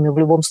комьюнити-менеджерами в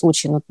любом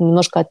случае, но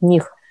немножко от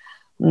них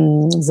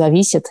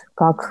зависит,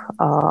 как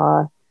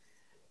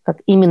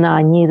именно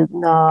они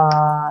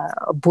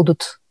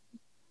будут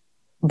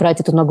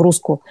брать эту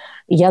нагрузку.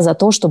 Я за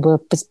то, чтобы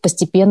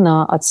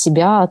постепенно от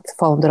себя, от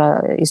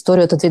фаундера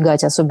историю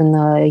отодвигать,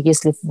 особенно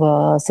если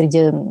в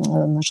среде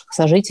наших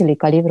сожителей,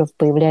 коливеров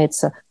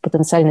появляются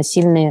потенциально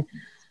сильные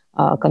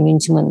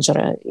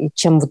комьюнити-менеджеры. И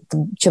чем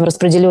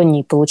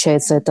распределеннее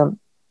получается эта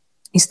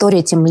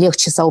история, тем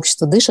легче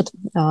сообщество дышит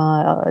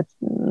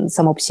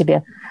само по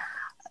себе.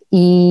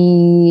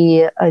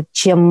 И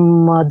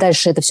чем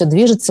дальше это все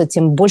движется,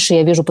 тем больше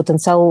я вижу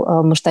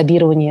потенциал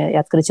масштабирования и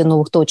открытия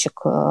новых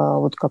точек,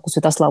 вот как у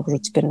Святослава уже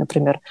теперь,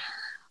 например.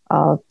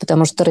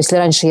 Потому что если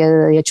раньше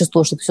я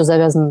чувствовала, что все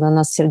завязано на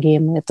нас с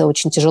Сергеем, это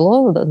очень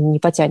тяжело, не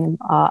потянем.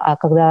 А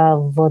когда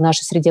в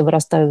нашей среде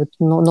вырастают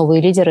новые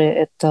лидеры,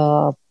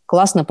 это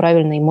классно,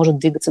 правильно и может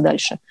двигаться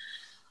дальше.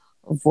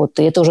 Вот.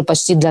 И это уже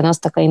почти для нас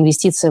такая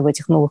инвестиция в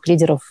этих новых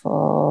лидеров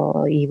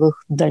и в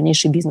их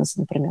дальнейший бизнес,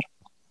 например.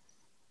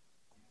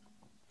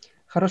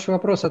 Хороший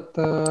вопрос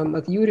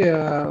от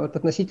Юрия вот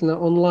относительно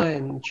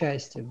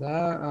онлайн-части.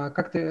 Да?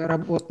 Как ты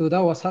работаешь,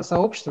 да, у вас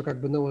сообщество, как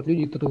бы, ну, вот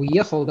люди, кто-то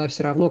уехал, да,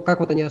 все равно, как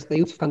вот они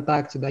остаются в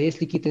контакте, да,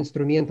 есть ли какие-то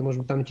инструменты,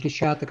 может быть, там через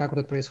чаты, как вот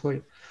это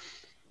происходит?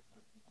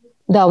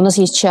 Да, у нас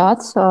есть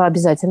чат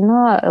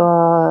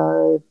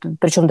обязательно,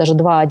 причем даже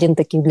два, один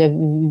таких для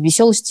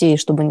веселости,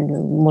 чтобы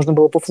можно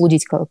было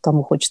пофлудить,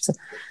 кому хочется,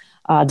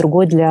 а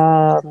другой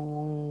для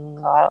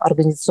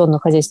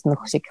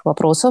организационно-хозяйственных всяких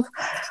вопросов.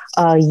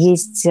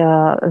 Есть,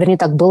 вернее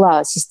так,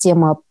 была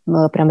система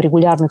прям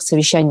регулярных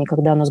совещаний,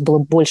 когда у нас было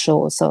больше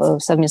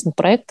совместных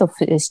проектов.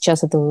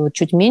 Сейчас это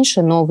чуть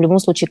меньше, но в любом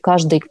случае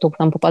каждый, кто к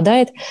нам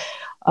попадает,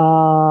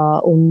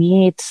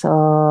 умеет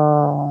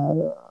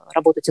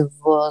работать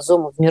в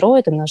Zoom, в Миро,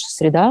 это наша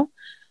среда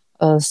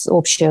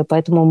общая,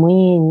 поэтому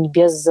мы не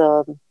без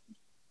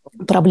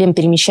проблем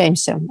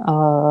перемещаемся,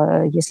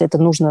 если это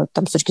нужно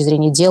там, с точки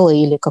зрения дела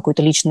или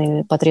какой-то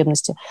личной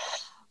потребности.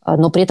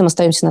 Но при этом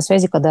остаемся на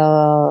связи,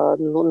 когда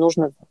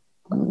нужно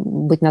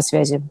быть на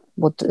связи.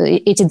 Вот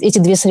эти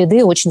две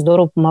среды очень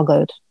здорово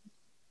помогают.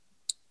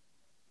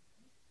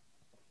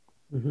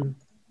 Угу.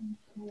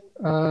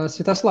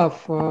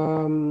 Святослав,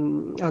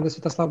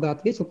 Святослав, да,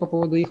 ответил по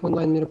поводу их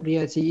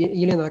онлайн-мероприятий.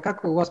 Елена, а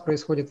как у вас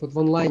происходит вот в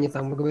онлайне?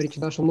 Там вы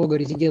говорите, да, что много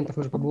резидентов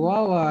уже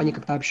побывало, они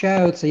как-то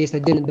общаются, есть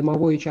отдельный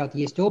домовой чат,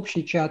 есть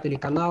общий чат или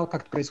канал,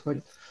 как это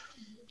происходит?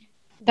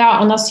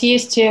 Да, у нас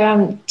есть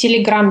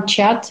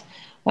телеграм-чат,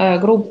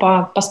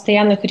 группа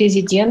постоянных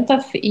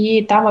резидентов,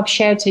 и там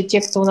общаются и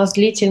те, кто у нас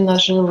длительно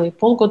жил и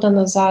полгода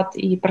назад,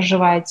 и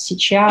проживает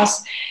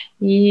сейчас.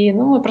 И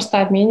мы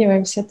просто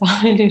обмениваемся там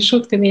или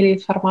шутками, или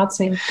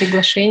информацией,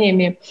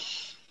 приглашениями.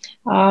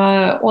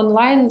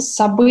 Онлайн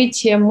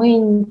события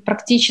мы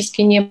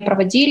практически не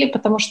проводили,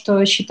 потому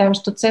что считаем,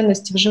 что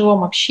ценность в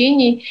живом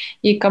общении,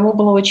 и кому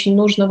было очень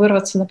нужно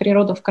вырваться на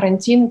природу в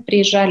карантин,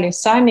 приезжали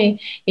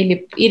сами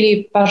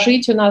или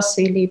пожить у нас,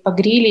 или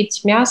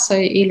погрилить мясо,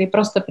 или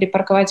просто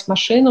припарковать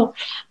машину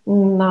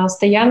на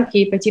стоянке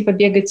и пойти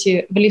побегать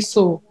в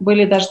лесу.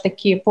 Были даже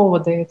такие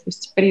поводы, то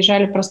есть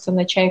приезжали просто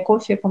на чай,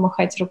 кофе,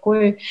 помахать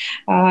рукой,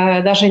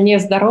 даже не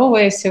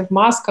здороваясь, в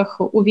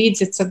масках,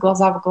 увидеться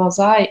глаза в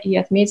глаза и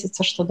отметиться,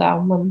 что да,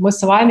 мы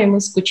с вами, мы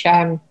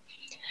скучаем.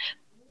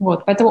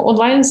 Вот, поэтому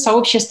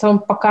онлайн-сообществом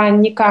пока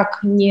никак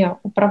не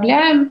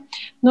управляем,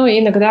 но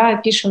иногда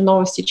пишем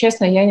новости.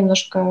 Честно, я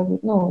немножко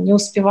не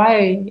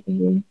успеваю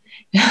и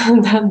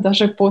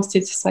даже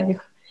постить в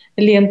своих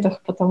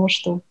лентах, потому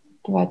что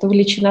бывает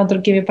увлечена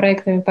другими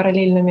проектами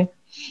параллельными.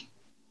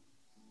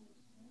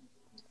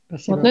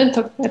 Спасибо. Вот, но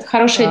это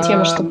хорошая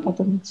тема, чтобы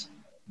подумать.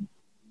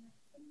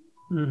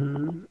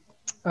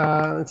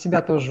 От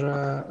себя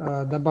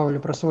тоже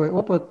добавлю про свой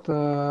опыт.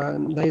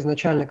 Да,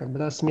 изначально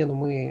смену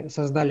мы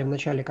создали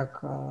вначале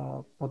как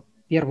вот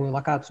первую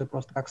локацию,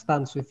 просто как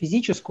станцию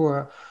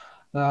физическую,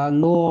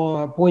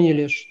 но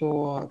поняли,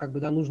 что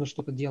нужно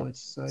что-то делать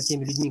с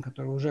теми людьми,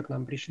 которые уже к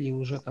нам пришли,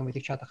 уже там в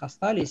этих чатах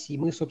остались, и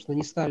мы, собственно,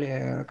 не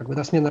стали,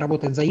 смена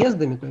работает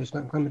заездами, то есть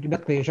к нам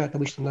ребят приезжают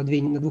обычно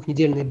на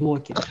двухнедельные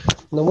блоки,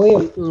 но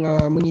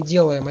мы не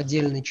делаем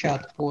отдельный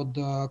чат под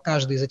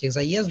каждый из этих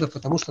заездов,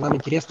 потому что нам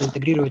интересно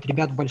интегрировать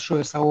ребят в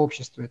большое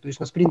сообщество, то есть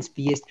у нас, в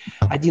принципе, есть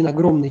один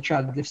огромный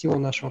чат для всего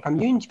нашего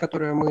комьюнити,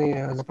 которое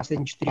мы за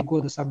последние 4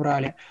 года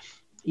собрали,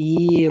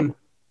 и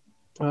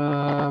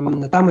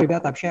там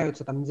ребята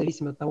общаются,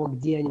 независимо от того,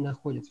 где они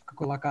находятся, в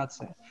какой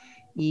локации.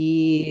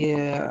 И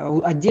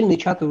отдельные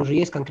чаты уже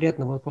есть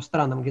конкретно по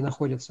странам, где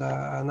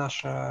находятся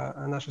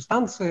наши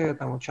станции.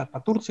 Там чат по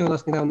Турции у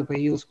нас недавно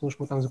появился, потому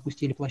что мы там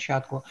запустили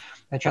площадку.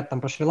 Чат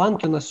по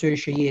Шри-Ланке у нас все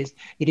еще есть.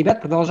 И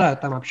ребят продолжают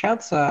там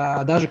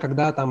общаться, даже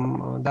когда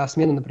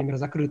смена, например,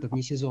 закрыта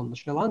вне сезона на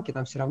Шри-Ланке,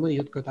 там все равно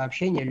идет какое-то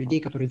общение людей,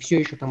 которые все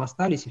еще там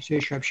остались и все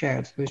еще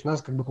общаются. То есть у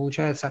нас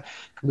получается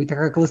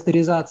такая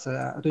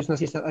кластеризация. То есть у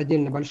нас есть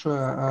отдельный большой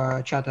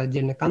чат,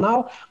 отдельный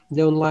канал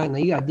для онлайна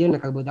и отдельно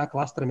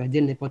кластерами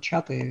отдельные подчаты,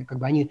 чаты, как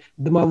бы они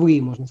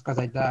домовые, можно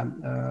сказать,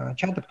 да,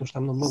 чаты, потому что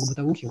там много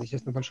бытовухи,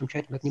 естественно, в большом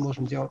чате мы это не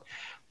можем делать.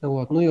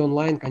 Вот. Ну и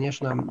онлайн,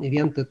 конечно,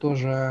 ивенты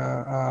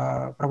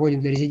тоже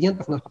проводим для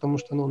резидентов у нас, потому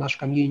что, ну, наша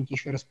комьюнити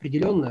еще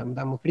распределенная,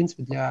 да, мы, в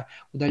принципе, для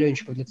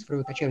удаленщиков, для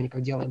цифровых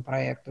кочевников делаем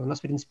проекты, у нас,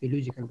 в принципе,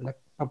 люди как бы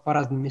да, по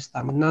разным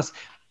местам. У нас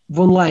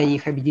в онлайне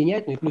их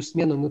объединять, ну и плюс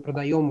смену мы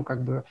продаем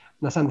как бы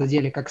на самом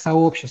деле как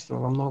сообщество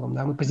во многом,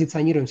 да, мы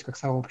позиционируемся как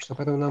сообщество,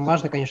 поэтому нам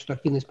важно, конечно, что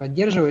активность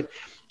поддерживать,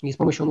 и с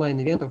помощью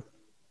онлайн-ивентов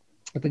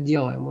это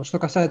делаем. Вот что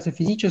касается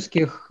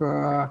физических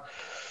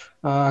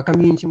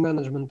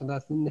комьюнити-менеджмента,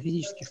 да, на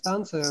физических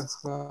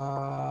станциях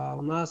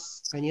у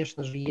нас,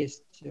 конечно же,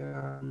 есть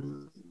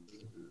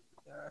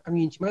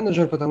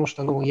комьюнити-менеджер, потому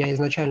что, ну, я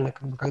изначально,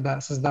 как бы,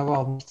 когда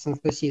создавал вместе с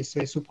Анастасией,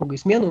 своей супругой,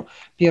 смену,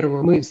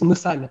 первую, мы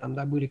сами там,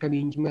 да, были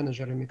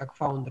комьюнити-менеджерами, как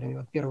фаундерами,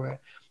 вот первые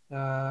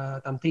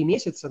там 3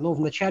 месяца, но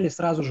вначале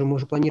сразу же мы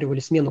уже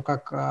планировали смену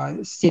как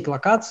сеть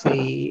локаций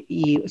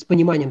и с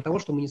пониманием того,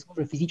 что мы не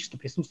сможем физически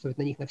присутствовать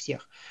на них на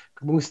всех.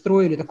 Как бы мы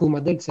строили такую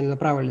модель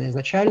целенаправленно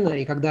изначально,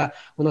 и когда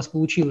у нас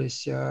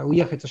получилось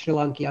уехать со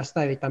Шри-Ланки и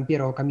оставить там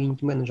первого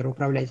комьюнити-менеджера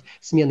управлять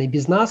сменой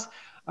без нас,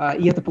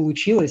 и это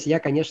получилось, я,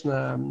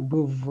 конечно,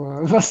 был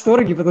в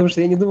восторге, потому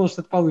что я не думал,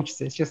 что это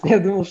получится. Честно, я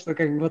думал, что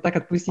как бы вот так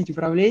отпустить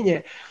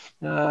управление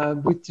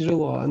будет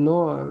тяжело.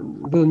 Но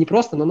было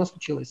непросто, но оно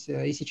случилось.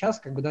 И сейчас,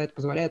 как бы, да, это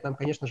позволяет нам,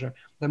 конечно же,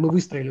 да, мы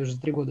выстроили уже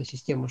за 3 года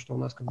систему, что у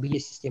нас как бы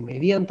есть система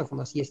ивентов, у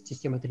нас есть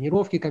система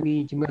тренировки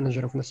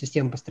комьюнити-менеджеров, у нас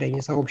система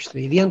построения сообщества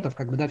ивентов,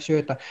 как бы, да, все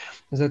это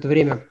за это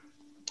время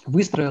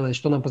выстроилось,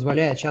 что нам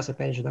позволяет сейчас,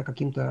 опять же, да,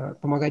 каким-то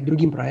помогать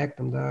другим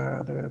проектам,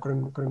 да,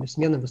 кроме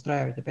смены,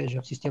 выстраивать, опять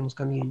же, систему с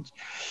комьюнити.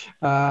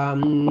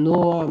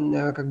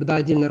 Но, как бы, да,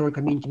 отдельная роль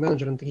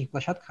комьюнити-менеджера на таких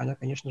площадках, она,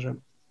 конечно же,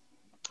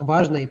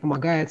 важна и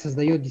помогает,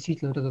 создает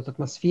действительно вот эту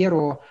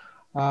атмосферу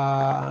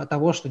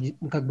того, что,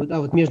 как бы,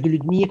 да, вот между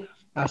людьми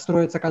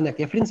строится коннект.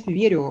 Я, в принципе,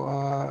 верю,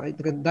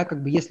 да,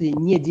 как бы, если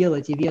не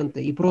делать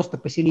ивенты и просто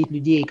поселить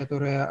людей,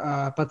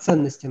 которые по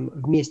ценностям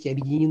вместе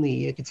объединены,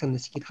 и эти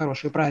ценности какие-то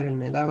хорошие,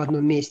 правильные, да, в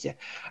одном месте,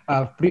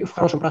 в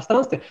хорошем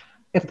пространстве,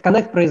 этот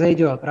коннект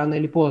произойдет рано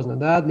или поздно,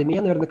 да. Для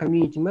меня, наверное,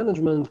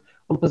 комьюнити-менеджмент,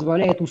 он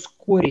позволяет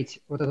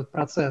ускорить вот этот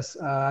процесс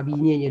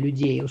объединения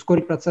людей,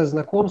 ускорить процесс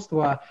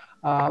знакомства,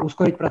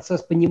 ускорить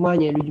процесс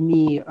понимания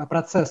людьми,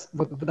 процесс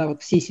вот, да,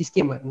 вот всей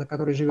системы, на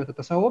которой живет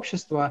это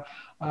сообщество,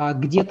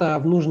 где-то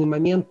в нужный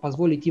момент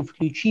позволить им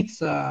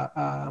включиться,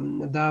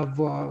 да,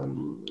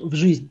 в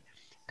жизнь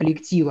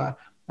коллектива,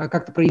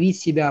 как-то проявить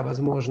себя,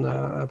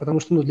 возможно, потому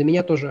что, ну, для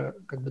меня тоже,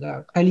 как бы,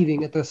 да,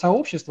 co-living – это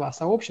сообщество, а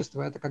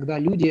сообщество – это когда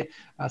люди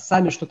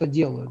сами что-то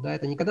делают, да,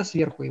 это не когда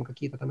сверху им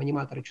какие-то там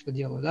аниматоры что-то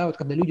делают, да, вот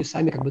когда люди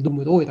сами как бы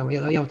думают, ой, там,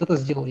 я вот это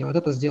сделал, я вот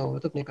это сделал,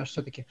 вот это, мне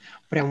кажется, все-таки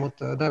прям вот,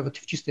 да, вот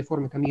в чистой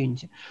форме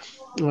комьюнити.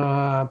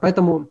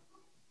 Поэтому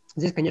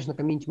здесь, конечно,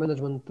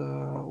 комьюнити-менеджмент,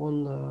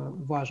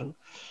 он важен.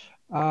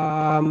 И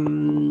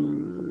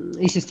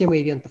система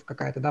ивентов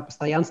какая-то, да,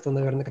 постоянство,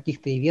 наверное,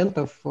 каких-то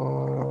ивентов,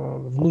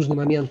 в нужный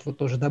момент вот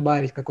тоже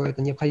добавить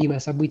какое-то необходимое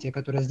событие,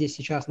 которое здесь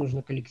сейчас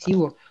нужно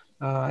коллективу,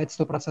 это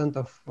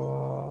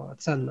 100%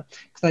 ценно.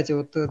 Кстати,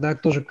 вот, да,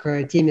 тоже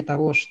к теме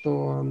того,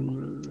 что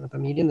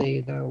там Елена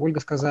и, да,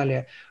 Ольга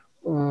сказали,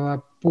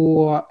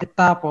 по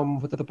этапам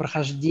вот это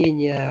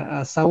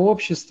прохождения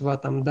сообщества,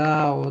 там,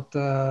 да, от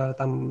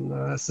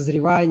там,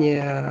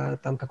 созревания,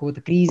 там, какого-то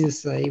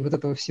кризиса и вот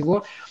этого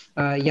всего,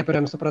 я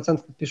прям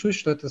 100% подпишусь,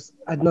 что это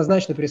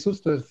однозначно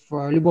присутствует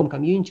в любом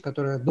комьюнити,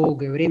 которое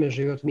долгое время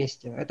живет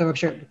вместе. Это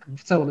вообще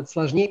в целом это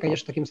сложнее,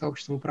 конечно, таким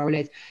сообществом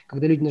управлять,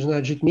 когда люди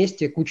начинают жить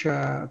вместе,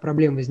 куча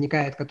проблем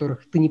возникает,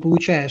 которых ты не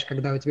получаешь,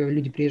 когда у тебя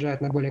люди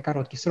приезжают на более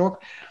короткий срок.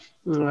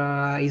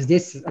 И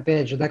здесь,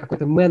 опять же, да,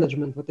 какой-то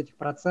менеджмент вот этих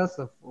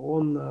процессов,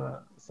 он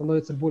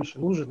становится больше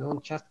нужен, и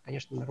он часто,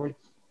 конечно, на роль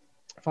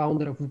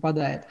фаундеров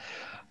выпадает.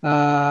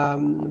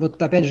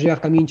 Вот опять же, я в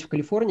комьюнити в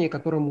Калифорнии,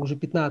 которому уже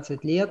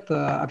 15 лет,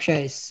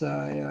 общаясь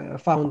с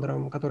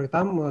фаундером, который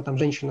там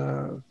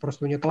женщина,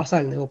 просто у нее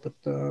колоссальный опыт.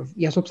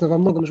 Я, собственно, во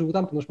многом живу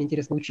там, потому что мне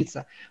интересно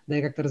учиться, да,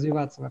 и как-то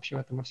развиваться вообще в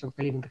этом, во всем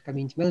коливингах,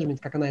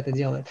 комьюнити-менеджменте, как она это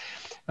делает.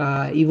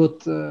 И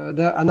вот,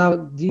 да, она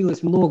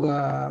делилась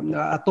много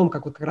о том,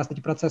 как вот как раз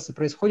эти процессы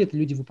происходят,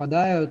 люди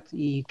выпадают,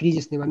 и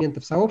кризисные моменты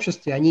в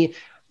сообществе, они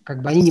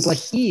как бы они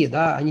неплохие,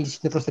 да, они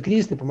действительно просто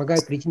кризисные,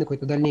 помогают прийти на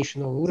какой-то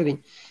дальнейший новый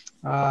уровень,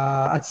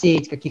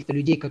 отсеять каких-то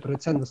людей, которые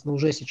ценностно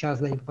уже сейчас,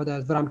 да, не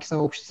попадают в рамки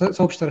сообщества.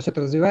 Сообщество растет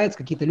и развивается,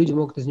 какие-то люди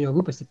могут из нее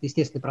выпасть, это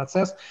естественный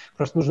процесс,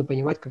 просто нужно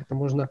понимать, как это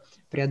можно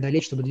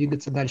преодолеть, чтобы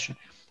двигаться дальше.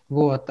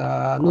 Вот,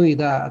 ну и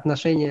да,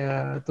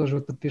 отношения, тоже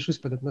вот подпишусь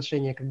под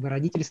отношения как бы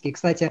родительские.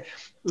 Кстати,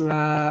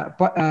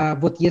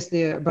 вот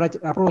если брать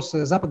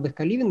опросы западных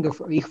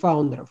коливингов, их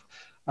фаундеров,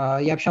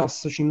 я общался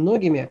с очень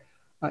многими,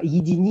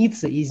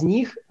 единицы из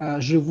них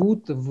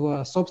живут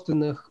в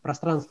собственных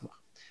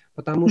пространствах.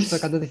 Потому что,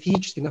 когда ты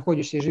физически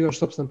находишься и живешь в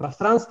собственном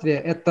пространстве,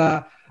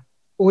 это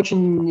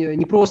очень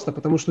непросто,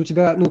 потому что у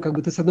тебя, ну, как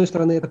бы ты, с одной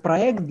стороны, это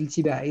проект для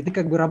тебя, и ты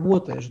как бы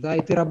работаешь, да,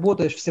 и ты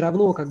работаешь все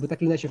равно, как бы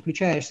так или иначе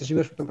включаешься,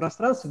 живешь в этом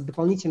пространстве, это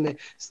дополнительный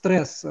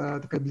стресс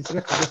для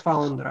тебя, как для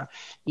фаундера.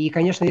 И,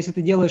 конечно, если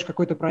ты делаешь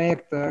какой-то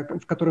проект,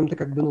 в котором ты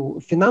как бы, ну,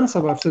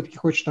 финансово все-таки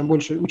хочешь там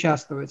больше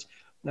участвовать,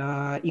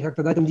 и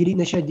как-то, да, там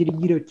начать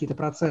делегировать какие-то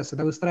процессы,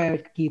 да,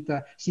 выстраивать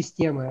какие-то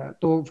системы,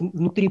 то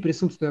внутри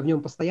присутствия в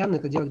нем постоянно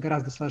это делать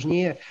гораздо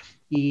сложнее.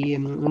 И,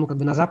 ну, как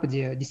бы на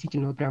Западе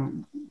действительно вот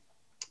прям,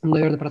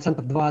 наверное,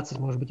 20%,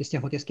 может быть, из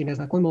тех, вот, с кем я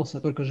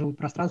знакомился, только живут в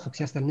пространствах,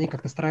 все остальные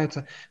как-то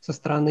стараются со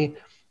стороны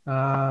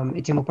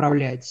этим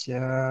управлять.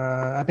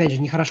 Опять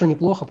же, ни хорошо, ни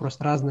плохо,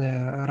 просто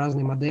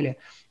разные модели,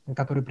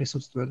 которые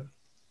присутствуют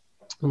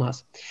у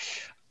нас.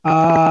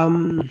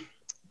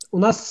 У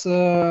нас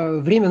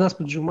время нас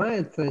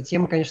поджимает,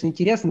 тема, конечно,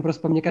 интересная,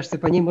 просто, мне кажется,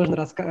 по ней можно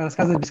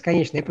рассказывать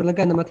бесконечно. Я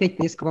предлагаю нам ответить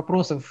на несколько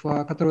вопросов,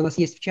 которые у нас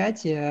есть в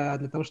чате,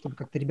 для того, чтобы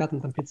как-то ребятам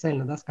там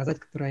прицельно, да, сказать,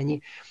 которые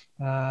они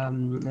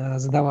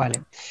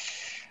задавали.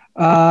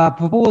 По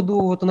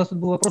поводу, вот у нас тут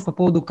был вопрос по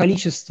поводу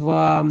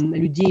количества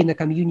людей на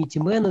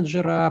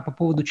комьюнити-менеджера, по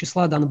поводу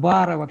числа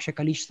Донбара, вообще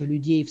количество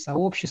людей в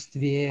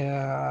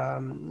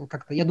сообществе.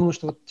 Как-то, я думаю,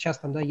 что вот сейчас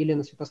там, да,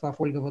 Елена, Святослав,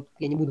 Ольга, вот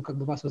я не буду как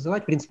бы вас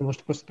вызывать, в принципе,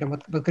 можете просто прям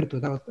в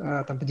открытую, да, вот,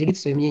 там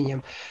поделиться своим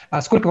мнением.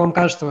 А сколько вам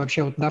кажется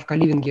вообще вот, да, в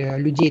коливинге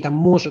людей там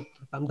может,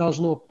 там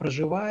должно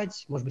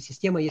проживать, может быть,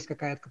 система есть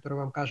какая-то,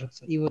 которая вам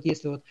кажется, и вот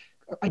если вот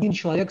один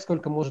человек,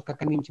 сколько может как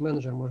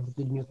комьюнити-менеджер, может быть,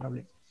 людьми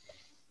управлять?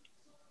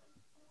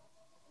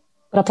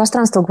 Про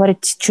пространство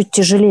говорить чуть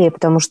тяжелее,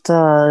 потому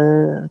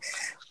что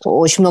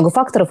очень много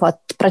факторов.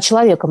 Про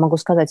человека могу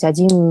сказать.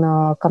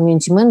 Один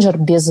комьюнити-менеджер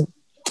без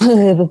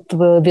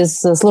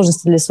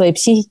сложностей для своей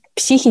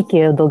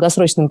психики в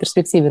долгосрочной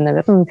перспективе,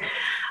 наверное,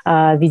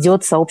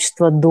 ведет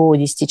сообщество до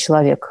 10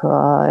 человек.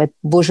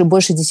 Больше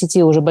 10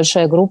 уже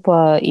большая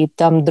группа, и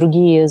там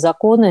другие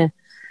законы,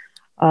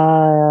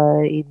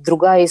 и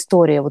другая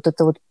история. Вот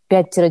это вот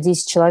 5-10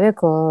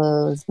 человек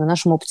на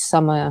нашем опыте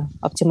самая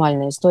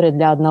оптимальная история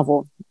для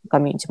одного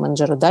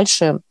комьюнити-менеджера.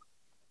 Дальше,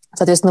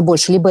 соответственно,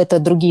 больше. Либо это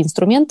другие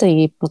инструменты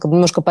и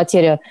немножко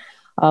потеря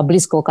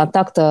близкого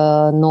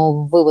контакта,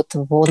 но вывод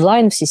в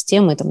онлайн, в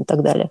системы там, и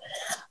так далее.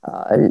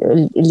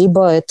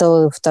 Либо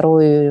это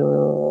второй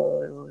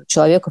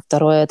человек,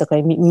 второе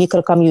такая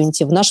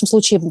микрокомьюнити. В нашем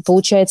случае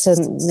получается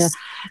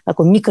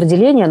такое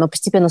микроделение, оно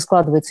постепенно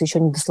складывается, еще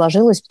не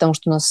досложилось, потому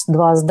что у нас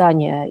 2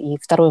 здания, и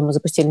второе мы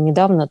запустили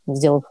недавно,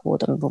 сделав его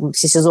там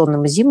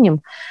всесезонным и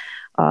зимним.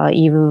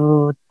 И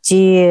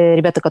те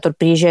ребята, которые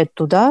приезжают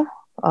туда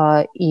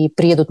и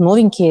приедут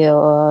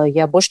новенькие,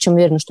 я больше чем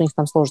уверена, что у них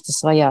там сложится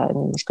своя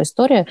немножко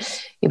история,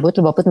 и будет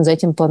любопытно за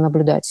этим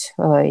понаблюдать.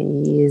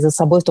 И за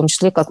собой в том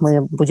числе, как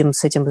мы будем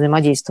с этим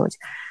взаимодействовать.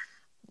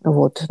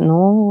 Вот.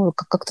 Ну,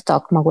 как-то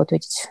так могу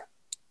ответить.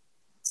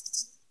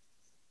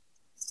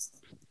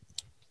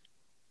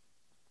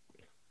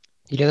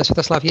 Елена,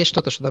 Святослав, есть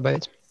что-то, что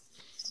добавить?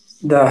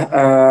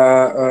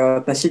 Да,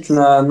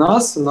 относительно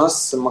нас, у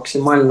нас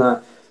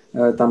максимально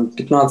там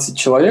 15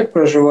 человек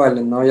проживали,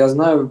 но я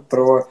знаю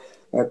про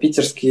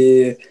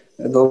питерский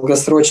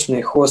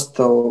долгосрочный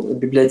хостел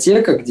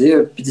 «Библиотека»,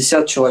 где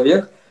 50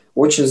 человек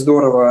очень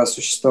здорово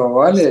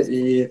существовали,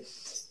 и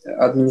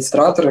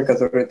администраторы,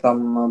 которые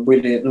там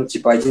были, ну,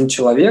 типа, один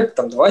человек,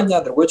 там 2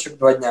 дня, другой человек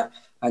 2 дня,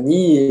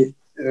 они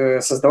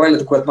создавали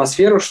такую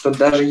атмосферу, что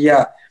даже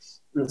я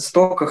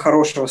столько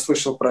хорошего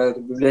слышал про эту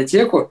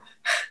библиотеку,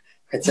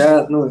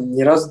 хотя, ну,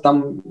 ни разу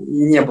там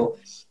и не был.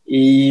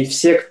 И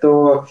все,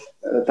 кто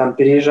там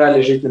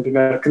переезжали жить,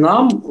 например, к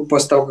нам,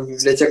 после того, как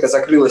библиотека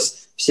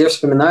закрылась, все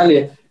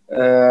вспоминали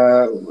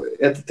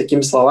это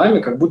такими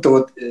словами, как будто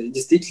вот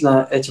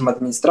действительно этим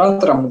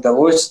администраторам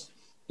удалось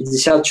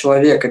 50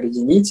 человек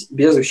объединить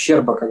без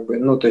ущерба, как бы.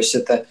 Ну, то есть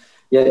это...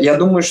 Я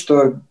думаю,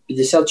 что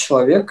 50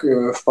 человек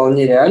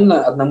вполне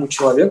реально одному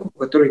человеку,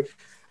 который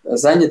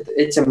занят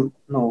этим,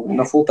 ну,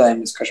 на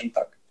фулл-тайме, скажем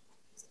так.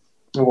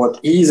 Вот.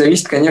 И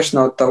зависит,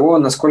 конечно, от того,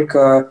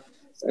 насколько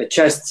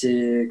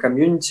части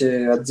комьюнити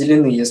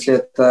отделены. Если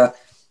это,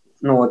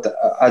 ну, вот,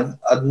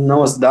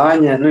 одно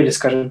здание, ну или,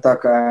 скажем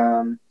так,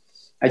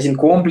 один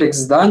комплекс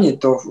зданий,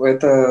 то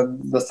это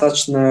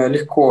достаточно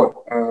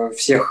легко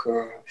всех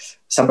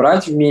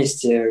собрать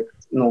вместе,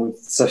 ну,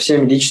 со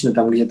всеми лично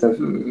там где-то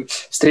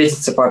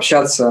встретиться,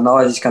 пообщаться,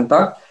 наладить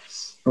контакт.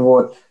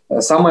 Вот.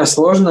 Самое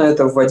сложное –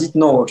 это вводить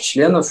новых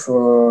членов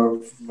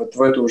вот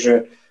в эту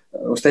уже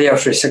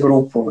устоявшуюся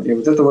группу. И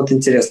вот это вот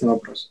интересный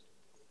вопрос.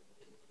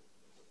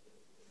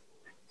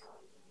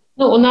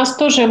 Ну, у нас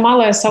тоже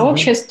малое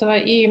сообщество,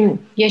 и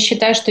я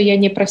считаю, что я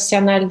не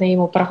профессионально им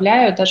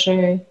управляю,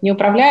 даже не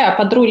управляю, а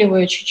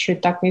подруливаю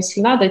чуть-чуть, так,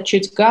 если надо,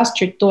 чуть газ,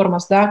 чуть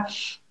тормоз, да.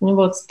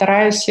 Вот,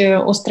 стараюсь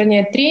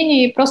устранять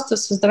трения и просто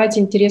создавать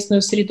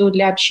интересную среду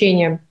для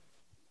общения.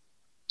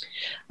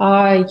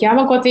 Я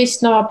могу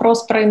ответить на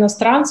вопрос про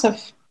иностранцев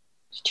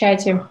в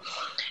чате.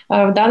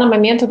 В данный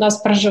момент у нас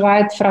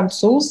проживает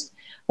француз.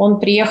 Он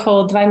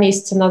приехал 2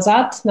 месяца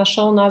назад,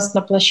 нашел нас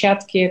на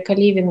площадке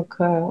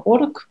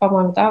co-liv.org,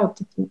 по-моему, да, вот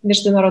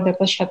международная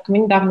площадка. Мы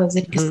недавно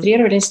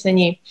зарегистрировались на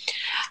ней.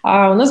 У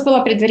нас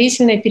была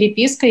предварительная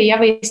переписка, и я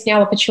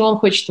выясняла, почему он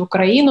хочет в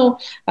Украину,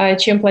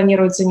 чем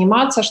планирует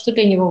заниматься, что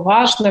для него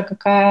важно,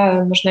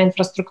 какая нужна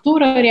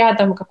инфраструктура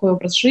рядом, какой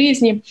образ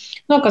жизни.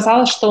 Но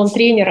оказалось, что он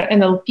тренер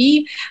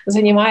НЛП,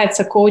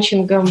 занимается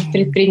коучингом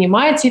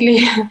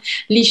предпринимателей,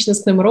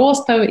 личностным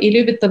ростом и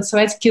любит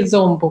танцевать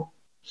кизомбу,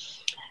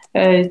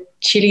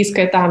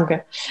 чилийское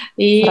танго.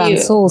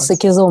 Француз и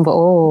кизомба.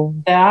 О.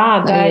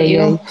 Да, да.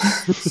 Ай-яй-яй.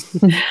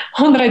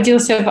 Он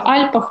родился в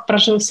Альпах,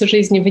 прожил всю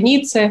жизнь в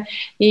Ницце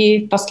и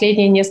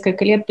последние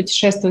несколько лет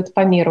путешествует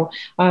по миру.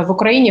 В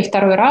Украине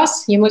второй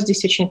раз. Ему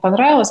здесь очень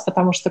понравилось,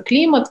 потому что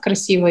климат,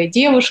 красивые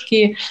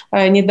девушки,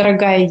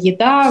 недорогая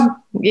еда,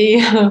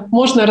 и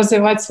можно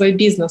развивать свой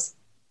бизнес.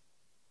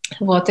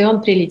 Вот, и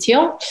он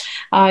прилетел.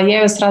 Я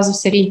его сразу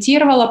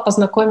сориентировала,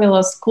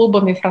 познакомила с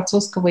клубами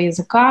французского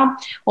языка.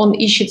 Он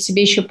ищет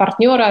себе еще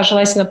партнера,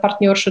 желательно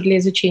партнершу для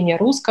изучения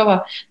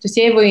русского. То есть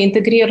я его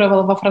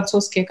интегрировала во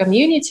французские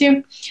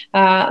комьюнити,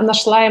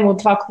 нашла ему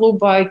 2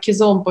 клуба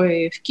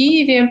кизомбы в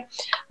Киеве,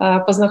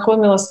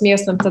 познакомила с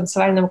местным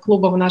танцевальным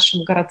клубом в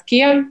нашем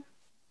городке,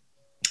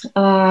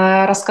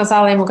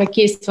 рассказала ему,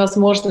 какие есть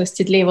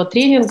возможности для его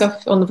тренингов.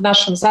 Он в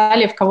нашем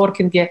зале, в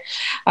коворкинге,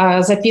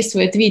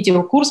 записывает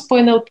видеокурс по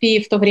НЛП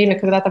в то время,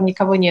 когда там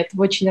никого нет, в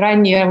очень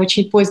ранние, в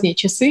очень поздние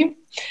часы.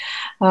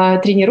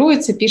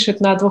 Тренируется, пишет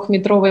на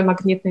 2-метровой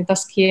магнитной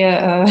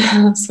доске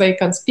свои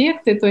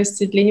конспекты. То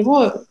есть для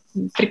него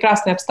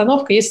прекрасная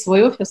обстановка, есть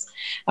свой офис,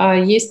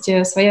 есть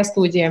своя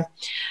студия.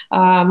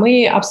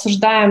 Мы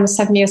обсуждаем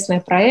совместные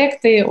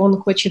проекты.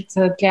 Он хочет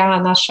для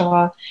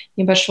нашего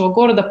небольшого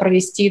города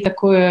провести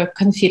такую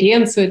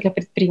конференцию для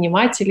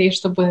предпринимателей,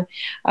 чтобы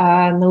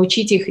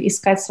научить их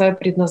искать свое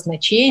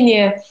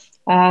предназначение,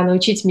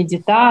 научить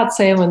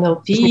медитациям,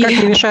 НЛП. Никак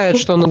не мешает,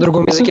 что он на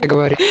другом языке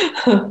говорит.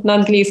 На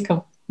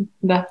английском,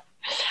 да.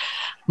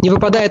 Не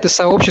выпадает из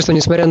сообщества,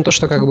 несмотря на то,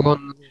 что как бы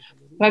он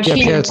вообще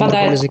общается не на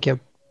другом выпадает. языке.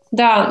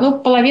 Да,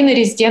 половина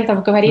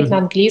резидентов говорит на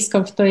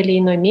английском в той или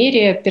иной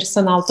мере,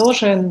 персонал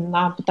тоже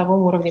на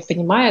бытовом уровне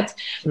понимает.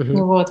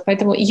 Вот,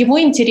 поэтому ему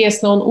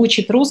интересно, он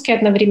учит русский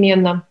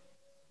одновременно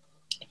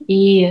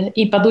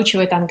и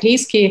подучивает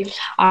английский,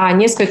 а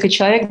несколько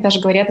человек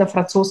даже говорят на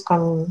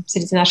французском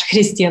среди наших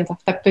резидентов.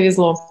 Так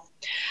повезло.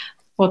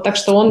 Вот, так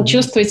что он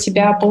чувствует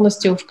себя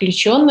полностью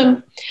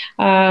включенным.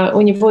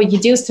 У него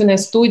единственная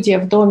студия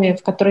в доме,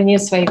 в которой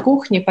нет своей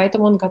кухни,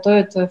 поэтому он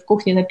готовит в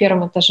кухне на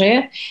 1-м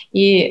этаже,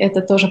 и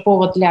это тоже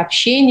повод для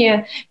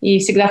общения. И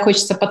всегда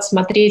хочется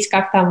подсмотреть,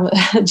 как там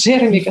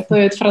Джереми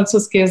готовит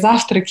французские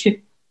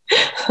завтраки.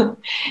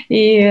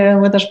 И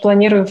мы даже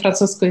планируем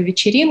французскую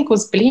вечеринку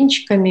с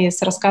блинчиками,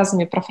 с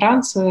рассказами про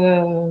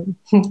Францию.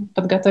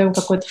 Подготовим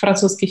какой-то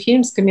французский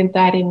фильм с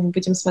комментариями,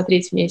 будем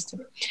смотреть вместе.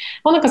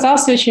 Он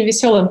оказался очень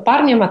веселым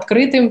парнем,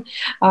 открытым.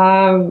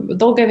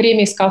 Долгое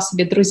время искал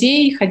себе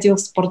друзей, ходил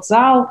в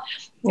спортзал.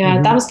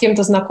 Там с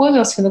кем-то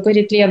знакомился, но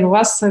говорит: Лен, у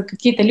вас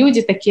какие-то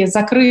люди такие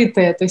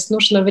закрытые, то есть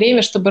нужно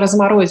время, чтобы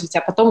разморозить,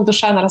 а потом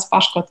душа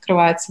нараспашку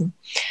открывается.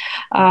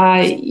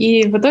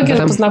 И в итоге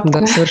он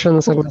познакомился. Да,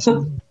 совершенно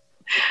согласен.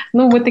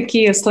 Мы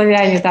такие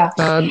славяне, да.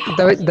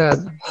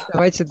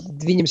 Давайте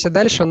двинемся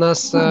дальше. У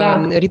нас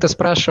Рита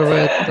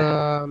спрашивает,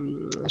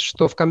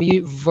 что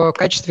в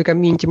качестве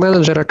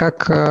комьюнити-менеджера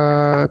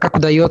как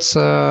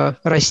удается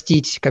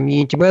растить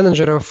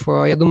комьюнити-менеджеров.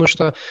 Я думаю,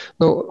 что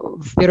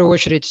в первую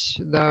очередь,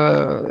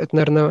 да, это,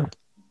 наверное,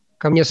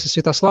 ко мне со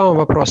Святославом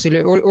вопрос.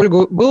 Или,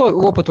 Ольга,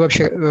 был опыт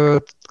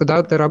вообще,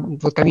 когда ты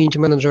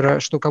комьюнити-менеджера,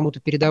 что кому-то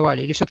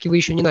передавали? Или все-таки вы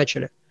еще не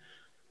начали?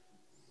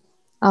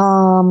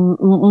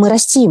 Мы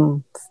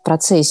растим в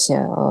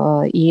процессе,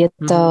 и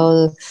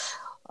это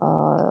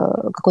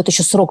какой-то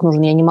еще срок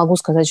нужен. Я не могу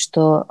сказать,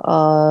 что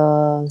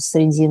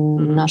среди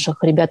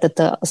наших ребят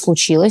это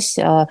случилось.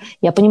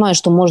 Я понимаю,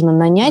 что можно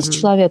нанять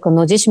человека,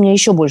 но здесь у меня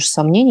еще больше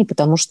сомнений,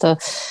 потому что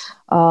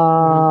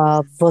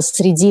в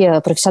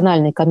среде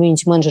профессиональной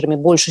комьюнити-менеджерами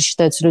больше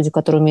считаются люди,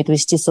 которые умеют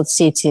вести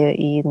соцсети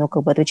и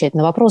отвечать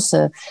на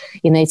вопросы,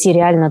 и найти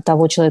реально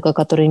того человека,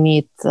 который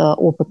имеет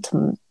опыт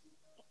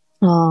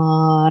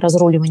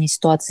разруливания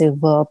ситуации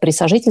при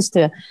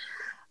сожительстве.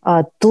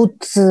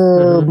 Тут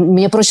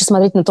мне проще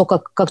смотреть на то,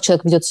 как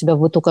человек ведет себя в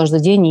быту каждый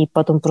день, и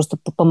потом просто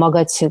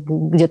помогать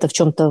где-то в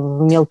чем-то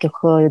в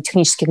мелких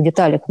технических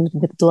деталях,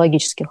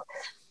 методологических.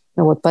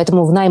 Вот,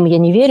 поэтому в найм я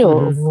не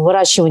верю, в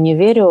выращивание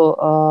верю,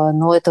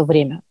 но это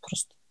время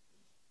просто.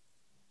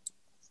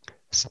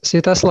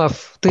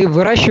 Святослав, ты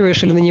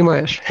выращиваешь или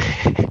нанимаешь?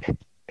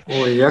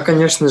 Ой, я,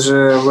 конечно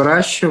же,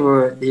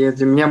 выращиваю, и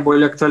для меня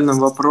более актуальным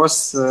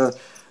вопрос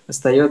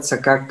остается,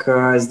 как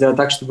сделать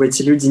так, чтобы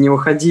эти люди не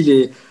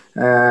уходили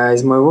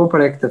из моего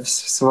проекта в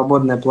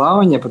свободное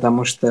плавание,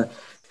 потому что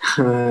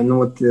у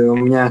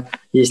меня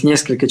есть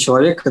несколько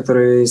человек,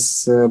 которые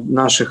из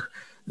наших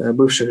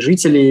бывших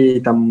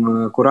жителей,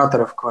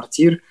 кураторов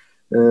квартир,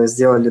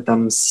 сделали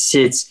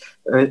сеть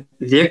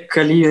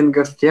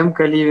век-коливингов,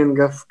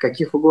 фем-коливингов,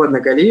 каких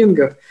угодно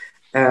коливингов,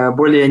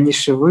 более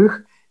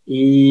нишевых.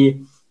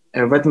 И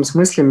в этом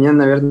смысле мне,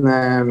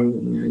 наверное,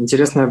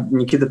 интересно,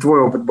 Никита,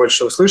 твой опыт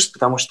больше услышать,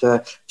 потому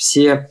что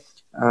все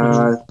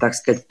так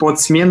сказать,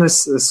 подсмены,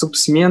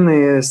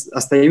 субсмены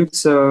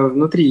остаются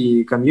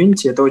внутри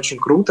комьюнити. Это очень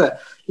круто.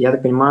 Я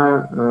так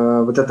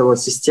понимаю, вот эта вот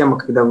система,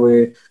 когда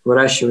вы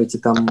выращиваете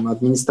там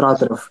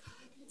администраторов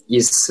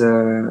из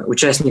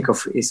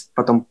участников,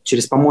 потом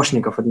через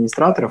помощников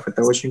администраторов,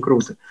 это очень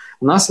круто.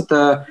 У нас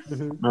это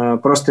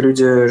просто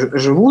люди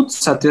живут,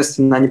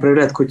 соответственно, они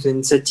проявляют какую-то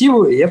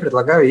инициативу, и я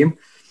предлагаю им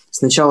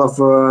сначала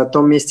в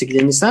том месте,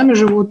 где они сами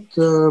живут,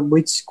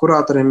 быть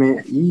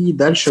кураторами, и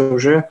дальше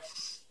уже,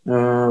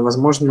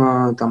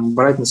 возможно, там,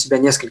 брать на себя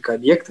несколько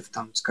объектов,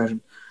 там,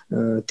 скажем,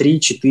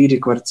 3-4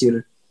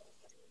 квартиры.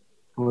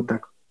 Вот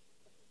так.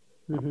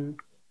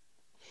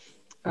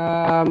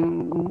 Да,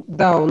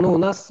 ну,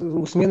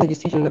 у смены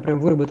действительно прям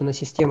выработана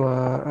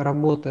система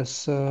работы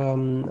с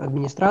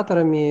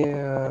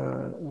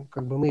администраторами,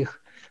 как бы мы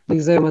их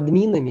зовем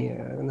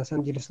админами. На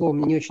самом деле слово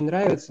мне не очень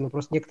нравится, но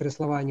просто некоторые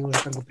слова, они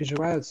уже как бы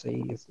приживаются,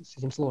 и с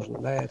этим сложно.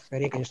 Да? Это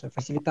скорее, конечно,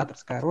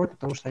 фасилитаторская роль,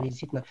 потому что они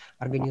действительно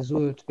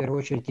организуют в первую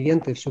очередь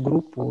ивенты, всю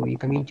группу, и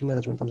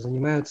комьюнити-менеджментом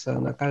занимаются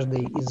на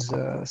каждой из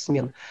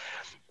смен.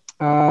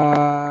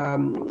 Что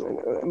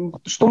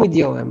мы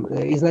делаем?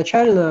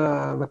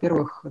 Изначально,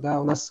 во-первых, да,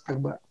 у нас,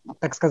 как бы,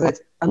 так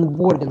сказать,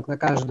 анбординг на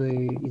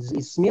каждую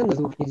из смен, из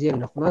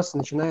двухнедельных, у нас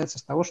начинается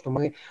с того, что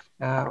мы,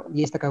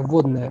 есть такая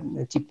вводная,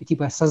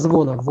 типа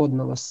созвона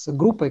вводного с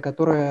группой,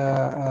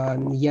 которая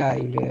я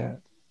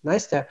или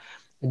Настя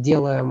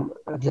делаем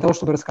для того,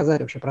 чтобы рассказать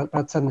вообще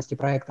про ценности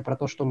проекта, про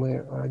то, что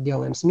мы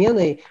делаем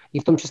сменой, и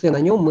в том числе на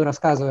нем мы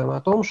рассказываем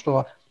о том,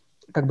 что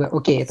как бы,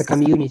 окей, это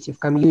комьюнити. В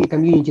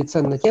комьюнити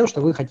ценно тем, что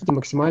вы хотите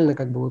максимально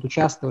как бы вот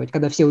участвовать.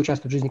 Когда все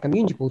участвуют в жизни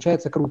комьюнити,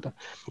 получается круто.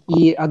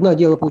 И одно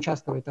дело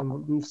поучаствовать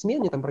там в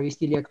смене, там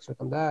провести лекцию,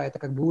 там, да, это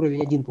как бы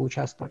уровень 1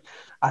 поучаствовать.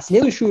 А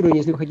следующий уровень,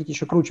 если вы хотите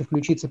еще круче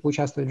включиться,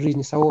 поучаствовать в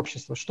жизни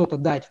сообщества, что-то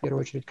дать, в первую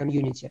очередь,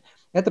 комьюнити,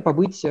 это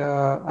побыть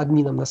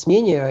админом на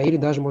смене или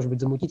даже, может быть,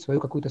 замутить свою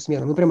какую-то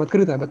смену. Мы прям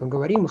открыто об этом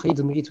говорим, мы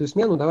хотите замутить свою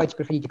смену, давайте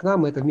приходите к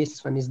нам, мы это вместе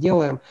с вами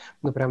сделаем.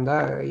 Ну, прям,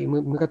 да, и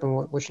мы к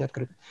этому очень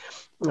открыты.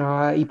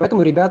 И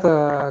поэтому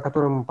ребята,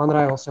 которым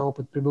понравился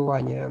опыт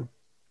пребывания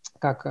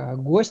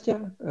как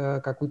гостя,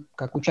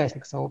 как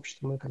участник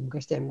сообщества, мы как бы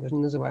гостями даже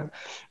не называем,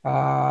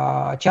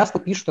 часто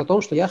пишут о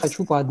том, что я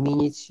хочу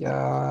поадминить.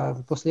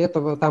 После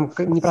этого там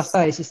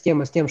непростая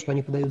система с тем, что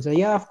они подают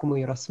заявку, мы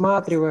ее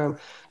рассматриваем,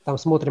 там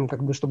смотрим,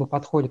 как бы, чтобы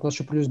подходит. У нас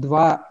еще плюс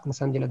 2, на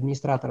самом деле,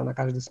 администратора на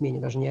каждой смене,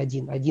 даже не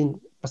один. Один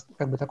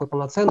как бы такой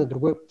полноценный,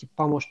 другой типа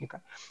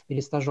помощника или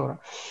стажера.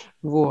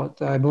 Вот.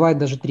 Бывает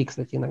даже 3,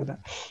 кстати, иногда.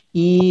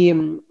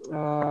 И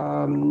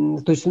то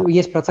есть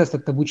есть процесс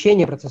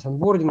обучения, процесс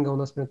анбординга, у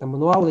нас, например, там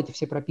мануалы эти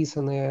все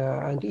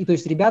прописаны. И то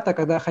есть ребята,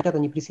 когда хотят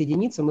они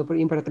присоединиться, мы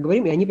им про это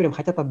говорим, и они прям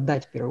хотят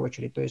отдать в первую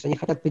очередь. То есть они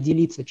хотят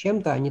поделиться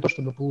чем-то, а не то,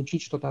 чтобы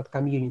получить что-то от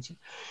комьюнити.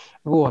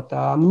 Вот.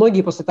 А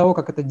многие после того,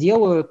 как это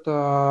делают,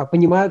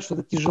 понимают, что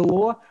это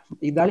тяжело,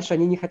 и дальше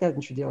они не хотят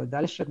ничего делать.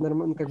 Дальше это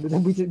нормально, как бы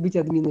быть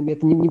админами,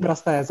 это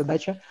непростая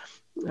задача,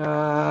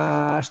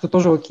 что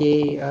тоже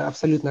окей,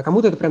 абсолютно. А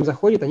кому-то это прям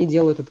заходит, они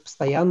делают это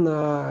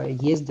постоянно,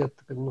 ездят,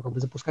 как бы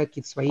запускают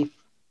какие-то свои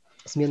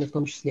смены в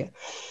том числе.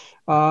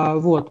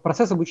 Вот.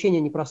 Процесс обучения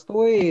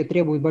непростой,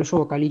 требует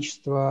большого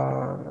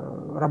количества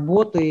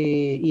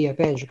работы, и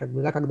опять же, как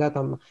бы, да, когда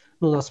там,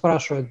 ну, нас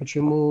спрашивают,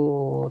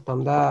 почему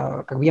там,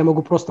 да, как бы я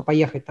могу просто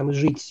поехать там и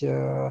жить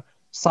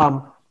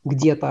сам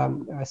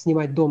где-то,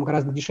 снимать дом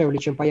гораздо дешевле,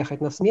 чем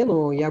поехать на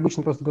смену, я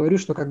обычно просто говорю,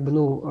 что как бы,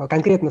 ну,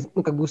 конкретно,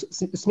 ну, как бы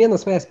смена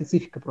своя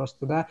специфика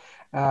просто, да,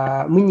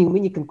 мы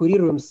не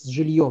конкурируем с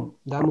жильем,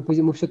 да,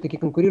 мы все-таки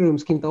конкурируем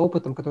с каким-то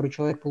опытом, который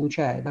человек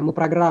получает, да, мы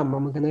программа,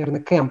 мы,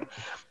 наверное, кемп,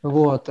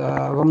 вот,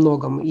 во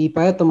многом, и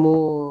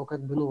поэтому,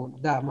 как бы, ну,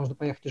 да, можно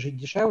поехать и жить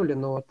дешевле,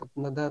 но вот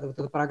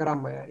эта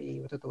программа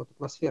и вот эта вот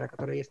атмосфера,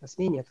 которая есть на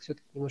смене, это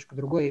все-таки немножко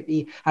другое,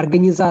 и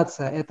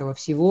организация этого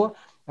всего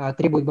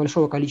требует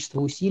большого количества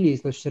усилий,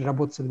 то есть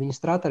работать с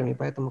администраторами,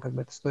 поэтому как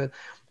бы это стоит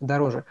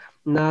дороже.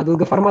 На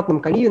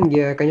долгоформатном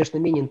коливинге, конечно,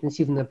 менее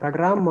интенсивная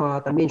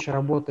программа, там меньше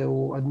работы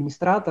у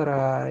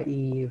администратора,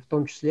 и в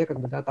том числе,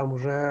 как бы, да, там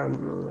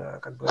уже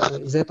как бы,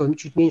 из-за этого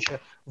чуть меньше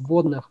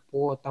вводных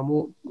по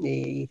тому,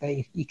 и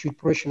их чуть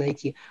проще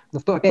найти. Но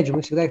опять же,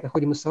 мы всегда их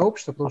находим из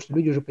сообщества, потому что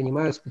люди уже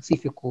понимают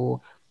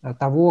специфику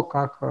того,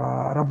 как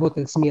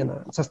работает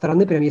смена. Со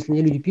стороны, прям, если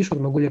мне люди пишут,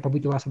 могу ли я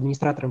побыть у вас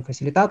администратором,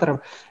 фасилитатором,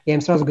 я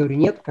им сразу говорю,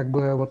 нет, как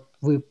бы вот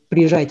вы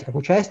приезжаете как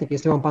участник,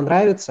 если вам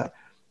понравится,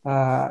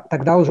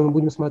 тогда уже мы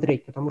будем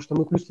смотреть, потому что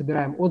мы плюс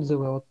собираем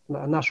отзывы от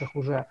наших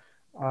уже,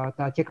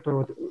 те,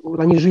 которые вот,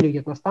 они жили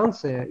где-то на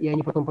станции, и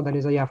они потом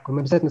подали заявку.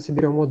 Мы обязательно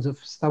соберем отзыв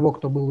с того,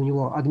 кто был у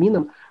него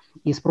админом,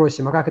 и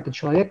спросим, а как этот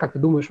человек, как ты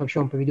думаешь, вообще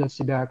он поведет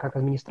себя как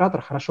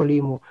администратор, хорошо ли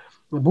ему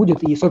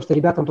будет, и, собственно,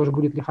 ребятам тоже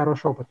будет ли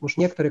хороший опыт, потому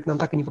что некоторые к нам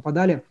так и не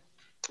попадали,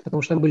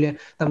 потому что там были,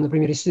 там,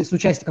 например, с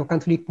участником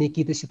конфликтные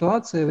какие-то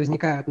ситуации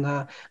возникают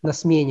на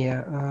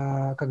смене,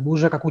 как бы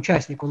уже как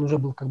участник, он уже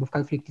был как бы в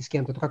конфликте с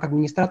кем-то, то как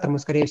администратор мы,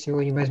 скорее всего,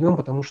 не возьмем,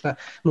 потому что,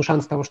 ну,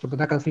 шанс того, чтобы,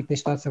 да, конфликтная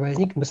ситуация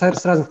возникнет, мы с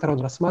разных сторон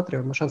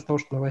рассматриваем, но шанс того,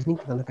 что она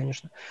возникнет, он,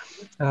 конечно,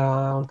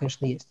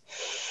 есть.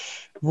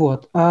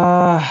 Вот.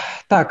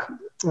 Так,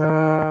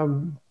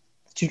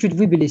 чуть-чуть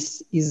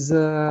выбились из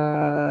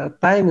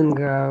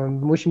тайминга.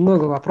 Очень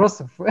много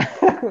вопросов.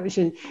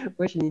 очень,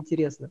 очень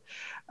интересно.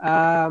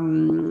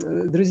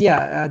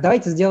 Друзья,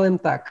 давайте сделаем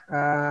так.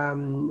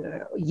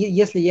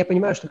 Если я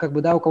понимаю, что как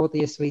бы, да, у кого-то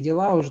есть свои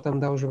дела, уже там,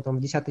 да, уже там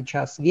 10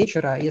 час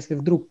вечера, если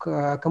вдруг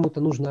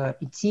кому-то нужно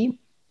идти,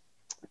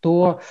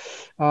 то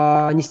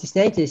не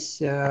стесняйтесь,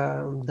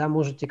 да,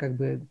 можете как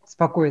бы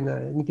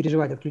спокойно, не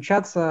переживать,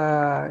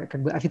 отключаться.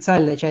 Как бы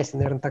официальная часть,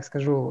 наверное, так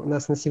скажу, у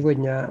нас на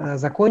сегодня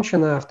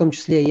закончена. В том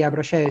числе я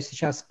обращаюсь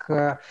сейчас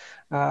к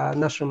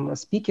нашим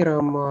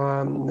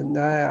спикерам,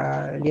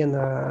 да,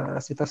 Лена,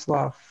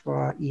 Святослав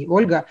и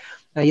Ольга.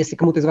 Если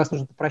кому-то из вас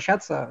нужно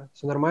попрощаться,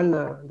 все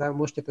нормально, да,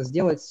 можете это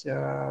сделать.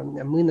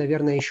 Мы,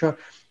 наверное, еще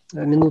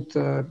минут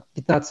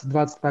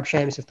 15-20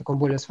 пообщаемся в таком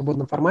более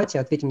свободном формате,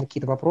 ответим на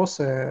какие-то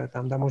вопросы,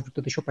 там, да, может быть,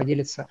 кто-то еще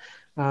поделится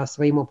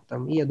своим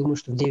опытом. И я думаю,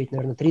 что в 9,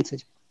 наверное,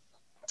 30,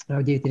 в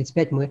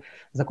 9:35 мы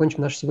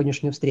закончим нашу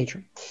сегодняшнюю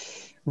встречу.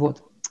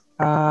 Вот.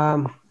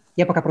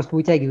 Я пока просто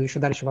вытягиваю еще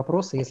дальше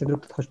вопросы. Если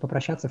вдруг кто-то хочет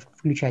попрощаться,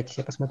 включайтесь.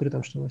 Я посмотрю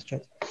там, что у нас в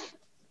чате.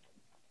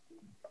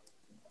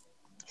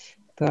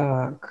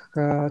 Так.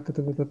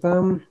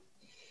 Там.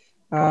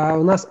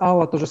 У нас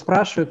Алла тоже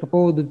спрашивает по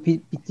поводу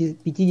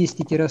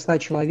 50-100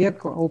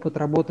 человек, опыт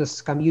работы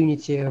с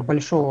комьюнити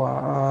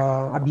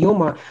большого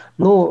объема.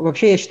 Ну,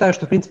 вообще я считаю,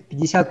 что, в принципе,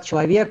 50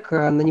 человек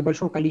на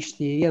небольшом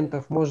количестве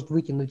ивентов может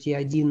выкинуть и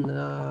один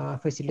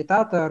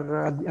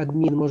фасилитатор,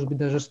 админ, может быть,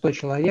 даже 100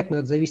 человек, но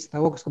это зависит от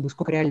того,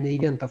 сколько реально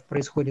ивентов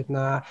происходит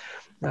на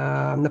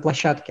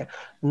площадке.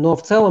 Но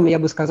в целом я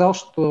бы сказал,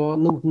 что,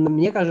 ну,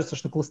 мне кажется,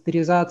 что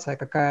кластеризация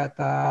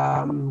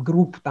какая-то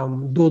групп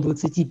там до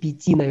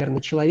 25,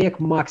 наверное, человек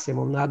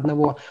максимум на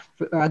одного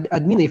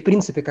админа. И в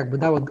принципе, как бы,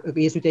 да, вот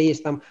если у тебя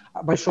есть там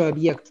большой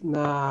объект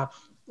на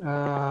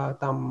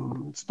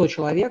там 100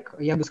 человек,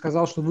 я бы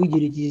сказал, что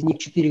выделить из них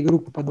 4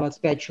 группы по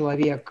 25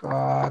 человек,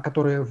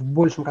 которые в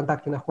большем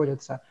контакте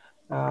находятся,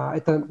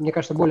 это, мне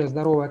кажется, более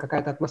здоровая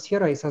какая-то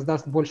атмосфера и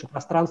создаст больше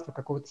пространства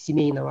какого-то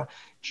семейного,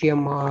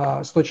 чем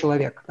 100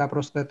 человек. Да,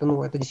 просто это,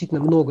 ну, это действительно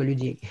много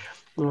людей.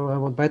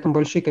 Вот, поэтому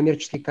большие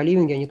коммерческие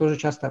коливинги, они тоже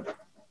часто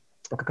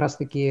как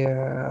раз-таки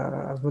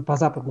по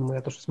западному,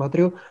 я то, что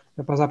смотрю,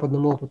 по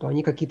западному опыту,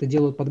 они какие-то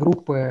делают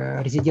подгруппы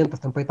резидентов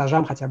там по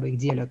этажам хотя бы их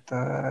делят,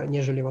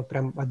 нежели вот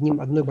прям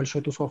одной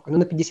большой тусовкой. Ну,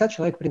 на 50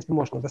 человек, в принципе,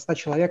 можно, до 100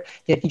 человек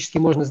теоретически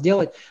можно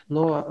сделать,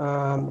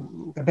 но,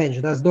 опять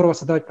же, да, здорово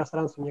создавать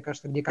пространство, мне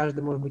кажется, где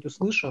каждый может быть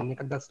услышан, и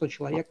когда 100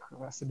 человек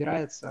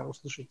собирается,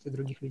 услышать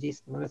других людей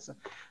становится,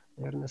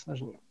 наверное,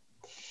 сложнее.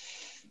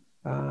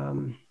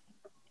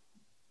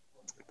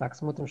 Так,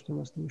 смотрим, что у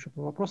нас там еще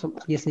по вопросам.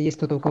 Если есть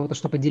кто-то, у кого-то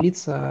что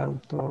поделиться,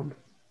 то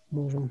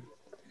можем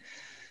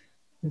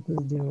это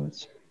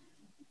сделать.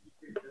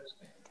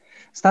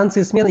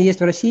 Станции смены есть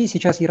в России.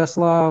 Сейчас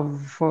Ярослав,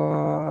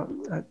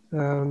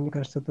 мне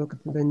кажется, это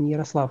не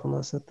Ярослав у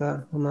нас,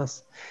 это у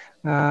нас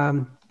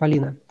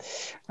Полина.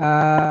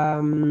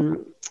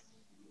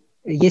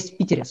 Есть в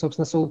Питере,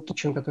 собственно, Soul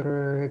Kitchen,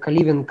 который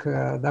коливинг,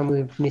 да,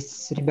 мы вместе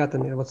с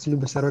ребятами, вот с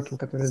Любой Сорокин,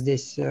 которая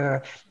здесь,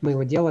 мы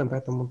его делаем,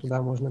 поэтому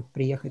туда можно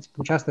приехать,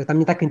 поучаствовать. Там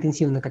не так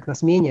интенсивно, как на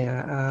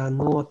смене,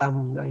 но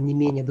там не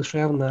менее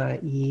душевно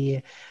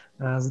и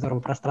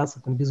здорово,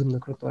 пространство там безумно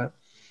крутое.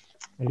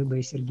 Люба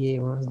и Сергей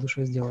его с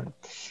душой сделали.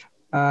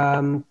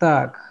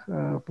 Так,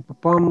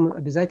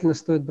 обязательно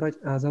стоит брать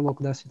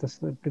залог, да,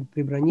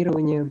 при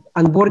бронировании.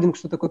 Анбординг,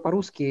 что такое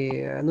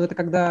по-русски? Ну, это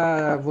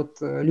когда вот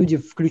люди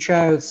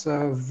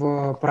включаются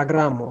в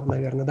программу,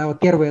 наверное, да, вот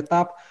первый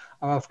этап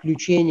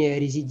включения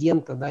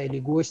резидента, да, или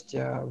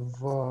гостя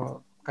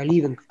в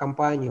коливинг, в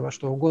компанию, во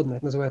что угодно,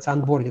 это называется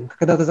анбординг.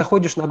 Когда ты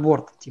заходишь на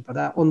борт, типа,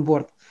 да,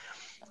 онборд,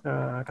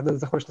 когда ты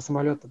заходишь на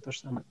самолет, это то же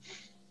самое.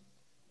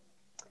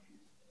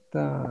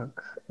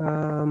 Так,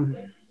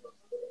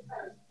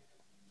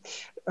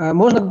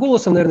 можно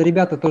голосом, наверное,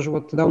 ребята, тоже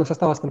вот, да, у нас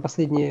осталось там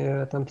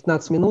последние там,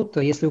 15 минут.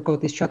 Если у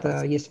кого-то из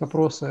чата есть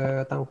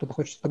вопросы, там кто-то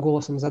хочет что-то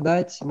голосом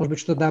задать, может быть,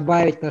 что-то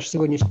добавить к нашей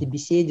сегодняшней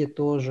беседе,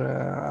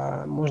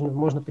 тоже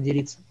можно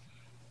поделиться.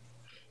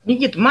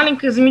 Никит,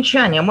 маленькое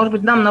замечание, может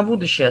быть, нам на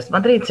будущее.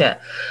 Смотрите,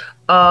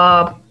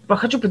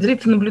 хочу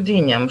поделиться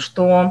наблюдением,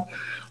 что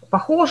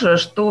похоже,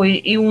 что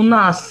и у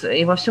нас,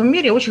 и во всем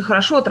мире очень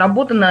хорошо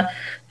отработана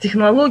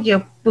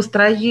технология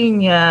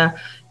построения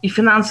и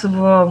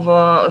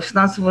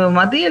финансовые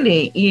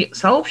модели, и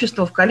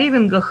сообщества в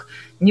коливингах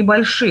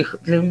небольших,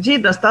 для людей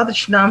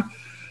достаточно,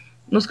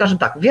 ну, скажем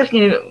так,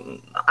 верхний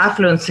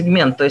affluent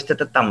сегмент, то есть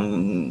это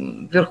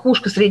там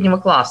верхушка среднего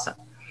класса.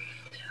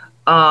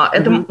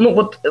 Это, ну,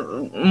 вот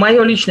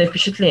мое личное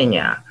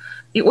впечатление.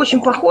 И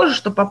очень похоже,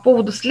 что по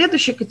поводу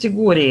следующей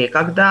категории,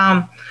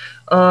 когда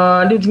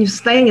люди не в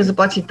состоянии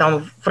заплатить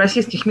там в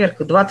российских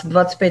мерках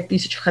 20-25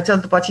 тысяч,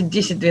 хотят заплатить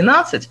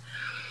 10-12,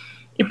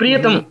 и при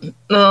этом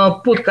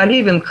под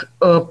коливинг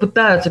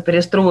пытаются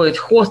перестроить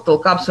хостел,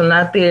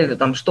 капсульный отель,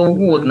 там что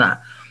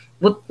угодно.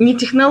 Вот ни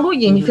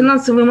технологии, ни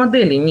финансовой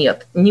модели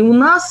нет. Ни у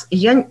нас,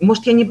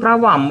 может, я не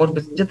права, может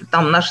быть, где-то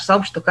там наше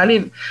сообщество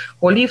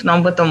co-liv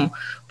нам в этом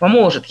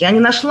поможет. Я не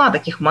нашла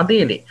таких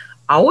моделей.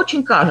 А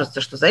очень кажется,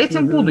 что за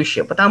этим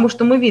будущее, потому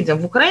что мы видим,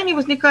 в Украине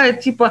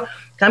возникает типа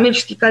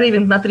коммерческий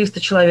коливинг на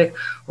 300 человек,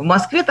 в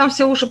Москве там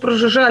все уши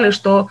прожужжали,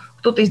 что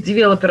кто-то из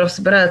девелоперов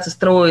собирается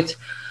строить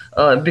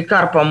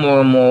Бикар,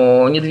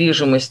 по-моему,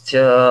 недвижимость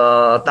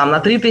там на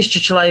 3000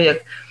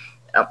 человек.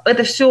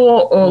 Это все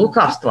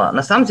лукавство.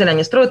 На самом деле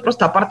они строят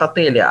просто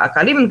апарт-отели, а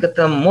коливинг –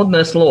 это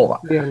модное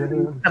слово,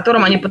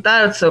 которым они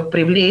пытаются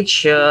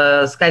привлечь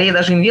скорее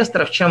даже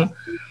инвесторов, чем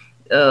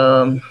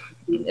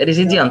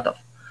резидентов.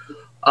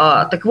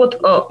 Так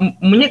вот,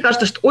 мне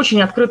кажется, что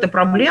очень открытая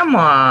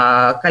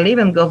проблема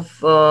коливингов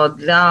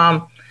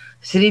для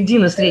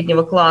середины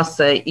среднего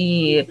класса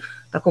и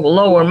такого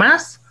lower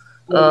mass,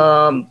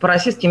 по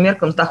российским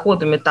меркам с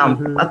доходами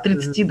там от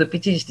 30 до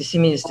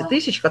 50-70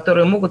 тысяч,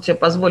 которые могут себе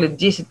позволить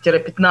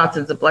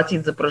 10-15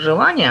 заплатить за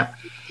проживание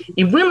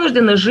и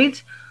вынуждены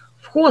жить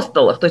в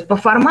хостелах. То есть по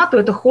формату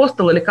это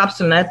хостел или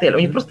капсульный отель. У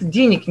них просто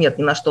денег нет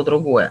ни на что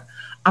другое.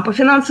 А по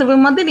финансовой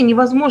модели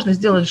невозможно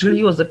сделать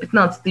жилье за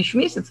 15 тысяч в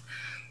месяц,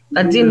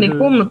 отдельные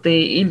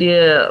комнаты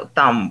или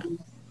там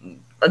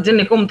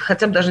отдельные комнаты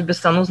хотя бы даже без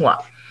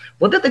санузла.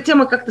 Вот эта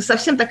тема как-то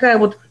совсем такая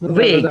вот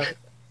vague.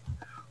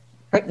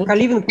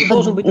 Коливинг не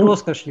должен быть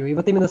роскошью, и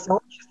вот именно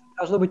сообщество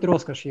должно быть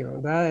роскошью,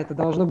 да, это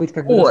должно быть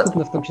как бы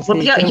доступно в том числе.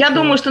 Вот я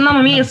думаю, что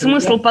нам имеет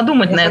смысл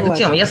подумать на эту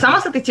тему. Я сама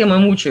с этой темой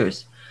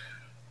мучаюсь.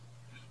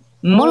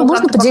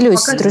 Можно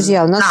поделюсь,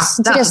 друзья? У нас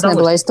интересная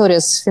была история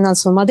с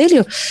финансовой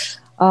моделью,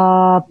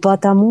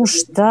 потому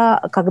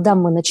что, когда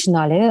мы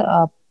начинали,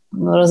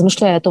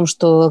 размышляя о том,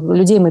 что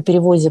людей мы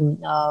перевозим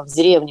в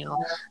деревню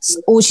с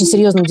очень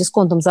серьезным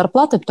дисконтом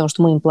зарплаты, потому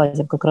что мы им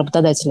платим как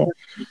работодатели,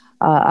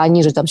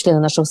 они же там члены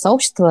нашего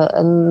сообщества,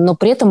 но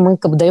при этом мы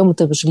как бы даем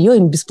это жилье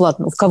им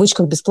бесплатно, в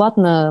кавычках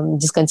бесплатно,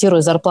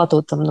 дисконтируя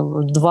зарплату там,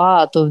 в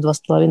 2, а то и в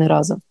 2,5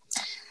 раза.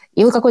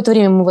 И вот какое-то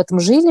время мы в этом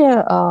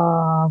жили.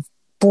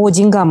 По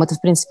деньгам это,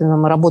 в принципе,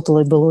 нам работало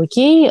и было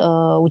окей,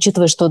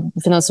 учитывая, что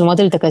финансовая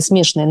модель такая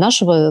смешанная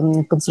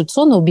нашего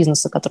консультационного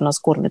бизнеса, который нас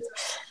кормит,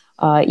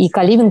 и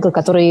коливинга,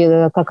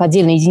 который как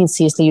отдельная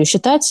единица, если ее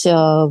считать,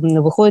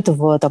 выходит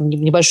в там,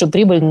 небольшую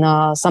прибыль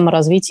на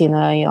саморазвитие,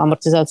 на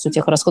амортизацию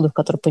тех расходов,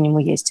 которые по нему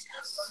есть.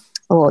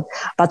 Вот.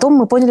 Потом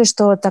мы поняли,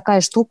 что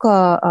такая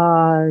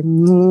штука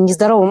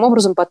нездоровым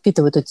образом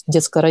подпитывает эти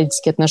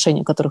детско-родительские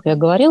отношения, о которых я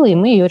говорила, и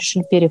мы ее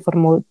решили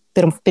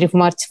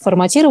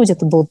переформатировать.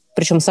 Это было,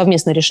 причем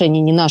совместное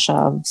решение не наше,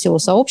 а всего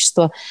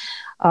сообщества,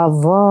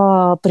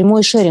 в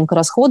прямой шеринг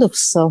расходов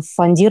с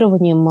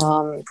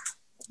фондированием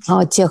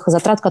тех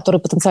затрат,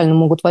 которые потенциально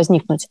могут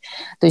возникнуть.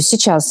 То есть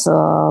сейчас,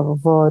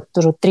 в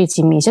тоже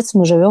 3-й месяц,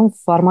 мы живем в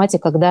формате,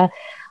 когда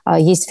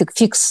есть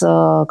фикс,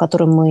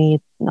 который мы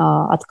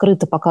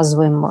открыто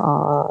показываем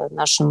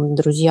нашим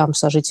друзьям,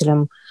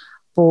 сожителям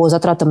по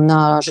затратам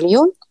на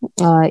жилье.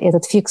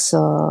 Этот фикс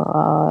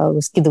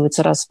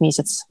скидывается раз в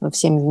месяц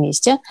всеми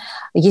вместе.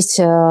 Есть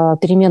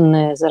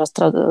переменные за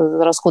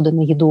расходы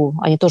на еду,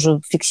 они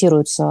тоже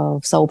фиксируются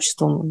в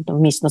сообществе.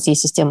 Вместе у нас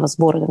есть система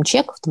сбора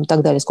чеков и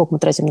так далее, сколько мы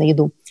тратим на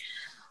еду.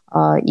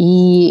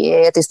 И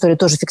эта история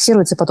тоже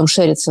фиксируется, потом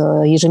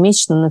шерится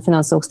ежемесячно на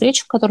финансовых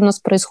встречах, которые у нас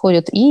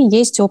происходят. И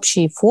есть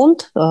общий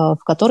фонд, в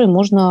который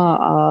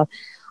можно,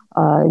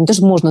 не то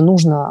что можно,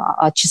 нужно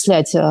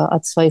отчислять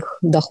от своих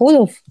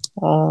доходов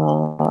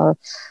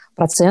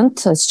процент,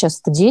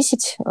 сейчас это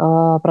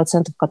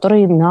 10%,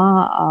 который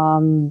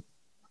на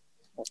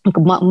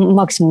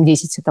максимум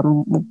 10%,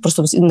 там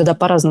просто иногда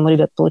по-разному,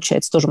 ребят,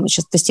 получается, тоже мы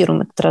сейчас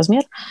тестируем этот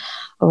размер,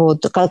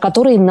 вот,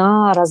 который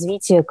на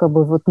развитие как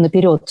бы вот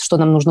наперед, что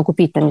нам нужно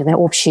купить, там, не знаю,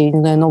 общий, не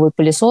знаю, новый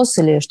пылесос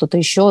или что-то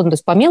еще, ну, то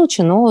есть по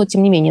мелочи, но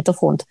тем не менее это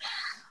фонд.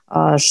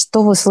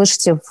 Что вы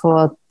слышите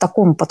в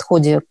таком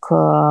подходе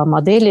к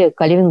модели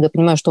коливинга? Я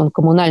понимаю, что он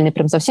коммунальный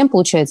прям совсем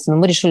получается, но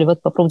мы решили в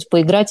это попробовать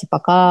поиграть, и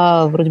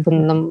пока вроде бы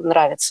нам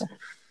нравится.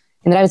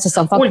 И нравится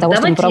сам факт того,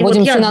 что мы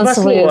проводим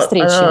финансовые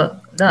встречи.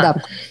 Да.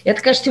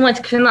 Это, конечно,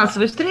 тематика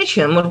финансовой встречи.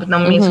 Может быть,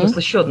 нам имеет смысл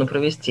еще одну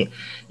провести.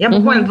 Я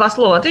буквально 2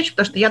 слова отвечу,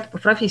 потому что я по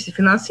профессии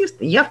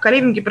финансист, и я в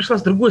коливинге пришла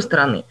с другой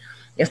стороны.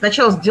 Я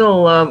сначала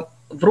сделала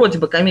вроде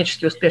бы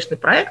коммерчески успешный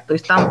проект, то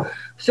есть там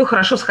все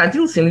хорошо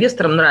сходилось,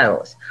 инвесторам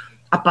нравилось.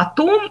 А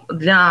потом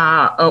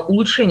для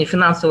улучшения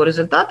финансового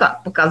результата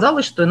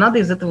показалось, что надо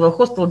из этого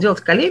хостела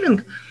делать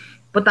коливинг,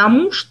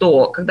 потому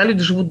что, когда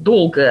люди живут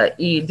долго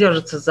и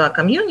держатся за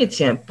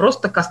комьюнити,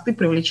 просто косты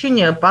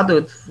привлечения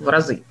падают в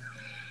разы.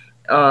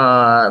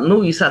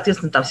 Ну и,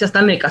 соответственно, там все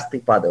остальные косты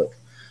падают.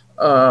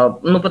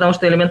 Ну, потому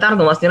что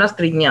элементарно у вас не раз в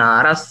 3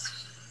 дня, а раз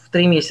в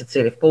 3 месяца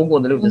или в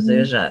полгода люди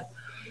заезжают.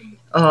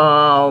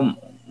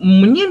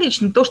 Мне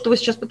лично то, что вы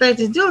сейчас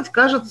пытаетесь сделать,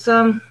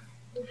 кажется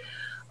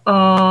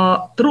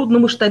трудно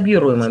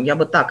масштабируемым, я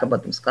бы так об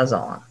этом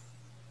сказала.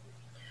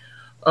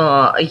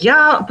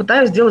 Я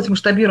пытаюсь сделать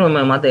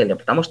масштабируемые модели,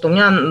 потому что у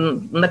меня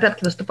на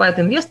пятки наступают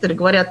инвесторы и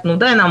говорят, ну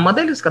дай нам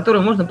модель, с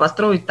которой можно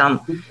построить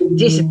там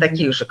 10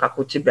 таких же, как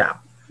у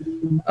тебя.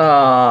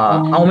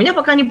 А у меня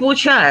пока не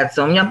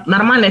получается. У меня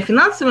нормальная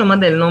финансовая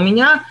модель, но у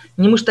меня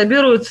не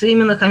масштабируется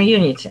именно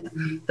комьюнити.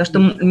 Потому что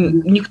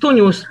никто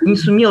не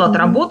сумел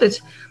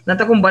отработать на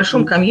таком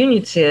большом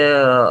комьюнити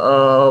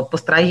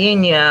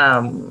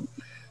построения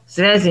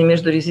связи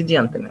между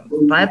резидентами.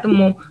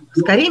 Поэтому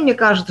скорее мне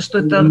кажется, что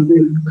это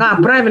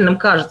правильным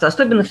кажется,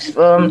 особенно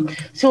в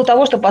силу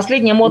того, что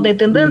последняя модная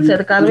тенденция –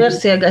 это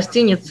конверсия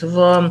гостиниц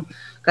в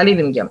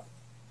коливинге.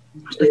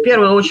 Что в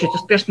первую очередь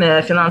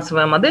успешная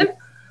финансовая модель,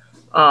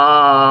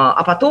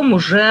 а потом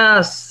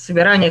уже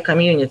собирание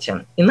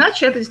комьюнити.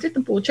 Иначе это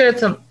действительно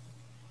получается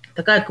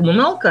такая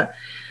коммуналка,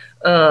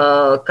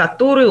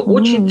 которую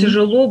очень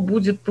тяжело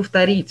будет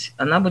повторить.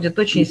 Она будет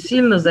очень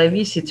сильно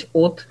зависеть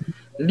от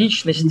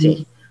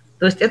личностей.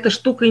 То есть эта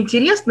штука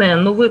интересная,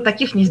 но вы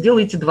таких не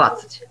сделаете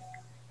 20.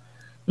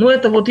 Ну,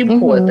 это вот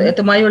имхо,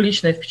 это мое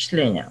личное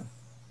впечатление.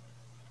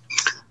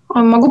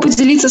 Могу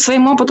поделиться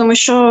своим опытом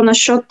еще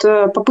насчет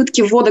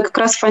попытки ввода как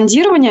раз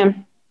фондирования.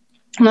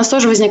 У нас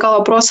тоже возникал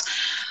вопрос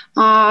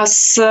то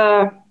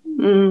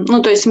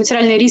есть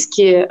материальные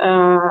риски,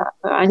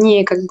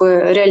 они как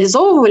бы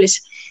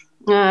реализовывались,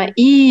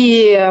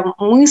 и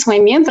мы с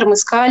моим ментором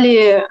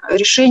искали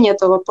решение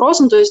этого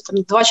вопроса. То есть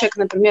там 2 человека,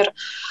 например,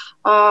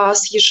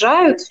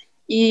 съезжают,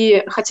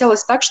 и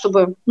хотелось так,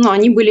 чтобы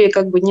они были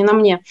как бы не на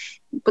мне.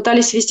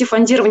 Пытались ввести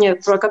фондирование,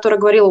 про которое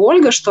говорила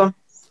Ольга, что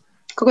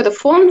какой-то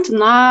фонд,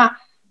 на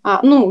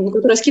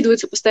который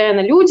скидываются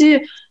постоянно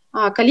люди,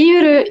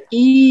 коливеры,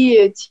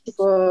 и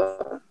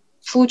в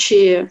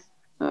случае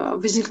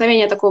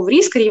возникновения такого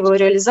риска, его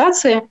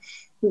реализации,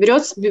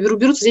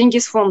 берутся деньги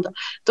из фонда.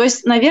 То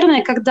есть,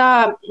 наверное,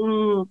 когда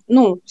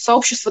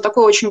сообщество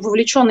такое очень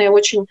вовлеченное,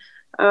 очень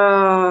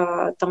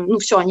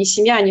все, они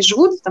семья, они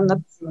живут там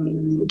на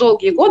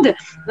долгие годы,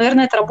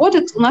 наверное, это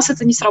работает. У нас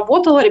это не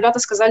сработало, ребята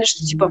сказали,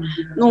 что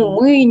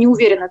мы не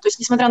уверены. То есть,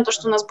 несмотря на то,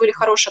 что у нас были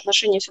хорошие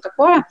отношения и все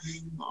такое,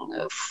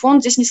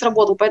 фонд здесь не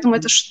сработал. Поэтому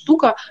эта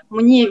штука,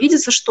 мне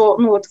видится, что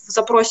в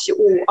запросе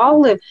у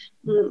Аллы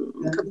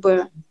как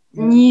бы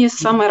не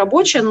самая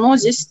рабочая, но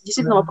здесь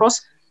действительно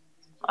вопрос,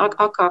 а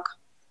как?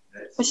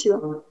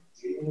 Спасибо.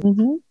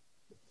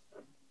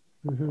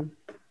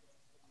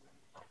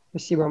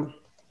 Спасибо.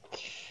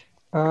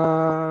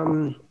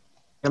 Я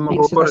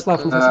могу Святослав,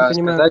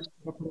 сказать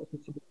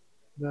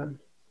да.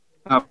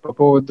 По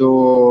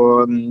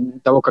поводу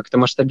того, как это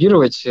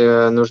масштабировать,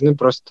 нужны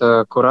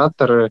просто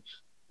кураторы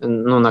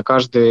на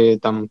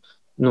каждый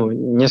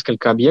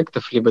несколько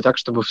объектов, либо так,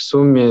 чтобы в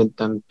сумме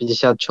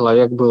 50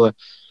 человек было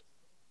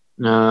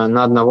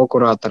на одного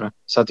куратора.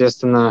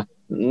 Соответственно,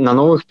 на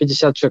новых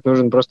 50 человек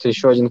нужен просто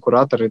еще один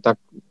куратор, и так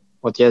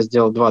вот я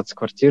сделал 20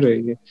 квартир,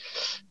 и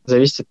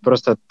зависит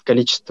просто от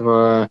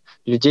количества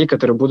людей,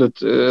 которые будут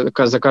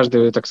за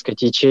каждой, так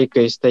сказать,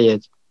 ячейкой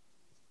стоять.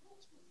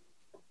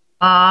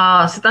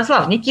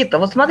 Святослав, Никита,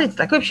 вот смотрите,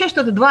 такое ощущение,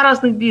 что это 2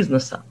 разных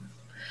бизнеса.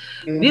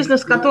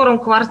 Бизнес, в котором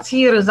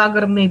квартиры,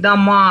 загородные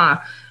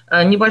дома,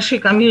 небольшие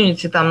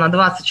комьюнити на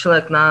 20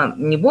 человек,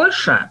 не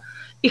больше,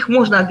 их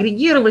можно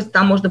агрегировать,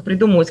 там можно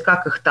придумывать,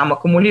 как их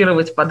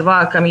аккумулировать по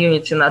 2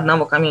 комьюнити на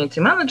одного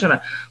комьюнити-менеджера.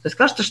 То есть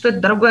кажется, что это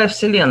другая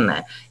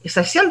вселенная. И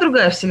совсем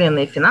другая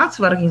вселенная,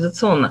 финансово,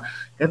 организационно,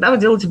 когда вы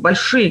делаете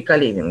большие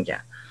коливинги.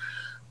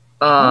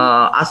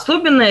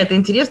 Особенно это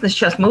интересно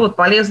сейчас. Мы вот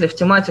полезли в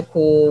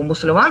тематику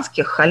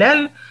мусульманских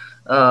халяль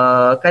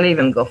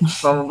коливингов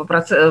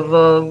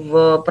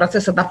в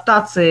процесс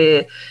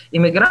адаптации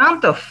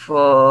мигрантов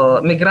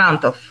в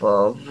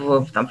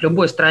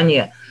любой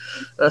стране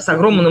с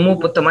огромным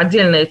опытом.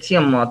 Отдельная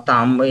тема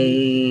там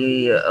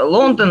и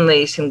Лондона,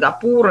 и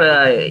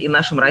Сингапура, и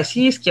нашим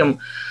российским.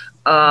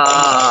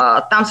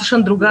 Там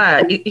совершенно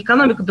другая, и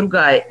экономика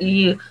другая,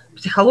 и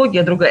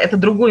психология другая. Это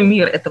другой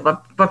мир, это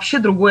вообще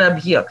другой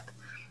объект.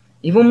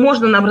 Его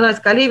можно наблюдать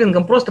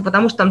коливингом просто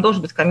потому, что там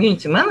должен быть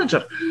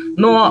комьюнити-менеджер.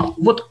 Но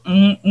вот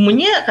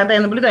мне, когда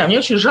я наблюдаю, мне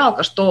очень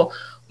жалко, что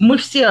мы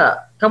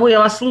все, кого я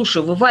вас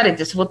слушаю, вы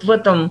варитесь вот в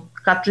этом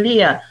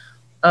котле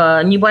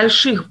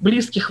небольших,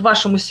 близких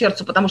вашему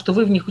сердцу, потому что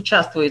вы в них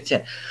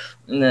участвуете,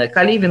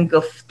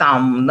 коливингов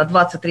там на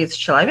 20-30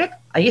 человек,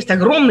 а есть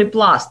огромный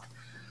пласт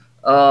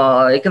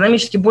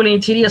экономически более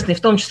интересный,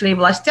 в том числе и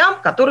властям,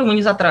 которые мы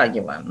не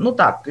затрагиваем.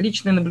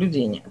 Личное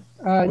наблюдение.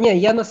 Не,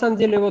 я на самом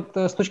деле вот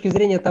с точки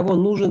зрения того,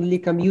 нужен ли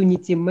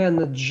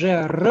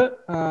комьюнити-менеджер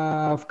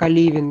в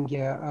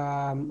коливинге,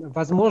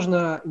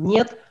 возможно,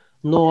 нет,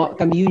 но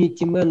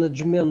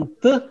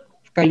комьюнити-менеджмент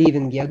в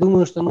коливинге, я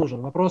думаю, что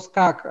нужен. Вопрос,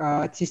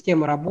 как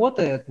система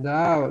работает,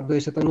 да, то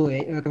есть это,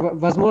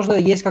 возможно,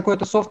 есть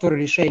какое-то софтвер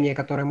решение,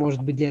 которое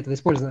может быть для этого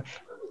использовано.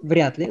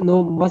 Вряд ли,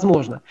 но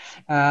возможно.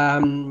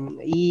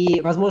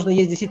 И, возможно,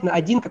 есть действительно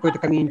один какой-то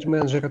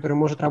комьюнити-менеджер, который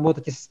может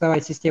работать и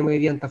создавать системы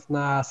ивентов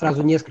на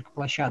сразу несколько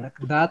площадок.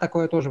 Да,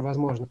 такое тоже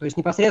возможно. То есть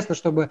непосредственно,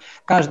 чтобы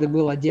каждый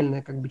был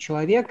отдельный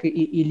человек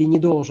или не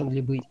должен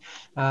ли быть.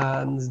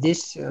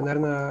 Здесь,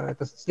 наверное,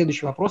 это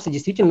следующий вопрос. И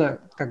действительно,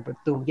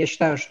 я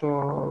считаю,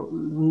 что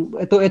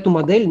эту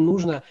модель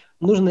нужно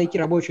нужно найти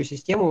рабочую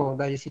систему,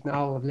 да, действительно,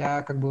 Алла,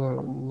 для как бы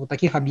вот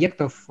таких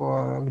объектов,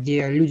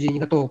 где люди не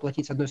готовы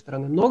платить, с одной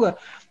стороны, много,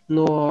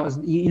 но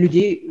и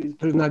людей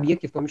на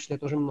объекте в том числе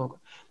тоже много.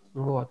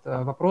 Вот.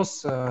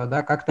 Вопрос,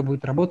 да, как это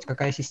будет работать,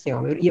 какая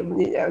система.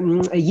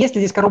 Есть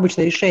ли здесь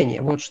коробочное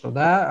решение? Вот что,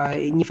 да.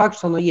 Не факт,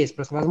 что оно есть.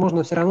 Просто,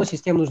 возможно, все равно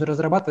систему нужно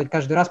разрабатывать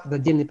каждый раз под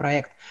отдельный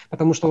проект.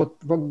 Потому что, вот,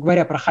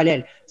 говоря про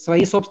халяль,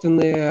 свои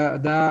собственные,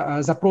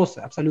 да, запросы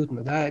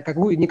абсолютно. Да.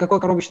 Никакое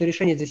коробочное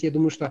решение здесь, я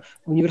думаю, что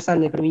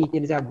универсальное применить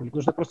нельзя будет.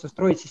 Нужно просто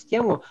строить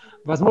систему.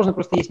 Возможно,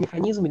 просто есть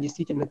механизмы,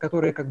 действительно,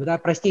 которые, как бы, да,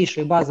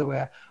 простейшие,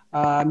 базовые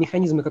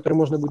механизмы, которые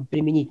можно будет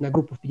применить на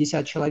группу в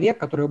 50 человек,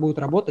 которые будут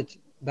работать,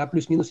 да,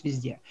 плюс-минус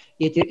везде.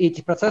 И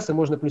эти процессы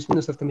можно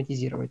плюс-минус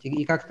автоматизировать.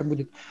 И как это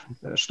будет,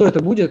 что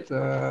это будет,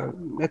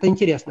 это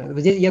интересно.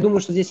 Здесь, я думаю,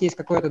 что здесь есть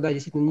какая-то, да,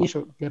 действительно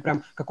ниша для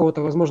прям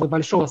какого-то, возможно,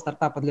 большого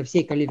стартапа для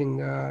всей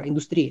co-living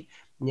индустрии,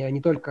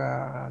 не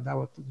только, да,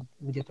 вот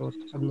где-то вот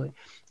одной.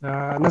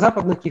 На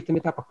западных каких-то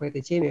метапах по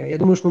этой теме, я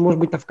думаю, что,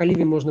 может быть, в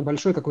co-living можно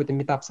большой какой-то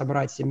метап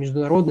собрать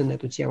международный на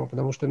эту тему,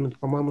 потому что,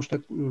 по-моему, что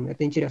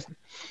это интересно.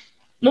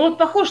 Ну вот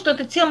похоже, что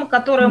это тема,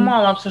 которая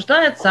мало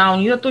обсуждается, а у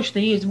нее точно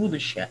есть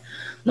будущее.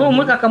 Но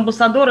мы как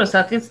амбассадоры,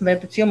 соответственно,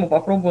 эту тему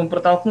попробуем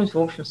протолкнуть в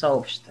общем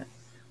сообществе.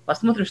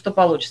 Посмотрим, что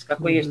получится,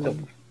 какой есть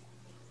опыт.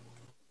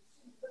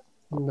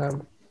 Да.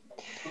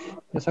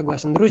 Я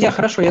согласен. Друзья,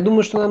 хорошо, я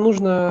думаю, что нам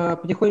нужно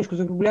потихонечку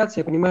закругляться.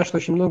 Я понимаю, что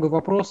очень много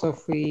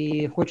вопросов,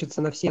 и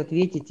хочется на все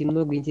ответить, и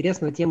много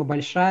интересного. Тема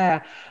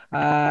большая.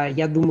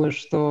 Я думаю,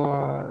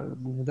 что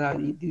да,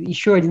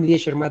 еще один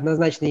вечер мы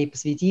однозначно ей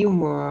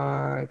посвятим.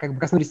 Как бы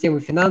коснулись темы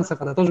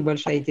финансов, она тоже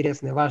большая,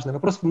 интересная, важная.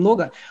 Вопросов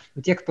много.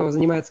 У тех, кто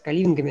занимается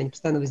co-living'ами, они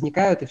постоянно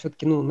возникают, и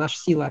все-таки, наша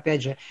сила,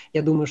 опять же,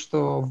 я думаю,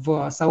 что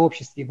в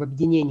сообществе, в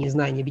объединении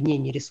знаний,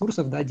 объединении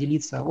ресурсов, да,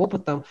 делиться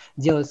опытом,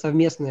 делать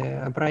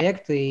совместные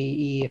проекты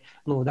и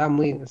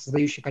мы,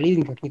 создающие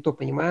co-living, как никто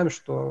понимаем,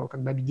 что,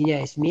 как бы,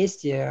 объединяясь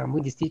вместе, мы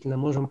действительно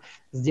можем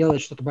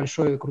сделать что-то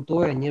большое и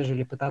крутое,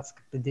 нежели пытаться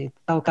как-то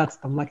толкаться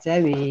там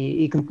локтями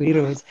и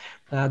конкурировать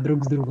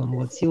друг с другом.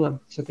 Вот, сила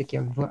все-таки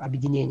в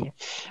объединении.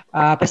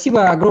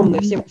 Спасибо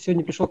огромное всем, кто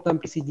сегодня пришел к нам,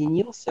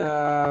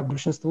 присоединился.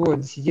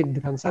 Большинство сидели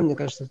до конца, мне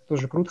кажется, это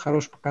тоже круто,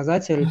 хороший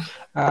показатель.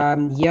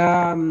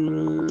 Я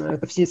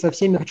со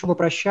всеми хочу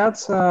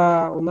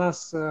попрощаться. У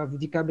нас в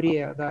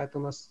декабре, да, это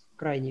у нас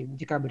крайний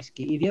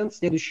декабрьский ивент.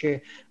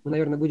 Следующий мы,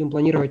 наверное, будем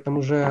планировать там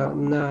уже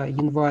на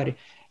январь.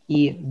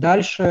 И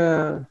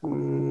дальше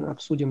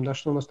обсудим, да,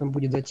 что у нас там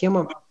будет за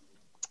тема.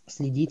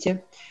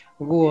 Следите.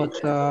 Вот.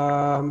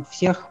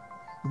 Всех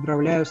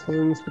поздравляю с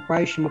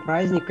наступающими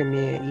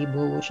праздниками и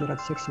был очень рад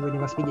всех сегодня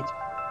вас видеть.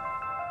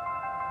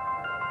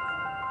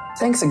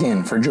 Thanks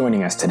again for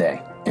joining us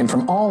today. And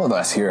from all of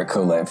us here at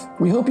co-liv,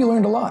 we hope you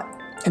learned a lot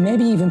and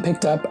maybe even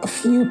picked up a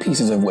few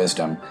pieces of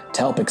wisdom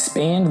to help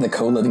expand the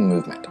co-living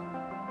movement.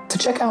 To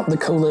check out the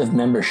co-liv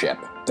membership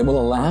that will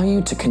allow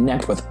you to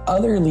connect with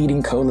other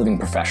leading co-living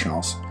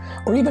professionals,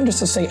 or even just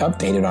to stay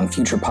updated on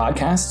future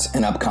podcasts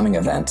and upcoming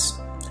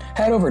events,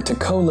 head over to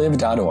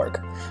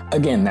co-liv.org.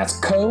 Again, that's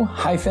co-liv.org.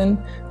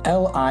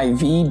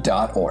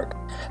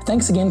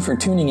 Thanks again for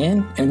tuning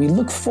in, and we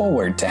look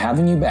forward to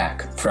having you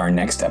back for our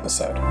next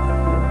episode.